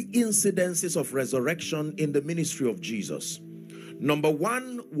 3 incidences of resurrection in the ministry of Jesus. Number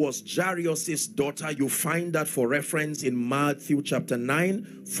 1 was Jairus' daughter. You find that for reference in Matthew chapter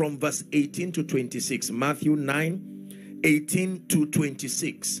 9 from verse 18 to 26. Matthew 9, 18 to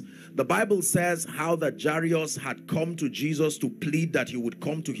 26. The Bible says how that Jairus had come to Jesus to plead that he would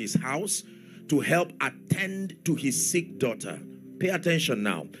come to his house to help attend to his sick daughter. Pay attention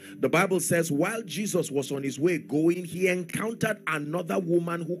now. The Bible says while Jesus was on his way going, he encountered another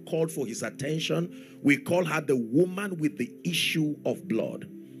woman who called for his attention. We call her the woman with the issue of blood.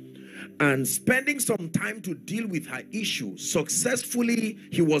 And spending some time to deal with her issue, successfully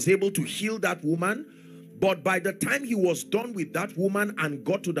he was able to heal that woman. But by the time he was done with that woman and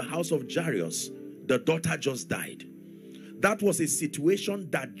got to the house of Jairus, the daughter just died. That was a situation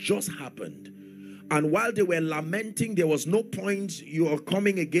that just happened. And while they were lamenting, there was no point. You are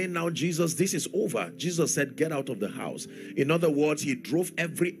coming again now, Jesus. This is over. Jesus said, get out of the house. In other words, he drove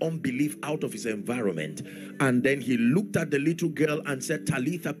every unbelief out of his environment. And then he looked at the little girl and said,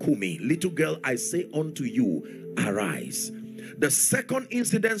 Talitha Kumi, little girl, I say unto you, arise. The second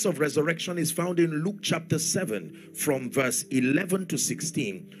incidence of resurrection is found in Luke chapter 7 from verse 11 to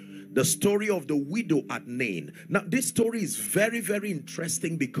 16. The story of the widow at Nain. Now this story is very, very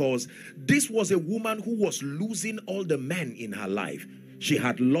interesting because this was a woman who was losing all the men in her life. She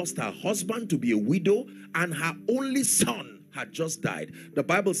had lost her husband to be a widow, and her only son had just died. The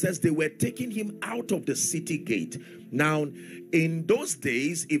Bible says they were taking him out of the city gate. Now, in those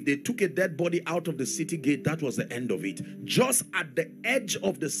days, if they took a dead body out of the city gate, that was the end of it. Just at the edge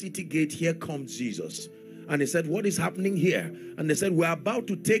of the city gate, here comes Jesus. And he said, what is happening here? And they said, we're about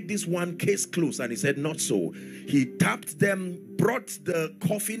to take this one, case closed. And he said, not so. He tapped them, brought the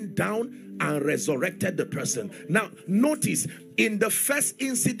coffin down, and resurrected the person. Now, notice, in the first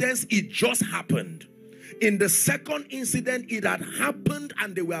incident, it just happened. In the second incident, it had happened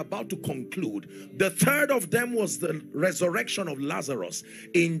and they were about to conclude. The third of them was the resurrection of Lazarus.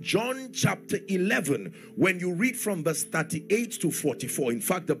 In John chapter 11, when you read from verse 38 to 44, in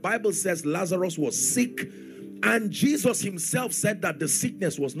fact, the Bible says Lazarus was sick, and Jesus himself said that the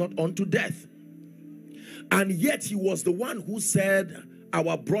sickness was not unto death. And yet he was the one who said,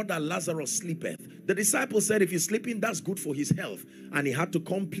 our brother Lazarus sleepeth. The disciples said, if he's sleeping, that's good for his health. And he had to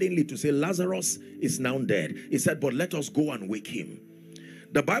come plainly to say, Lazarus is now dead. He said, but let us go and wake him.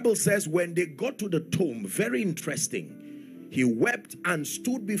 The Bible says when they got to the tomb, very interesting, he wept and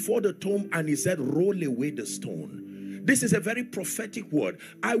stood before the tomb and he said, roll away the stone. This is a very prophetic word.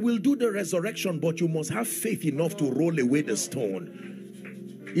 I will do the resurrection, but you must have faith enough to roll away the stone.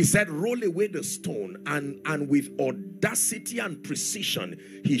 He said, roll away the stone, and with audacity and precision,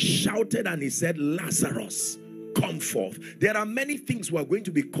 he shouted and he said, Lazarus, come forth. There are many things we're going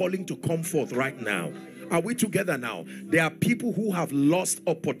to be calling to come forth right now. Are we together now? There are people who have lost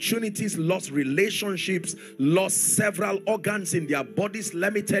opportunities, lost relationships, lost several organs in their bodies.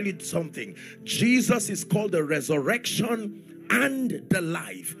 Let me tell you something. Jesus is called the resurrection and the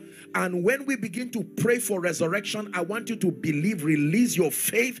life. And when we begin to pray for resurrection, I want you to believe, release your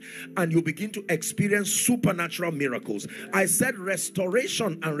faith, and you begin to experience supernatural miracles. I said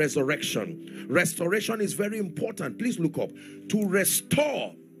restoration and resurrection. Restoration is very important. Please look up. To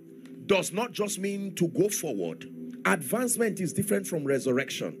restore does not just mean to go forward. Advancement is different from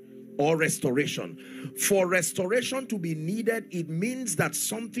resurrection or restoration. For restoration to be needed, it means that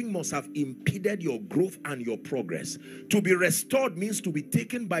something must have impeded your growth and your progress. To be restored means to be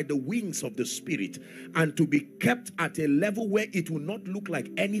taken by the wings of the Spirit and to be kept at a level where it will not look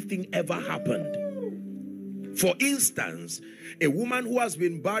like anything ever happened. For instance, a woman who has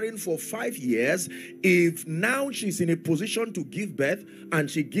been barren for 5 years, if now she's in a position to give birth and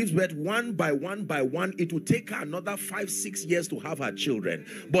she gives birth one by one by one, it will take her another 5-6 years to have her children.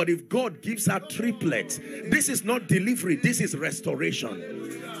 But if God gives her triplets, this is not delivery, this is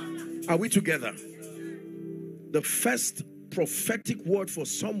restoration. Are we together? The first prophetic word for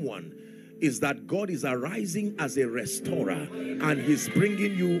someone is that God is arising as a restorer and he's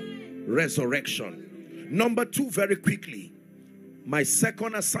bringing you resurrection. Number 2, very quickly, my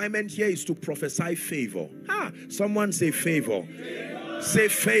second assignment here is to prophesy favor. Someone say favor. Say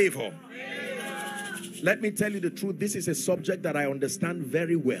favor. Let me tell you the truth, this is a subject that I understand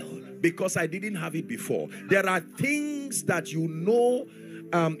very well because I didn't have it before. There are things that you know,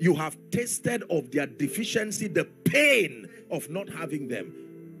 you have tasted of their deficiency, the pain of not having them.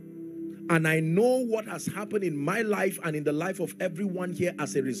 And I know what has happened in my life and in the life of everyone here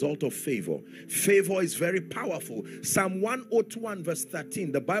as a result of favor. Favor is very powerful. Psalm 102 and verse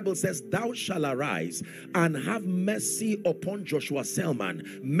 13, the Bible says, thou shalt arise and have mercy upon Joshua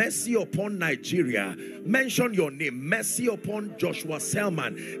Selman, mercy upon Nigeria. Mention your name, mercy upon Joshua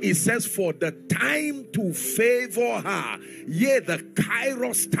Selman. It says, for the time to favor her, yea, the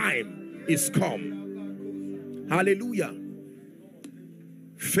Kairos time is come. Hallelujah.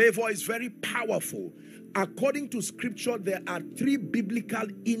 Favor is very powerful. According to scripture, there are 3 biblical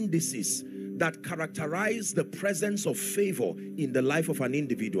indices that characterize the presence of favor in the life of an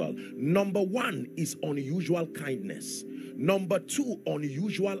individual. Number 1 is unusual kindness. Number 2,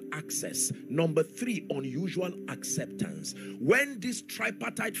 unusual access. Number 3, unusual acceptance. When these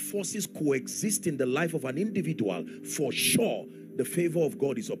tripartite forces coexist in the life of an individual, for sure, the favor of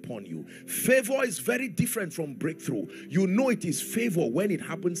God is upon you. Favor is very different from breakthrough. You know it is favor when it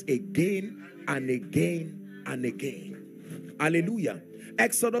happens again and again and again. Hallelujah.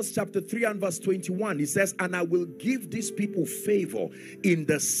 Exodus chapter 3 and verse 21, it says, and I will give these people favor in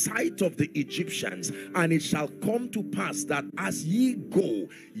the sight of the Egyptians, and it shall come to pass that as ye go,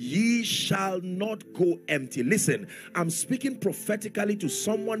 ye shall not go empty. Listen, I'm speaking prophetically to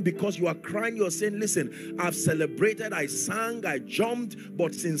someone because you are crying, you're saying, listen, I've celebrated, I sang, I jumped,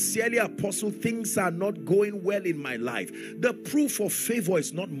 but sincerely, Apostle, things are not going well in my life. The proof of favor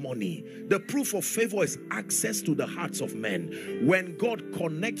is not money. The proof of favor is access to the hearts of men. When God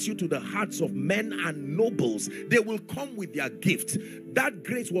connects you to the hearts of men and nobles, they will come with their gift. That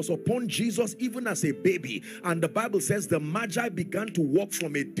grace was upon Jesus even as a baby, and the Bible says the Magi began to walk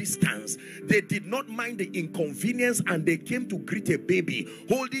from a distance. They did not mind the inconvenience, and they came to greet a baby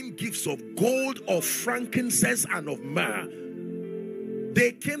holding gifts of gold, of frankincense, and of myrrh.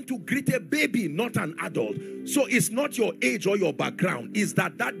 They came to greet a baby, not an adult. So it's not your age or your background. It's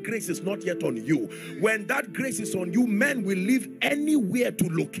that grace is not yet on you. When that grace is on you, men will leave anywhere to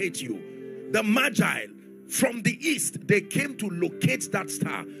locate you. The Magi from the east, they came to locate that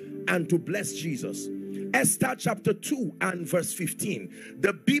star and to bless Jesus. Esther chapter 2 and verse 15.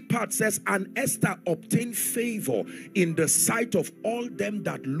 The B part says, and Esther obtained favor in the sight of all them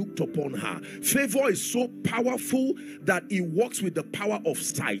that looked upon her. Favor is so powerful that it works with the power of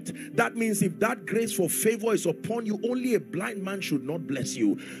sight. That means if that grace for favor is upon you, only a blind man should not bless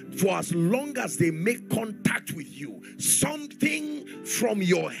you. For as long as they make contact with you, something from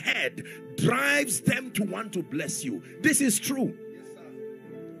your head drives them to want to bless you. This is true.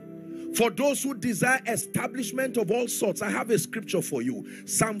 For those who desire establishment of all sorts, I have a scripture for you.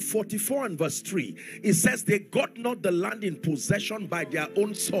 Psalm 44 and verse 3. It says, they got not the land in possession by their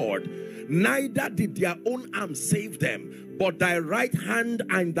own sword, neither did their own arm save them, but thy right hand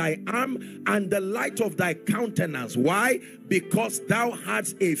and thy arm and the light of thy countenance. Why? Because thou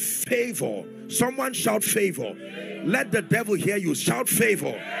hadst a favor. Someone shout favor. Let the devil hear you. Shout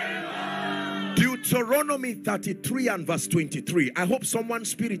favor. Deuteronomy 33 and verse 23. I hope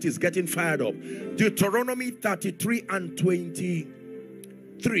someone's spirit is getting fired up. Deuteronomy 33 and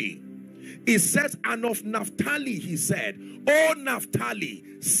 23. It says, and of Naphtali he said, O Naphtali,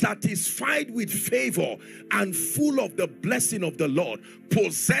 satisfied with favor and full of the blessing of the Lord,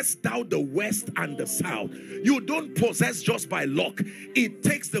 possess thou the west and the south. You don't possess just by luck. It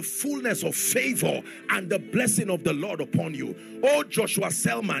takes the fullness of favor and the blessing of the Lord upon you. O Joshua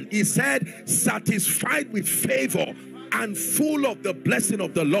Selman, he said, satisfied with favor and full of the blessing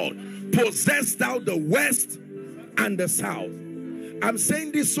of the Lord, possess thou the west and the south. I'm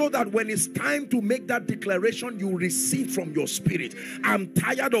saying this so that when it's time to make that declaration, you receive from your spirit. I'm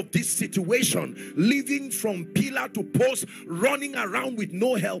tired of this situation, living from pillar to post, running around with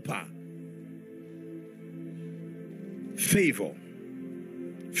no helper. Favor.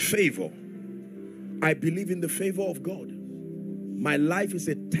 Favor. I believe in the favor of God. My life is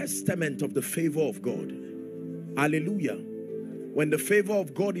a testament of the favor of God. Hallelujah. When the favor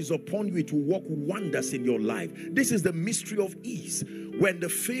of God is upon you, it will work wonders in your life. This is the mystery of ease. When the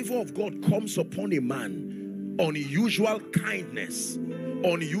favor of God comes upon a man, unusual kindness,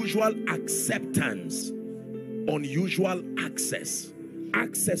 unusual acceptance, unusual access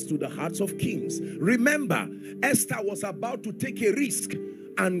to the hearts of kings. Remember, Esther was about to take a risk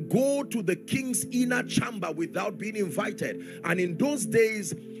and go to the king's inner chamber without being invited. And in those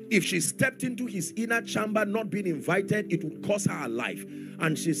days, if she stepped into his inner chamber not being invited, it would cost her life.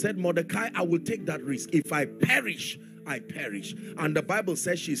 And she said, Mordecai, I will take that risk. If I perish, I perish. And the Bible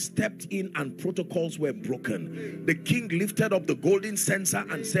says she stepped in and protocols were broken. The king lifted up the golden censer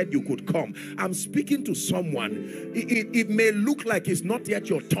and said you could come. I'm speaking to someone. It may look like it's not yet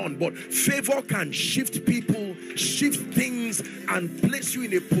your turn, but favor can shift people, shift things, and place you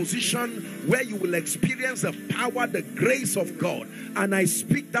in a position where you will experience the power, the grace of God. And I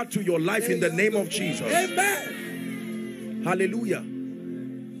speak that to your life in the name of Jesus. Amen. Hallelujah.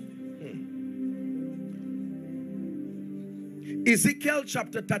 Ezekiel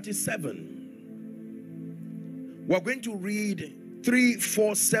chapter 37. We're going to read 3,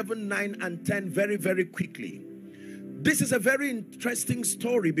 4, 7, 9, and 10 very, very quickly. This is a very interesting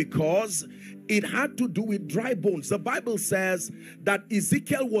story because it had to do with dry bones. The Bible says that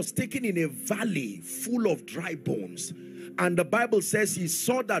Ezekiel was taken in a valley full of dry bones. And the Bible says he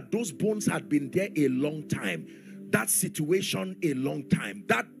saw that those bones had been there a long time. That situation a long time,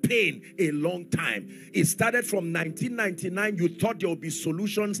 that pain a long time. It started from 1999. You thought there would be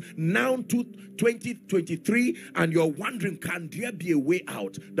solutions. Now to 2023, and you're wondering, can there be a way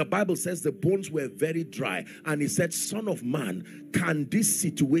out? The Bible says the bones were very dry, and he said, son of man, can this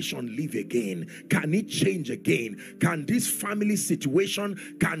situation live again? Can it change again? Can this family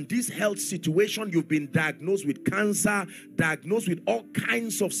situation, can this health situation, you've been diagnosed with cancer, diagnosed with all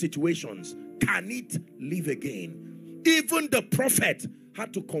kinds of situations, can it live again? Even the prophet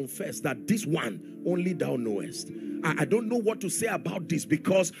had to confess that this one only thou knowest. I don't know what to say about this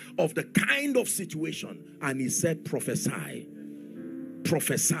because of the kind of situation. And he said, prophesy,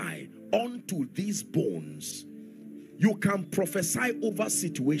 prophesy unto these bones. You can prophesy over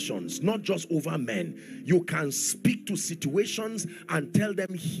situations, not just over men. You can speak to situations and tell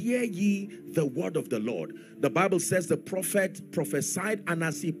them, hear ye the word of the Lord. The Bible says the prophet prophesied, and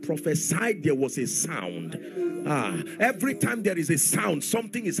as he prophesied, there was a sound. Every time there is a sound,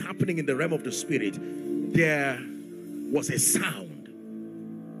 something is happening in the realm of the spirit. There was a sound.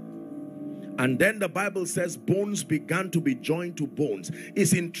 And then the Bible says bones began to be joined to bones.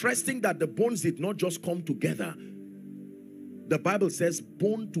 It's interesting that the bones did not just come together. The Bible says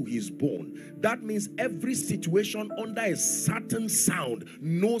bone to his bone. That means every situation under a certain sound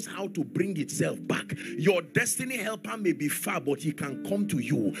knows how to bring itself back. Your destiny helper may be far, but he can come to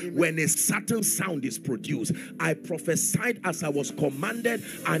you when a certain sound is produced. I prophesied as I was commanded,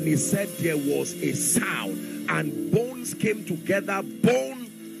 and he said there was a sound, and bones came together, bone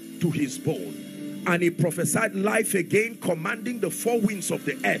to his bone. And he prophesied life again, commanding the four winds of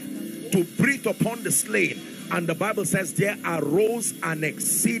the earth to breathe upon the slain. And the Bible says there arose an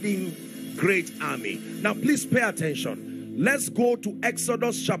exceeding great army. Now please pay attention. Let's go to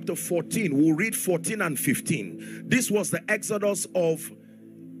Exodus chapter 14. We'll read 14 and 15. This was the Exodus of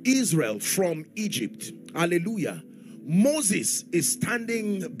Israel from Egypt. Hallelujah. Moses is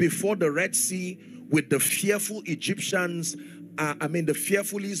standing before the Red Sea with the fearful Egyptians, the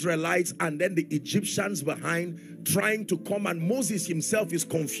fearful Israelites, and then the Egyptians behind trying to come, and Moses himself is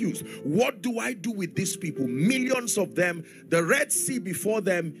confused. What do I do with these people? Millions of them, the Red Sea before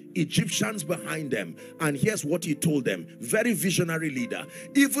them, Egyptians behind them. And here's what he told them. Very visionary leader.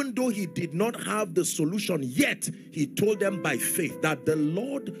 Even though he did not have the solution yet, he told them by faith that the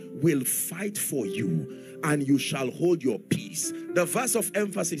Lord will fight for you and you shall hold your peace. The verse of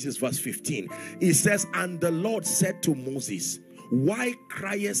emphasis is verse 15. It says, and the Lord said to Moses, why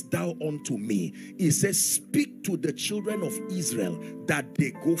criest thou unto me? He says, speak to the children of Israel that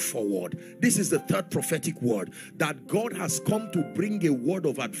they go forward. This is the third prophetic word, that God has come to bring a word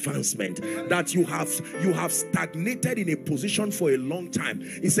of advancement, that you have stagnated in a position for a long time.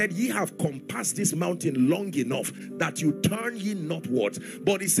 He said, ye have compassed this mountain long enough that you turn ye northwards.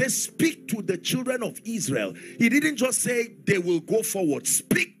 But he says, speak to the children of Israel. He didn't just say they will go forward.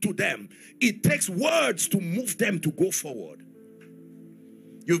 Speak to them. It takes words to move them to go forward.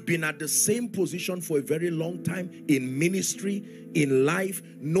 You've been at the same position for a very long time in ministry, in life,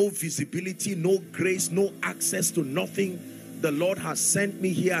 no visibility, no grace, no access to nothing. The Lord has sent me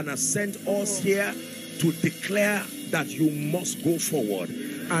here and has sent us here to declare that you must go forward.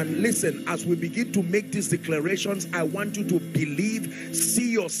 And listen, as we begin to make these declarations, I want you to believe,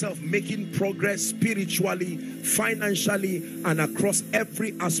 see yourself making progress spiritually, financially, and across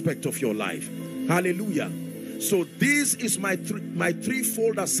every aspect of your life. Hallelujah. So this is my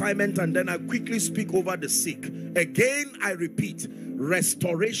threefold assignment, and then I quickly speak over the sick. Again, I repeat,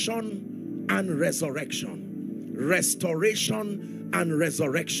 restoration and resurrection. Restoration and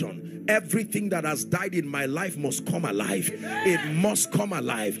resurrection. Everything that has died in my life must come alive. It must come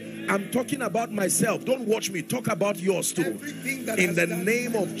alive. I'm talking about myself. Don't watch me. Talk about yours too. In the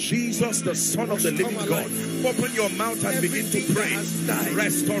name of Jesus, the Son of the living God. Open your mouth and begin to pray.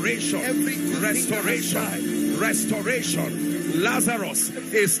 Restoration. Restoration. restoration. Lazarus,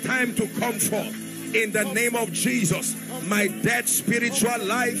 it's time to come forth in the name of Jesus. My dead spiritual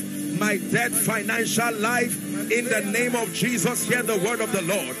life, my dead financial life, in the name of Jesus, hear the word of the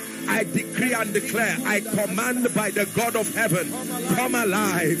Lord. I decree and declare, I command by the God of heaven, come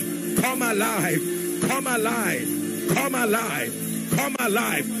alive, come alive, come alive, come alive, come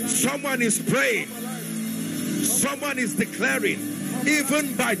alive. Someone is praying, someone is declaring,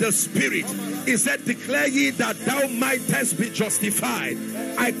 even by the Spirit. He said, declare ye that thou mightest be justified.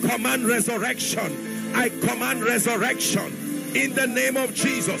 I command resurrection. I command resurrection in the name of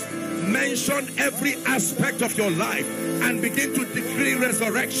Jesus. Mention every aspect of your life and begin to decree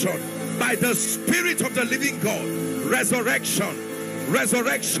resurrection by the Spirit of the living God. Resurrection,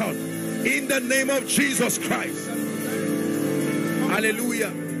 resurrection in the name of Jesus Christ.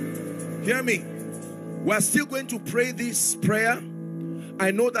 Hallelujah. Hear me. We're still going to pray this prayer. I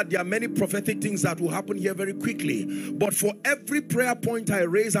know that there are many prophetic things that will happen here very quickly, but for every prayer point I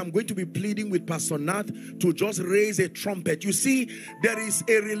raise, I'm going to be pleading with Pastor Nat to just raise a trumpet. You see, there is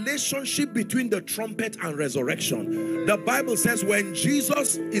a relationship between the trumpet and resurrection. The Bible says when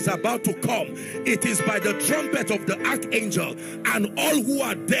Jesus is about to come, it is by the trumpet of the archangel, and all who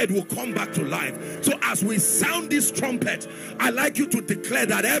are dead will come back to life. So as we sound this trumpet, I'd like you to declare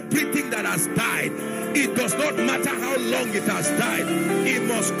that everything that has died, it does not matter how long it has died, it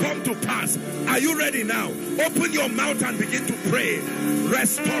must come to pass. Are you ready now? Open your mouth and begin to pray.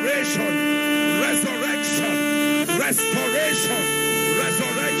 Restoration, resurrection, restoration,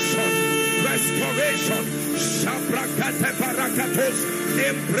 resurrection, restoration. Shabrakate barakatos,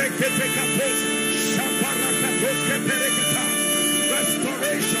 embrekete kapos, shabarakatos keperekata.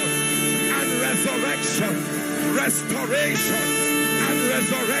 Restoration and resurrection, restoration and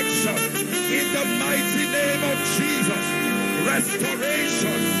resurrection in the mighty name of Jesus. Restoration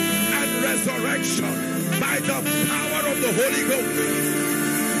and resurrection by the power of the Holy Ghost.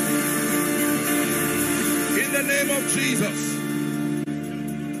 In the name of Jesus.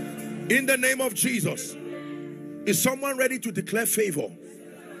 In the name of Jesus. Is someone ready to declare favor?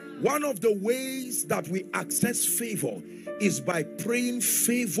 One of the ways that we access favor is by praying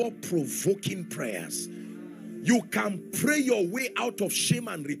favor-provoking prayers. You can pray your way out of shame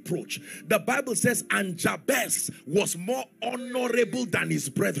and reproach. The Bible says, and Jabez was more honorable than his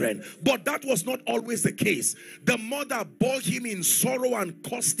brethren. But that was not always the case. The mother bore him in sorrow and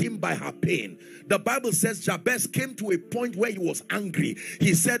cursed him by her pain. The Bible says Jabez came to a point where he was angry.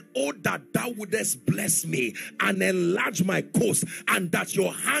 He said, oh, that thou wouldest bless me and enlarge my coast, and that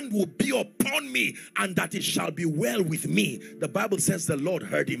your hand will be upon me, and that it shall be well with me. The Bible says the Lord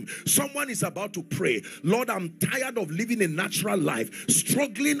heard him. Someone is about to pray, Lord, I'm tired of living a natural life,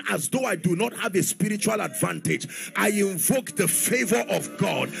 struggling as though I do not have a spiritual advantage. I invoke the favor of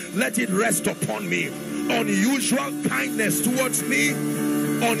God. Let it rest upon me. Unusual kindness towards me,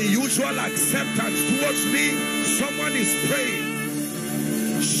 unusual acceptance towards me. Someone is praying.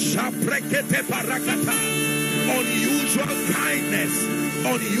 Unusual kindness,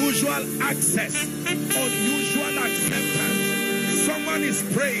 unusual access, unusual acceptance. Someone is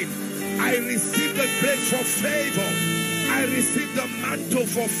praying. I receive the grace for favor. I receive the mantle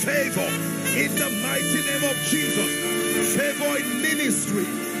for favor in the mighty name of Jesus. Favor in ministry,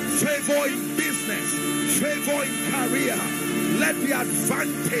 favor in business, favor in career. Let the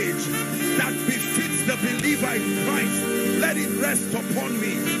advantage that befits the believer in Christ, let it rest upon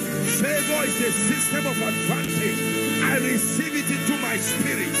me. Favor is a system of advantage. I receive it into my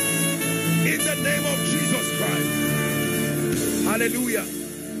spirit in the name of Jesus Christ. Hallelujah.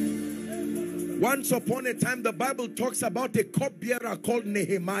 Once upon a time, the Bible talks about a cupbearer called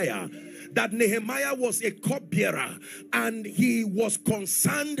Nehemiah. That Nehemiah was a cupbearer, and he was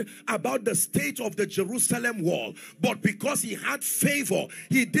concerned about the state of the Jerusalem wall. But because he had favor,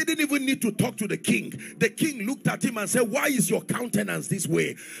 he didn't even need to talk to the king. The king looked at him and said, why is your countenance this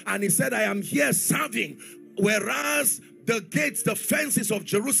way? And he said, I am here serving, whereas the gates, the fences of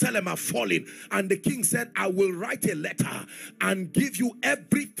Jerusalem are falling. And the king said, I will write a letter and give you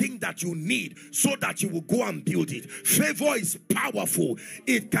everything that you need so that you will go and build it. Favor is powerful.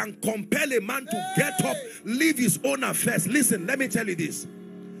 It can compel a man to get up, leave his own affairs. Listen, let me tell you this.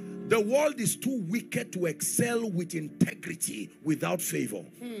 The world is too wicked to excel with integrity without favor.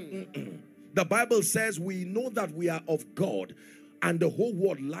 The Bible says we know that we are of God, and the whole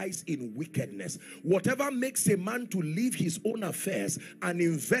world lies in wickedness. Whatever makes a man to leave his own affairs and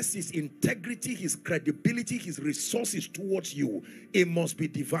invest his integrity, his credibility, his resources towards you, it must be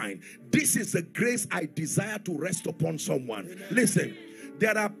divine. This is the grace I desire to rest upon someone. Amen. Listen,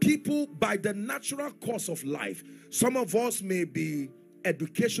 there are people by the natural course of life. Some of us may be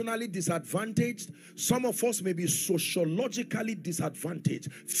educationally disadvantaged. Some of us may be sociologically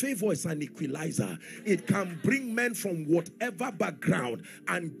disadvantaged. Favor is an equalizer. It can bring men from whatever background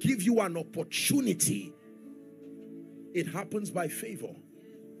and give you an opportunity. It happens by favor.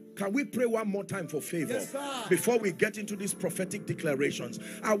 Can we pray one more time for favor? Yes, before we get into these prophetic declarations?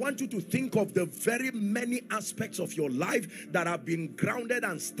 I want you to think of the very many aspects of your life that have been grounded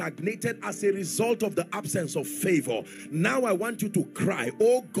and stagnated as a result of the absence of favor. Now I want you to cry,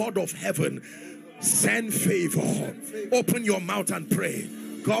 oh God of heaven, send favor. Open your mouth and pray.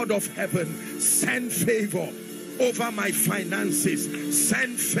 God of heaven, send favor over my finances.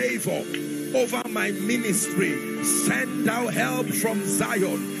 Send favor over my ministry. Send thou help from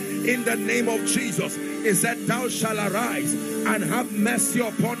Zion. In the name of Jesus, it said, thou shalt arise and have mercy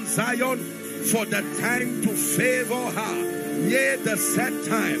upon Zion, for the time to favor her. Yea, the set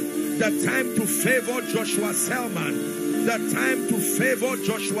time, the time to favor Joshua Selman, the time to favor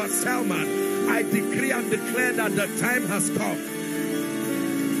Joshua Selman. I decree and declare that the time has come.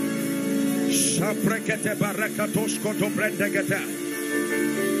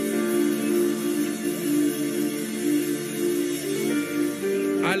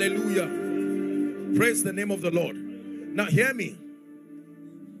 Hallelujah. Praise the name of the Lord. Now hear me.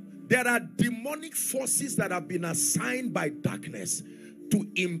 There are demonic forces that have been assigned by darkness to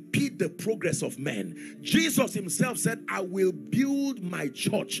impede the progress of men. Jesus himself said, I will build my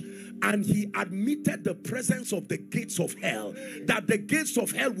church. And he admitted the presence of the gates of hell, that the gates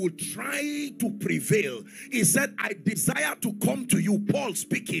of hell will try to prevail. He said, I desire to come to you, Paul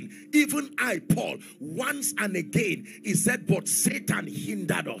speaking, even I, Paul, once and again. He said, but Satan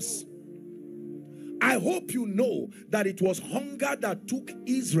hindered us. I hope you know that it was hunger that took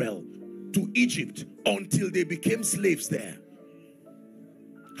Israel to Egypt until they became slaves there.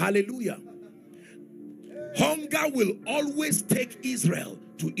 Hallelujah. Hunger will always take Israel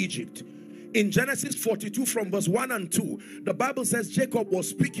to Egypt. In Genesis 42 from verse 1 and 2, the Bible says Jacob was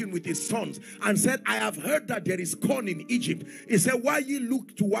speaking with his sons and said, I have heard that there is corn in Egypt. He said, why ye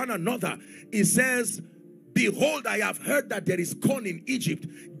look to one another? He says, behold, I have heard that there is corn in Egypt.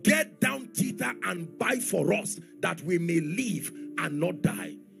 Get down thither and buy for us, that we may live and not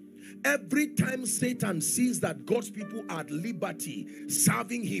die. Every time Satan sees that God's people are at liberty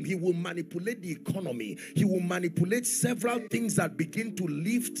serving him, he will manipulate the economy. He will manipulate several things that begin to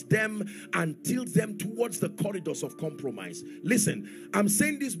lift them and tilt them towards the corridors of compromise. Listen, I'm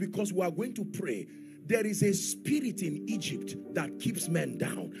saying this because we are going to pray. There is a spirit in Egypt that keeps men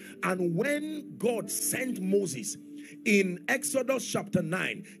down. And when God sent Moses in Exodus chapter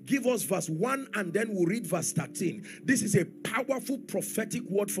 9, give us verse 1 and then we'll read verse 13. This is a powerful prophetic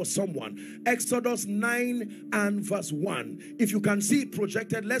word for someone. Exodus 9 and verse 1. If you can see it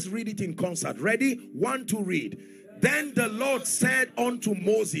projected, let's read it in concert. Ready? 1 to read. Then the Lord said unto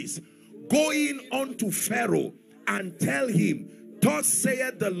Moses, go in unto Pharaoh and tell him, thus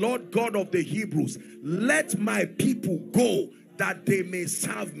saith the Lord God of the Hebrews, let my people go, that they may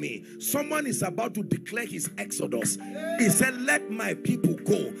serve me. Someone is about to declare his exodus. He said, let my people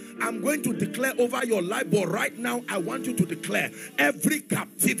go. I'm going to declare over your life, but right now I want you to declare every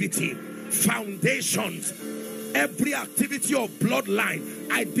captivity, foundations, every activity of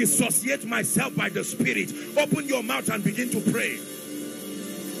bloodline, I dissociate myself by the Spirit. Open your mouth and begin to pray.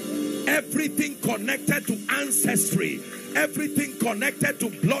 Everything connected to ancestry, everything connected to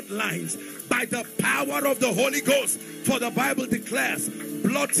bloodlines, by the power of the Holy Ghost. For the Bible declares,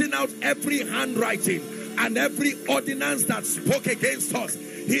 blotting out every handwriting and every ordinance that spoke against us,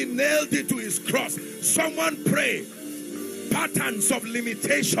 he nailed it to his cross. Someone pray. Patterns of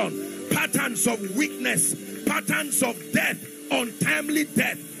limitation, patterns of weakness, patterns of death, untimely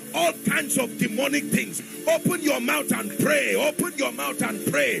death, all kinds of demonic things. Open your mouth and pray. Open your mouth and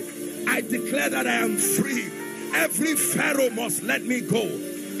pray. I declare that I am free. Every Pharaoh must let me go.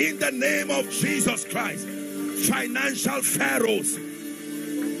 In the name of Jesus Christ. Financial pharaohs,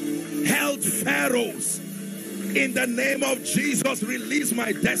 health pharaohs, in the name of Jesus, release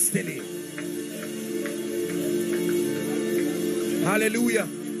my destiny. Hallelujah.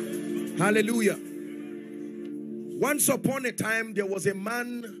 Hallelujah. Once upon a time, there was a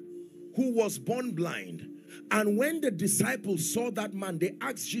man who was born blind. And when the disciples saw that man, they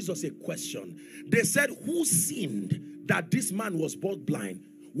asked Jesus a question. They said, who sinned that this man was born blind?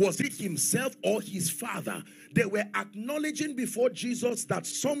 Was it himself or his father? They were acknowledging before Jesus that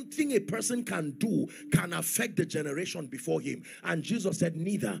something a person can do can affect the generation before him. And Jesus said,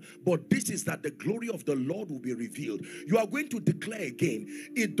 neither. But this is that the glory of the Lord will be revealed. You are going to declare again,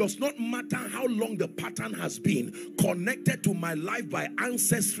 it does not matter how long the pattern has been connected to my life by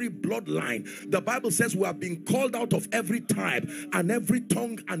ancestry bloodline. The Bible says we have been called out of every tribe and every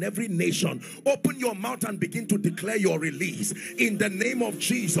tongue and every nation. Open your mouth and begin to declare your release in the name of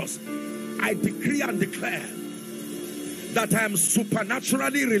Jesus. I decree and declare that I am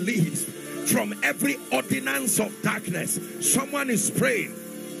supernaturally released from every ordinance of darkness. Someone is praying.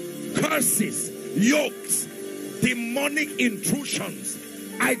 Curses, yokes, demonic intrusions.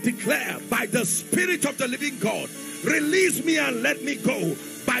 I declare by the Spirit of the living God, release me and let me go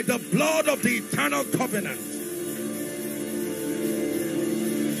by the blood of the eternal covenant.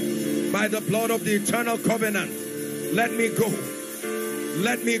 By the blood of the eternal covenant, let me go.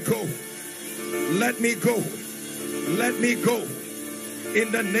 Let me go. Let me go. Let me go.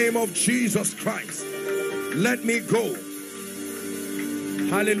 In the name of Jesus Christ. Let me go.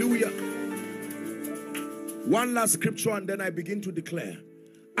 Hallelujah. One last scripture and then I begin to declare.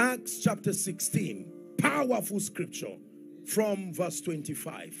 Acts chapter 16. Powerful scripture from verse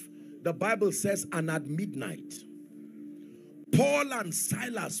 25. The Bible says, and at midnight, Paul and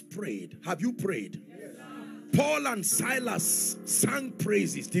Silas prayed. Have you prayed? Paul and Silas sang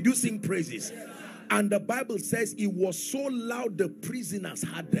praises. Did you sing praises? And the Bible says it was so loud the prisoners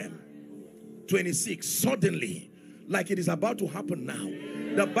heard them. 26. Suddenly, like it is about to happen now,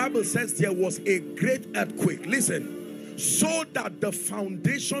 the Bible says there was a great earthquake. Listen. So that the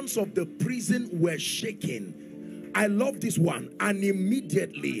foundations of the prison were shaken. I love this one. And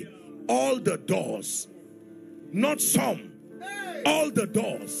immediately all the doors, not some, all the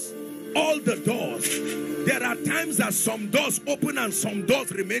doors. All the doors. There are times that some doors open and some doors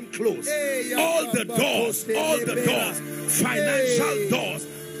remain closed. All the doors, financial doors,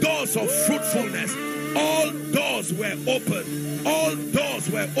 doors of fruitfulness, all doors were open. All doors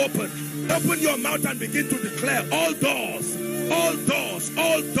were open. Open your mouth and begin to declare, all doors, all doors,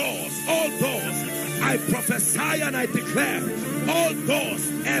 all doors, all doors. I prophesy and I declare, all doors,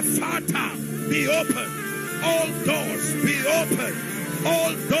 Ephata, be open. All doors be open.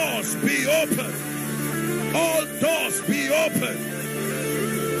 All doors be open. All doors be open.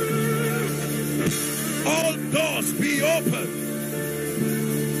 All doors be open.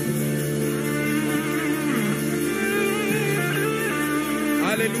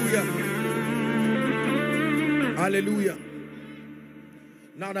 Hallelujah. Hallelujah.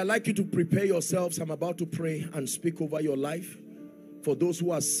 Now I'd like you to prepare yourselves. I'm about to pray and speak over your life. For those who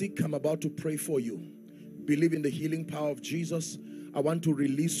are sick, I'm about to pray for you. Believe in the healing power of Jesus. I want to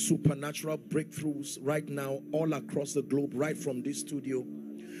release supernatural breakthroughs right now all across the globe, right from this studio.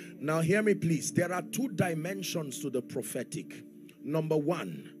 Now hear me please. There are two dimensions to the prophetic. Number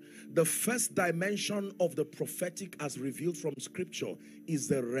one, the first dimension of the prophetic as revealed from scripture is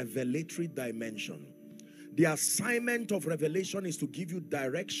the revelatory dimension. The assignment of revelation is to give you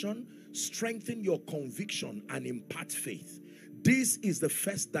direction, strengthen your conviction, and impart faith. This is the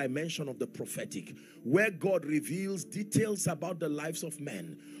first dimension of the prophetic, where God reveals details about the lives of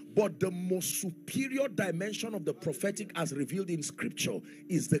men. But the most superior dimension of the prophetic as revealed in scripture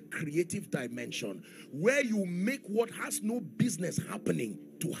is the creative dimension, where you make what has no business happening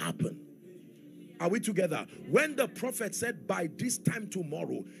to happen. Are we together? When the prophet said by this time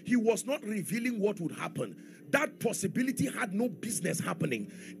tomorrow, he was not revealing what would happen. That possibility had no business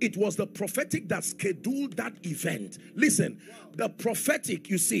happening. It was the prophetic that scheduled that event. Listen, the prophetic,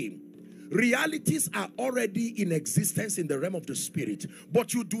 you see, realities are already in existence in the realm of the spirit,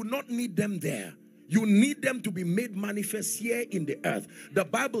 but you do not need them there. You need them to be made manifest here in the earth. The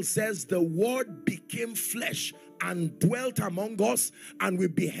Bible says the word became flesh and dwelt among us, and we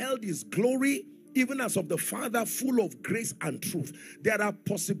beheld his glory, even as of the Father, full of grace and truth. There are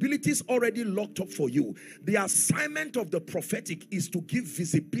possibilities already locked up for you. The assignment of the prophetic is to give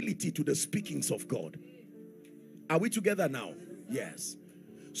visibility to the speakings of God. Are we together now? Yes.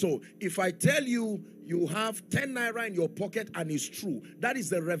 So if I tell you you have 10 naira in your pocket and it's true, that is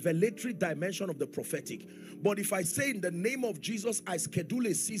the revelatory dimension of the prophetic. But if I say in the name of Jesus, I schedule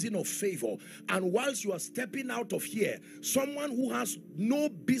a season of favor, and whilst you are stepping out of here, someone who has no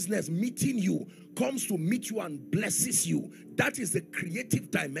business meeting you comes to meet you and blesses you, that is the creative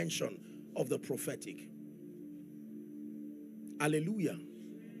dimension of the prophetic. Hallelujah.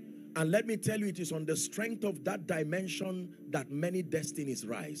 And let me tell you, it is on the strength of that dimension that many destinies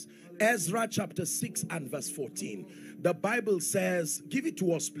rise. Ezra chapter 6 and verse 14. The Bible says, give it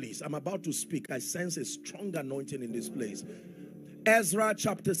to us please. I'm about to speak. I sense a strong anointing in this place. Ezra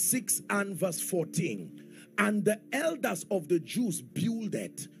chapter 6 and verse 14. And the elders of the Jews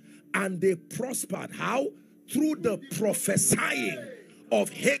builded, and they prospered. How? Through the prophesying of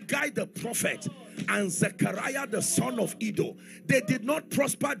Haggai the prophet and Zechariah the son of Iddo. They did not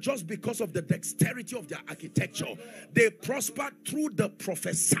prosper just because of the dexterity of their architecture. They prospered through the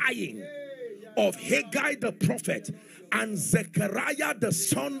prophesying of Haggai the prophet and Zechariah the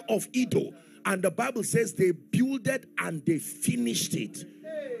son of Iddo. And the Bible says they builded and they finished it.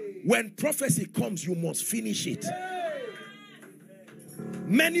 When prophecy comes, you must finish it.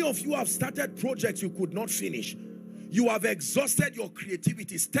 Many of you have started projects you could not finish. You have exhausted your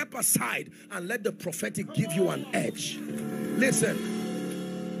creativity. Step aside and let the prophetic give you an edge. Listen,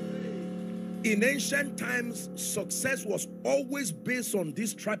 in ancient times, success was always based on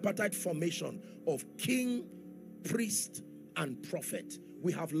this tripartite formation of king, priest, and prophet.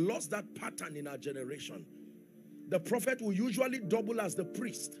 We have lost that pattern in our generation. The prophet will usually double as the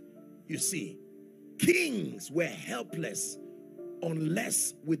priest. You see, kings were helpless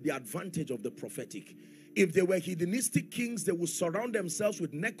unless with the advantage of the prophetic. If they were hedonistic kings, they would surround themselves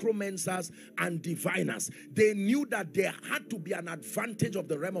with necromancers and diviners. They knew that there had to be an advantage of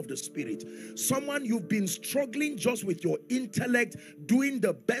the realm of the spirit. Someone, you've been struggling just with your intellect, doing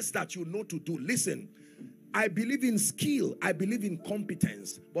the best that you know to do. Listen, I believe in skill, I believe in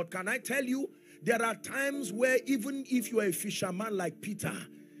competence. But can I tell you, there are times where even if you are a fisherman like Peter,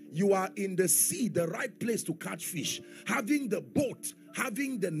 you are in the sea, the right place to catch fish. Having the boat,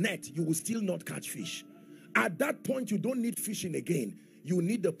 having the net, you will still not catch fish. At that point, you don't need fishing again. You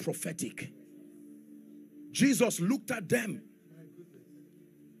need the prophetic. Jesus looked at them.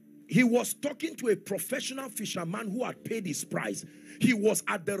 He was talking to a professional fisherman who had paid his price. He was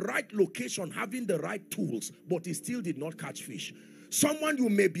at the right location, having the right tools, but he still did not catch fish. Someone, you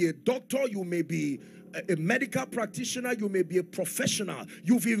may be a doctor, you may be a medical practitioner, you may be a professional.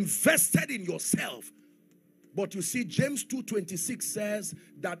 You've invested in yourself. But you see, James 2:26 says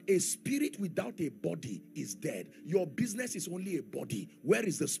that a spirit without a body is dead. Your business is only a body. Where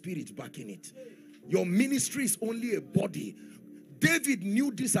is the spirit backing it? Your ministry is only a body. David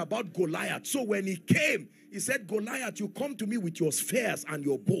knew this about Goliath. So when he came, he said, Goliath, you come to me with your spears and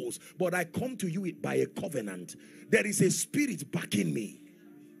your bows, but I come to you by a covenant. There is a spirit backing me.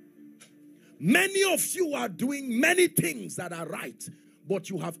 Many of you are doing many things that are right, but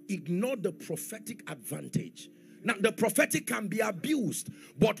you have ignored the prophetic advantage. Now, the prophetic can be abused,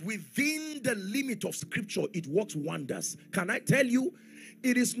 but within the limit of scripture, it works wonders. Can I tell you,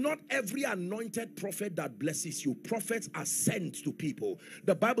 it is not every anointed prophet that blesses you. Prophets are sent to people.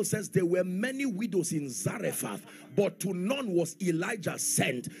 The Bible says there were many widows in Zarephath, but to none was Elijah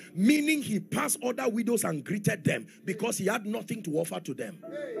sent, meaning he passed other widows and greeted them because he had nothing to offer to them.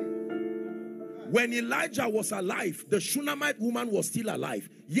 When Elijah was alive, the Shunammite woman was still alive,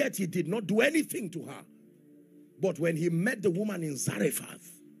 yet he did not do anything to her. But when he met the woman in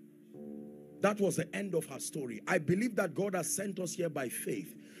Zarephath, that was the end of her story. I believe that God has sent us here by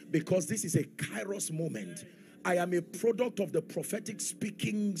faith because this is a Kairos moment. I am a product of the prophetic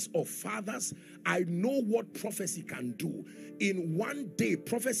speakings of fathers. I know what prophecy can do. In one day,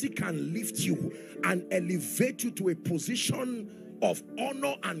 prophecy can lift you and elevate you to a position of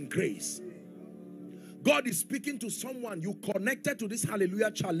honor and grace. God is speaking to someone. You connected to this hallelujah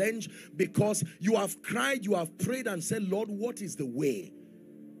challenge because you have cried, you have prayed and said, Lord, what is the way?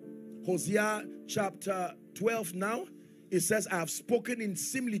 Hosea chapter 12 now, it says, I have spoken in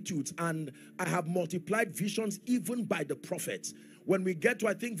similitudes and I have multiplied visions even by the prophets. When we get to,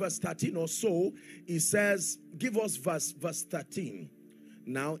 I think, verse 13 or so, it says, give us verse 13.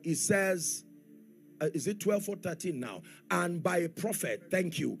 Now, it says, is it 12 or 13 now? And by a prophet,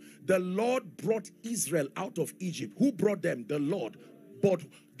 thank you, the Lord brought Israel out of Egypt. Who brought them? The Lord. But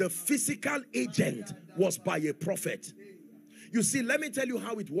the physical agent was by a prophet. You see, let me tell you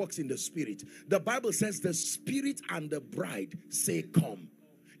how it works in the spirit. The Bible says the spirit and the bride say come.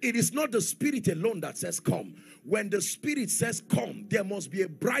 It is not the spirit alone that says come. When the spirit says come, there must be a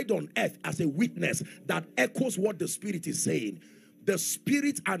bride on earth as a witness that echoes what the spirit is saying. The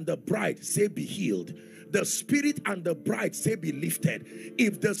spirit and the bride say be healed. The spirit and the bride say be lifted.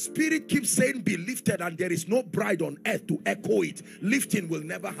 If the spirit keeps saying be lifted and there is no bride on earth to echo it, lifting will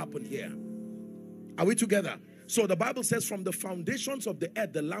never happen here. Are we together? So the Bible says from the foundations of the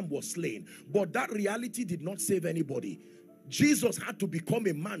earth, the lamb was slain. But that reality did not save anybody. Jesus had to become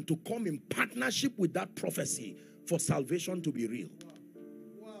a man to come in partnership with that prophecy for salvation to be real.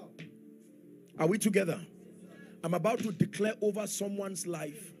 Wow. Are we together? I'm about to declare over someone's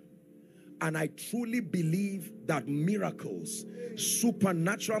life, and I truly believe that miracles,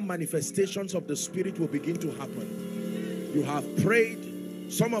 supernatural manifestations of the Spirit will begin to happen. You have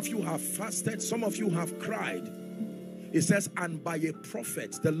prayed. Some of you have fasted. Some of you have cried. It says, and by a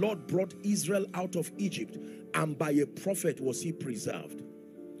prophet, the Lord brought Israel out of Egypt, and by a prophet was he preserved.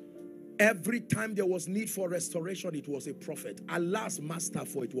 Every time there was need for restoration, it was a prophet. Alas, master,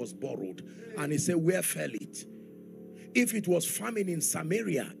 for it was borrowed. And he said, where fell it? If it was famine in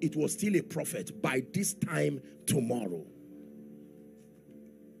Samaria, it was still a prophet. By this time tomorrow.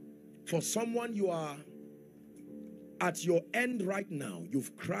 For someone, you are at your end right now.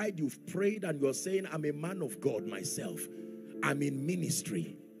 You've cried, you've prayed, and you're saying, I'm a man of God myself. I'm in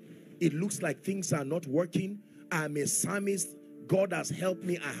ministry. It looks like things are not working. I'm a psalmist. God has helped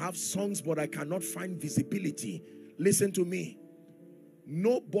me. I have songs, but I cannot find visibility. Listen to me.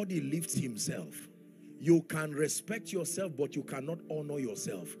 Nobody lifts himself. You can respect yourself, but you cannot honor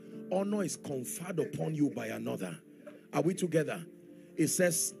yourself. Honor is conferred upon you by another. Are we together? It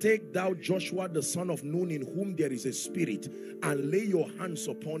says, take thou Joshua the son of Nun, in whom there is a spirit, and lay your hands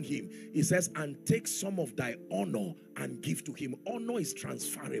upon him. It says, and take some of thy honor and give to him. Honor is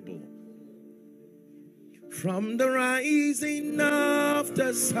transferable. From the rising of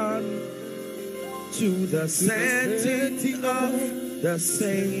the sun to the setting of the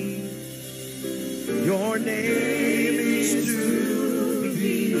same, your name is to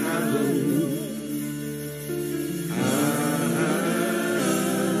be hallowed.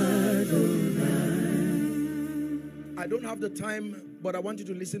 I don't have the time, but I want you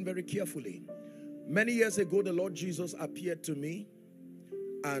to listen very carefully. Many years ago, the Lord Jesus appeared to me,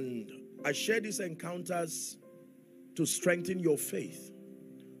 and I share these encounters to strengthen your faith.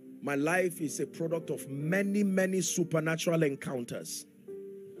 My life is a product of many, many supernatural encounters.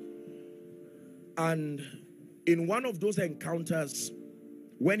 And in one of those encounters,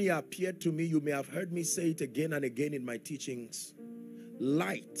 when he appeared to me, you may have heard me say it again and again in my teachings.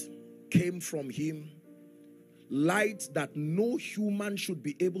 Light came from him. Light that no human should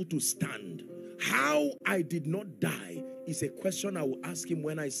be able to stand. How I did not die is a question I will ask him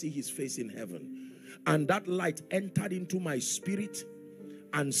when I see his face in heaven. And that light entered into my spirit,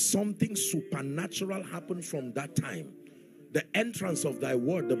 and something supernatural happened from that time. The entrance of thy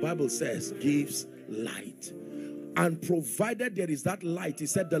word, the Bible says, gives light. And provided there is that light, he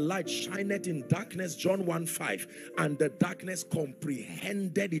said, the light shineth in darkness, John 1:5, and the darkness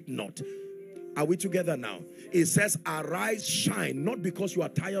comprehended it not. Are we together now? It says, arise, shine, not because you are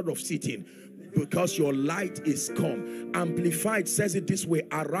tired of sitting, because your light is come. Amplified says it this way: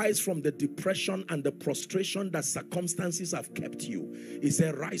 arise from the depression and the prostration that circumstances have kept you. It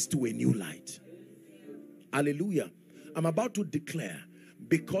said, rise to a new light. Hallelujah. I'm about to declare,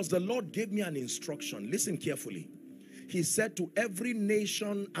 because the Lord gave me an instruction. Listen carefully. He said, to every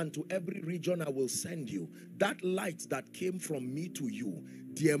nation and to every region I will send you. That light that came from me to you,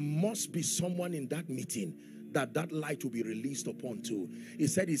 there must be someone in that meeting that light will be released upon too. He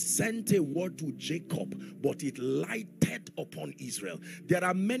said he sent a word to Jacob, but it lighted upon Israel. There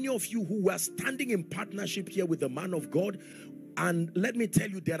are many of you who were standing in partnership here with the man of God. And let me tell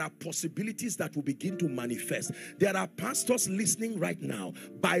you, there are possibilities that will begin to manifest. There are pastors listening right now.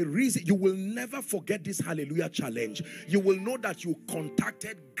 By reason, you will never forget this hallelujah challenge. You will know that you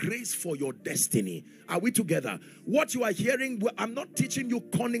contacted grace for your destiny. Are we together? What you are hearing, I'm not teaching you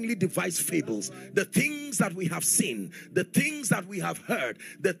cunningly devised fables. The things that we have seen, the things that we have heard,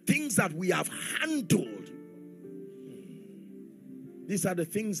 the things that we have handled. These are the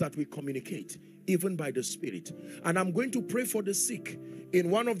things that we communicate, even by the Spirit. And I'm going to pray for the sick. In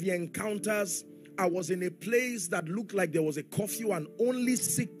one of the encounters, I was in a place that looked like there was a curfew and only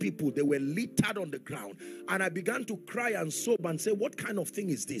sick people, they were littered on the ground. And I began to cry and sob and say, what kind of thing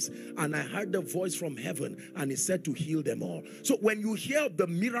is this? And I heard the voice from heaven, and he said to heal them all. So when you hear the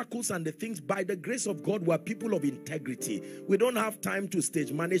miracles and the things, by the grace of God, we're people of integrity. We don't have time to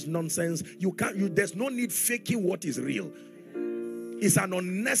stage manage nonsense. There's no need faking what is real. It's an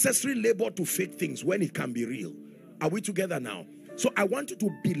unnecessary labor to fake things when it can be real. Are we together now? So I want you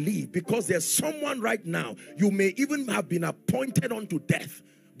to believe, because there's someone right now, you may even have been appointed unto death,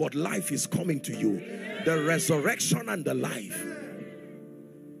 but life is coming to you. The resurrection and the life.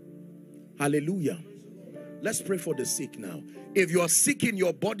 Hallelujah. Let's pray for the sick now. If you are sick in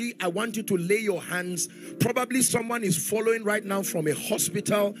your body, I want you to lay your hands. Probably someone is following right now from a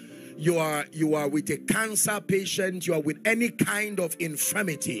hospital. You are with a cancer patient, you are with any kind of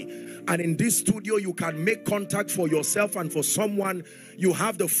infirmity, and in this studio you can make contact for yourself and for someone. You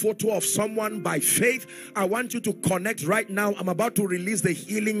have the photo of someone. By faith, I want you to connect right now. I'm about to release the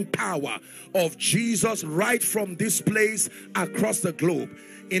healing power of Jesus right from this place across the globe.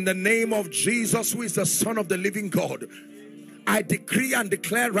 In the name of Jesus, who is the Son of the living God, I decree and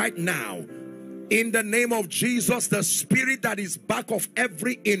declare right now, In the name of Jesus, the spirit that is back of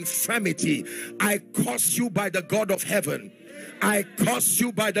every infirmity, I curse you by the God of heaven. I curse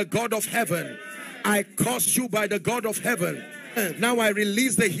you by the God of heaven. I curse you by the God of heaven. Now I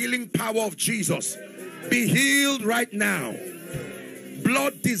release the healing power of Jesus. Be healed right now.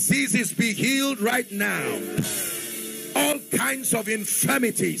 Blood diseases, be healed right now. All kinds of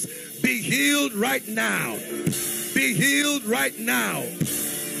infirmities, be healed right now. Be healed right now.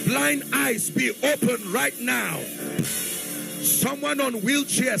 Blind eyes, be open right now. Someone on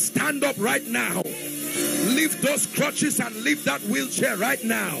wheelchair, stand up right now. Lift those crutches and lift that wheelchair right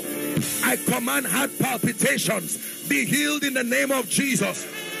now. I command heart palpitations, be healed in the name of Jesus.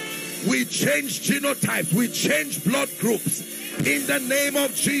 We change genotypes, we change blood groups in the name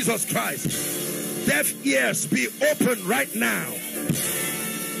of Jesus Christ. Deaf ears, be open right now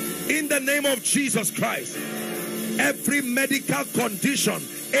in the name of Jesus Christ. Every medical condition,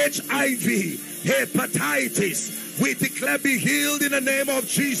 HIV, hepatitis, we declare be healed in the name of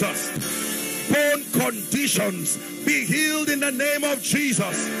Jesus. Bone conditions, be healed in the name of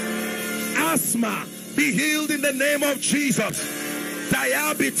Jesus. Asthma, be healed in the name of Jesus.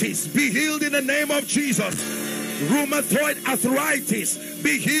 Diabetes, be healed in the name of Jesus. Rheumatoid arthritis,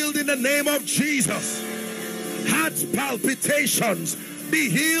 be healed in the name of Jesus. Heart palpitations, be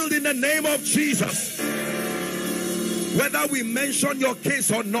healed in the name of Jesus. Whether we mention your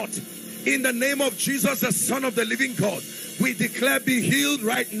case or not, in the name of Jesus, the Son of the living God, we declare be healed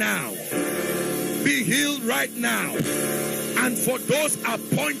right now. Be healed right now. And for those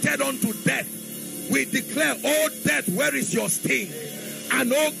appointed unto death, we declare, oh death, where is your sting?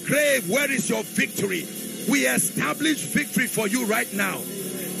 And oh grave, where is your victory? We establish victory for you right now.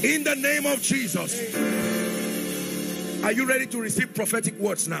 In the name of Jesus. Are you ready to receive prophetic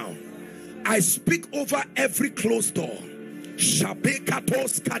words now? I speak over every closed door.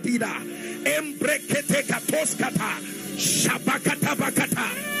 Shabekatos kadida, embrekete katos kata, shabakata bakata,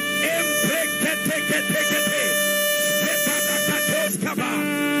 embrekete kete kete, stebakatos kaba.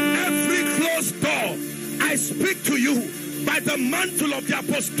 Every closed door, I speak to you by the mantle of the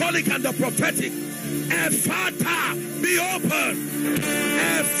apostolic and the prophetic. Ephata, be open.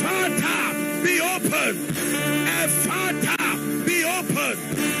 Ephata, be open. Ephata, be open.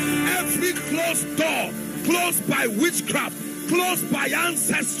 Every closed door, closed by witchcraft, closed by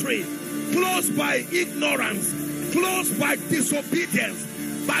ancestry, closed by ignorance, closed by disobedience,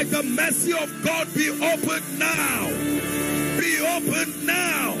 by the mercy of God, be opened now. Be opened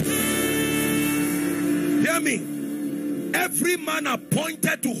now. Hear me. Every man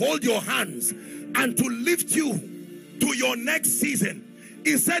appointed to hold your hands and to lift you to your next season,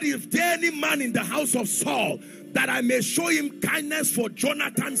 he said, if there any man in the house of Saul, that I may show him kindness for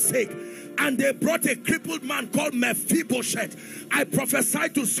Jonathan's sake. And they brought a crippled man called Mephibosheth. I prophesy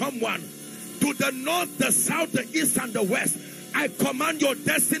to someone, to the north, the south, the east, and the west, I command your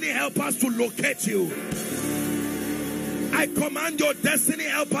destiny helpers to locate you. I command your destiny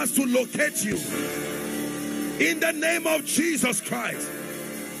helpers to locate you. In the name of Jesus Christ.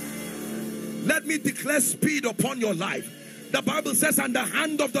 Let me declare speed upon your life. The Bible says, and the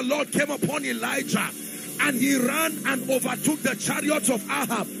hand of the Lord came upon Elijah, and he ran and overtook the chariots of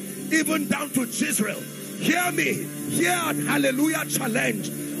Ahab, even down to Jezreel. Hear me. Here at Hallelujah Challenge,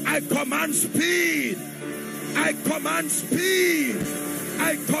 I command speed. I command speed.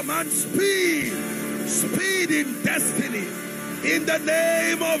 I command speed. Speed in destiny. In the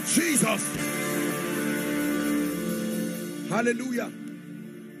name of Jesus. Hallelujah.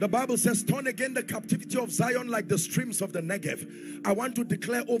 The Bible says, turn again the captivity of Zion like the streams of the Negev. I want to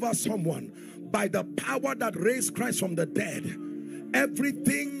declare over someone, by the power that raised Christ from the dead,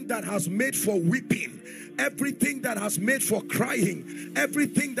 everything that has made for weeping, everything that has made for crying,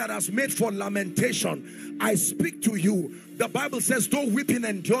 everything that has made for lamentation, I speak to you. The Bible says, though weeping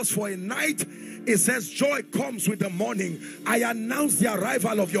endures for a night, it says joy comes with the morning. I announce the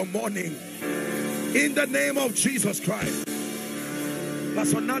arrival of your morning in the name of Jesus Christ.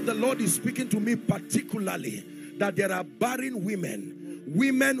 Pastor Nat, the Lord is speaking to me particularly that there are barren women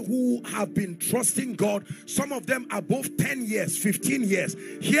who have been trusting God, some of them above 10 years, 15 years.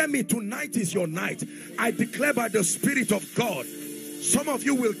 Hear me, tonight is your night. I declare by the Spirit of God, some of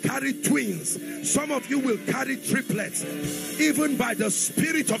you will carry twins, some of you will carry triplets, even by the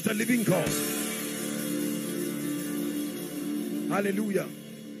Spirit of the living God. Hallelujah.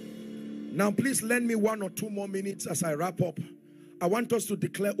 Now please lend me 1 or 2 more minutes as I wrap up. I want us to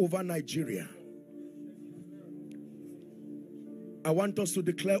declare over Nigeria. I want us to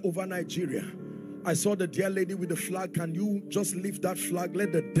declare over Nigeria. I saw the dear lady with the flag. Can you just lift that flag?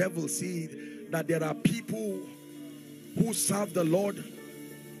 Let the devil see that there are people who serve the Lord.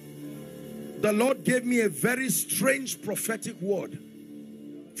 The Lord gave me a very strange prophetic word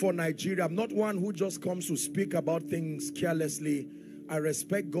for Nigeria. I'm not one who just comes to speak about things carelessly. I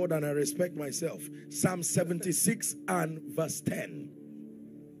respect God and I respect myself. Psalm 76 and verse 10.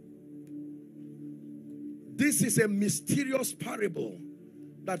 This is a mysterious parable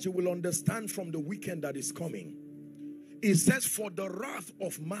that you will understand from the weekend that is coming. It says, for the wrath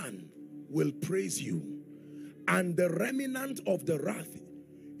of man will praise you, and the remnant of the wrath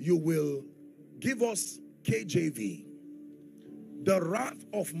you will give us KJV. The wrath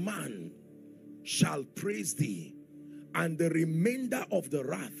of man shall praise thee, and the remainder of the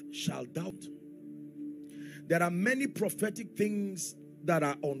wrath shall doubt. There are many prophetic things that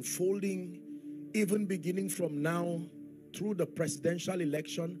are unfolding, even beginning from now through the presidential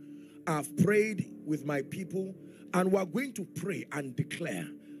election. I've prayed with my people, and we're going to pray and declare.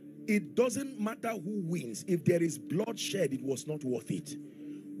 It doesn't matter who wins. If there is bloodshed, it was not worth it.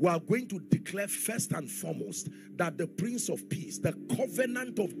 We are going to declare first and foremost that the Prince of Peace, the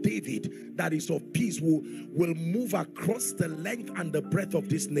covenant of David that is of peace, will move across the length and the breadth of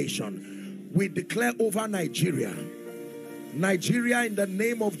this nation. We declare over Nigeria, in the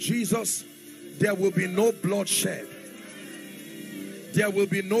name of Jesus, there will be no bloodshed. There will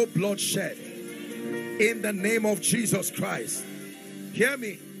be no bloodshed. In the name of Jesus Christ. Hear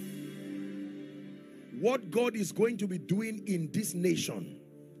me. What God is going to be doing in this nation,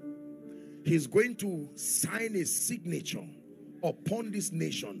 He's going to sign a signature upon this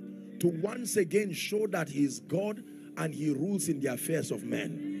nation to once again show that He is God and He rules in the affairs of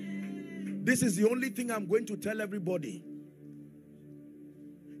men. This is the only thing I'm going to tell everybody.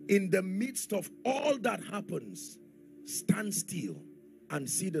 In the midst of all that happens, stand still and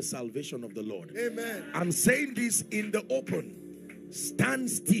see the salvation of the Lord. Amen. I'm saying this in the open. Stand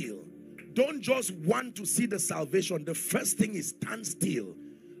still. Don't just want to see the salvation. The first thing is stand still,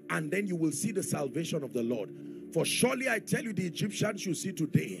 and then you will see the salvation of the Lord. For surely I tell you, the Egyptians you see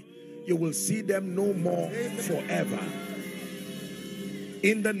today, you will see them no more forever.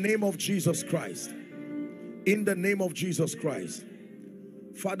 In the name of Jesus Christ. In the name of Jesus Christ.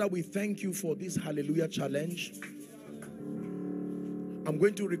 Father, we thank you for this Hallelujah Challenge. I'm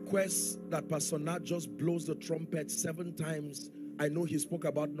going to request that Pastor Nat just blows the trumpet 7 times. I know he spoke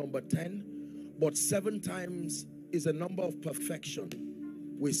about number 10, but 7 times is a number of perfection.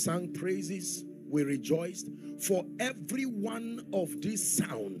 We sang praises, we rejoiced. For every one of this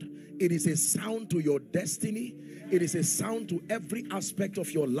sound, it is a sound to your destiny. It is a sound to every aspect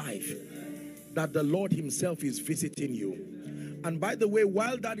of your life that the Lord Himself is visiting you. And by the way,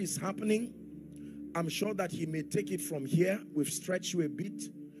 while that is happening, I'm sure that He may take it from here. We've stretched you a bit.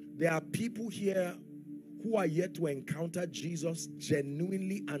 There are people here who are yet to encounter Jesus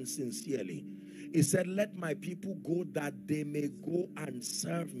genuinely and sincerely. He said, let my people go that they may go and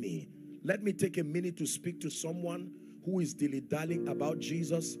serve me. Let me take a minute to speak to someone who is dilly-dallying about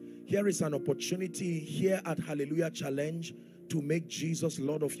Jesus. Here is an opportunity here at Hallelujah Challenge to make Jesus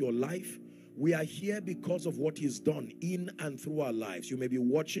Lord of your life. We are here because of what He's done in and through our lives. You may be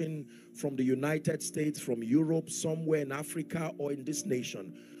watching from the United States, from Europe, somewhere in Africa, or in this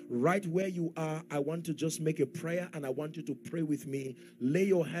nation. Right where you are, I want to just make a prayer, and I want you to pray with me. Lay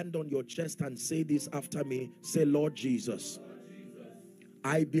your hand on your chest and say this after me. Say, Lord Jesus,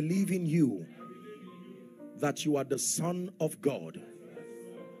 I believe in you, that you are the Son of God.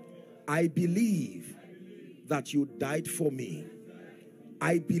 I believe that you died for me.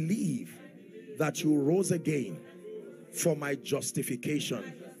 I believe that you rose again for my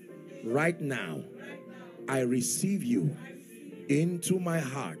justification. Right now, I receive you into my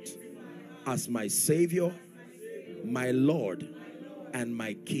heart as my Savior, my Lord, and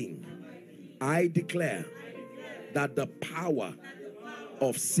my King. I declare that the power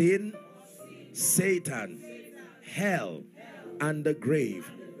of sin, Satan, hell, and the grave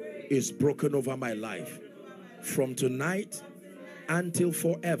is broken over my life. From tonight until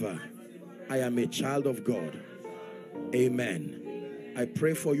forever, I am a child of God. Amen. I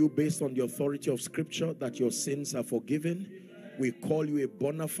pray for you based on the authority of Scripture that your sins are forgiven. We call you a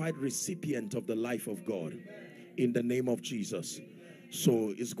bona fide recipient of the life of God in the name of Jesus.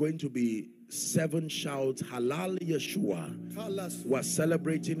 So it's going to be 7 shouts, Halal Yeshua. We're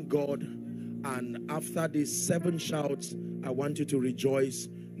celebrating God. And after these 7 shouts, I want you to rejoice,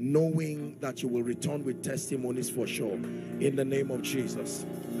 knowing that you will return with testimonies for sure. In the name of Jesus.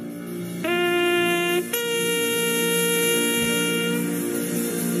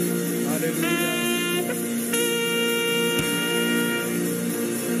 Hallelujah.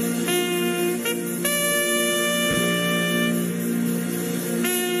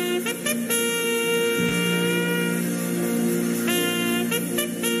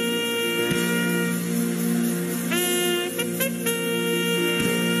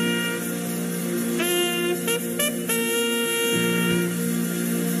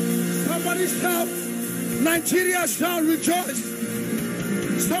 Somebody shout, Nigeria shall rejoice.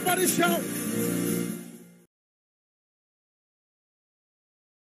 Somebody shout,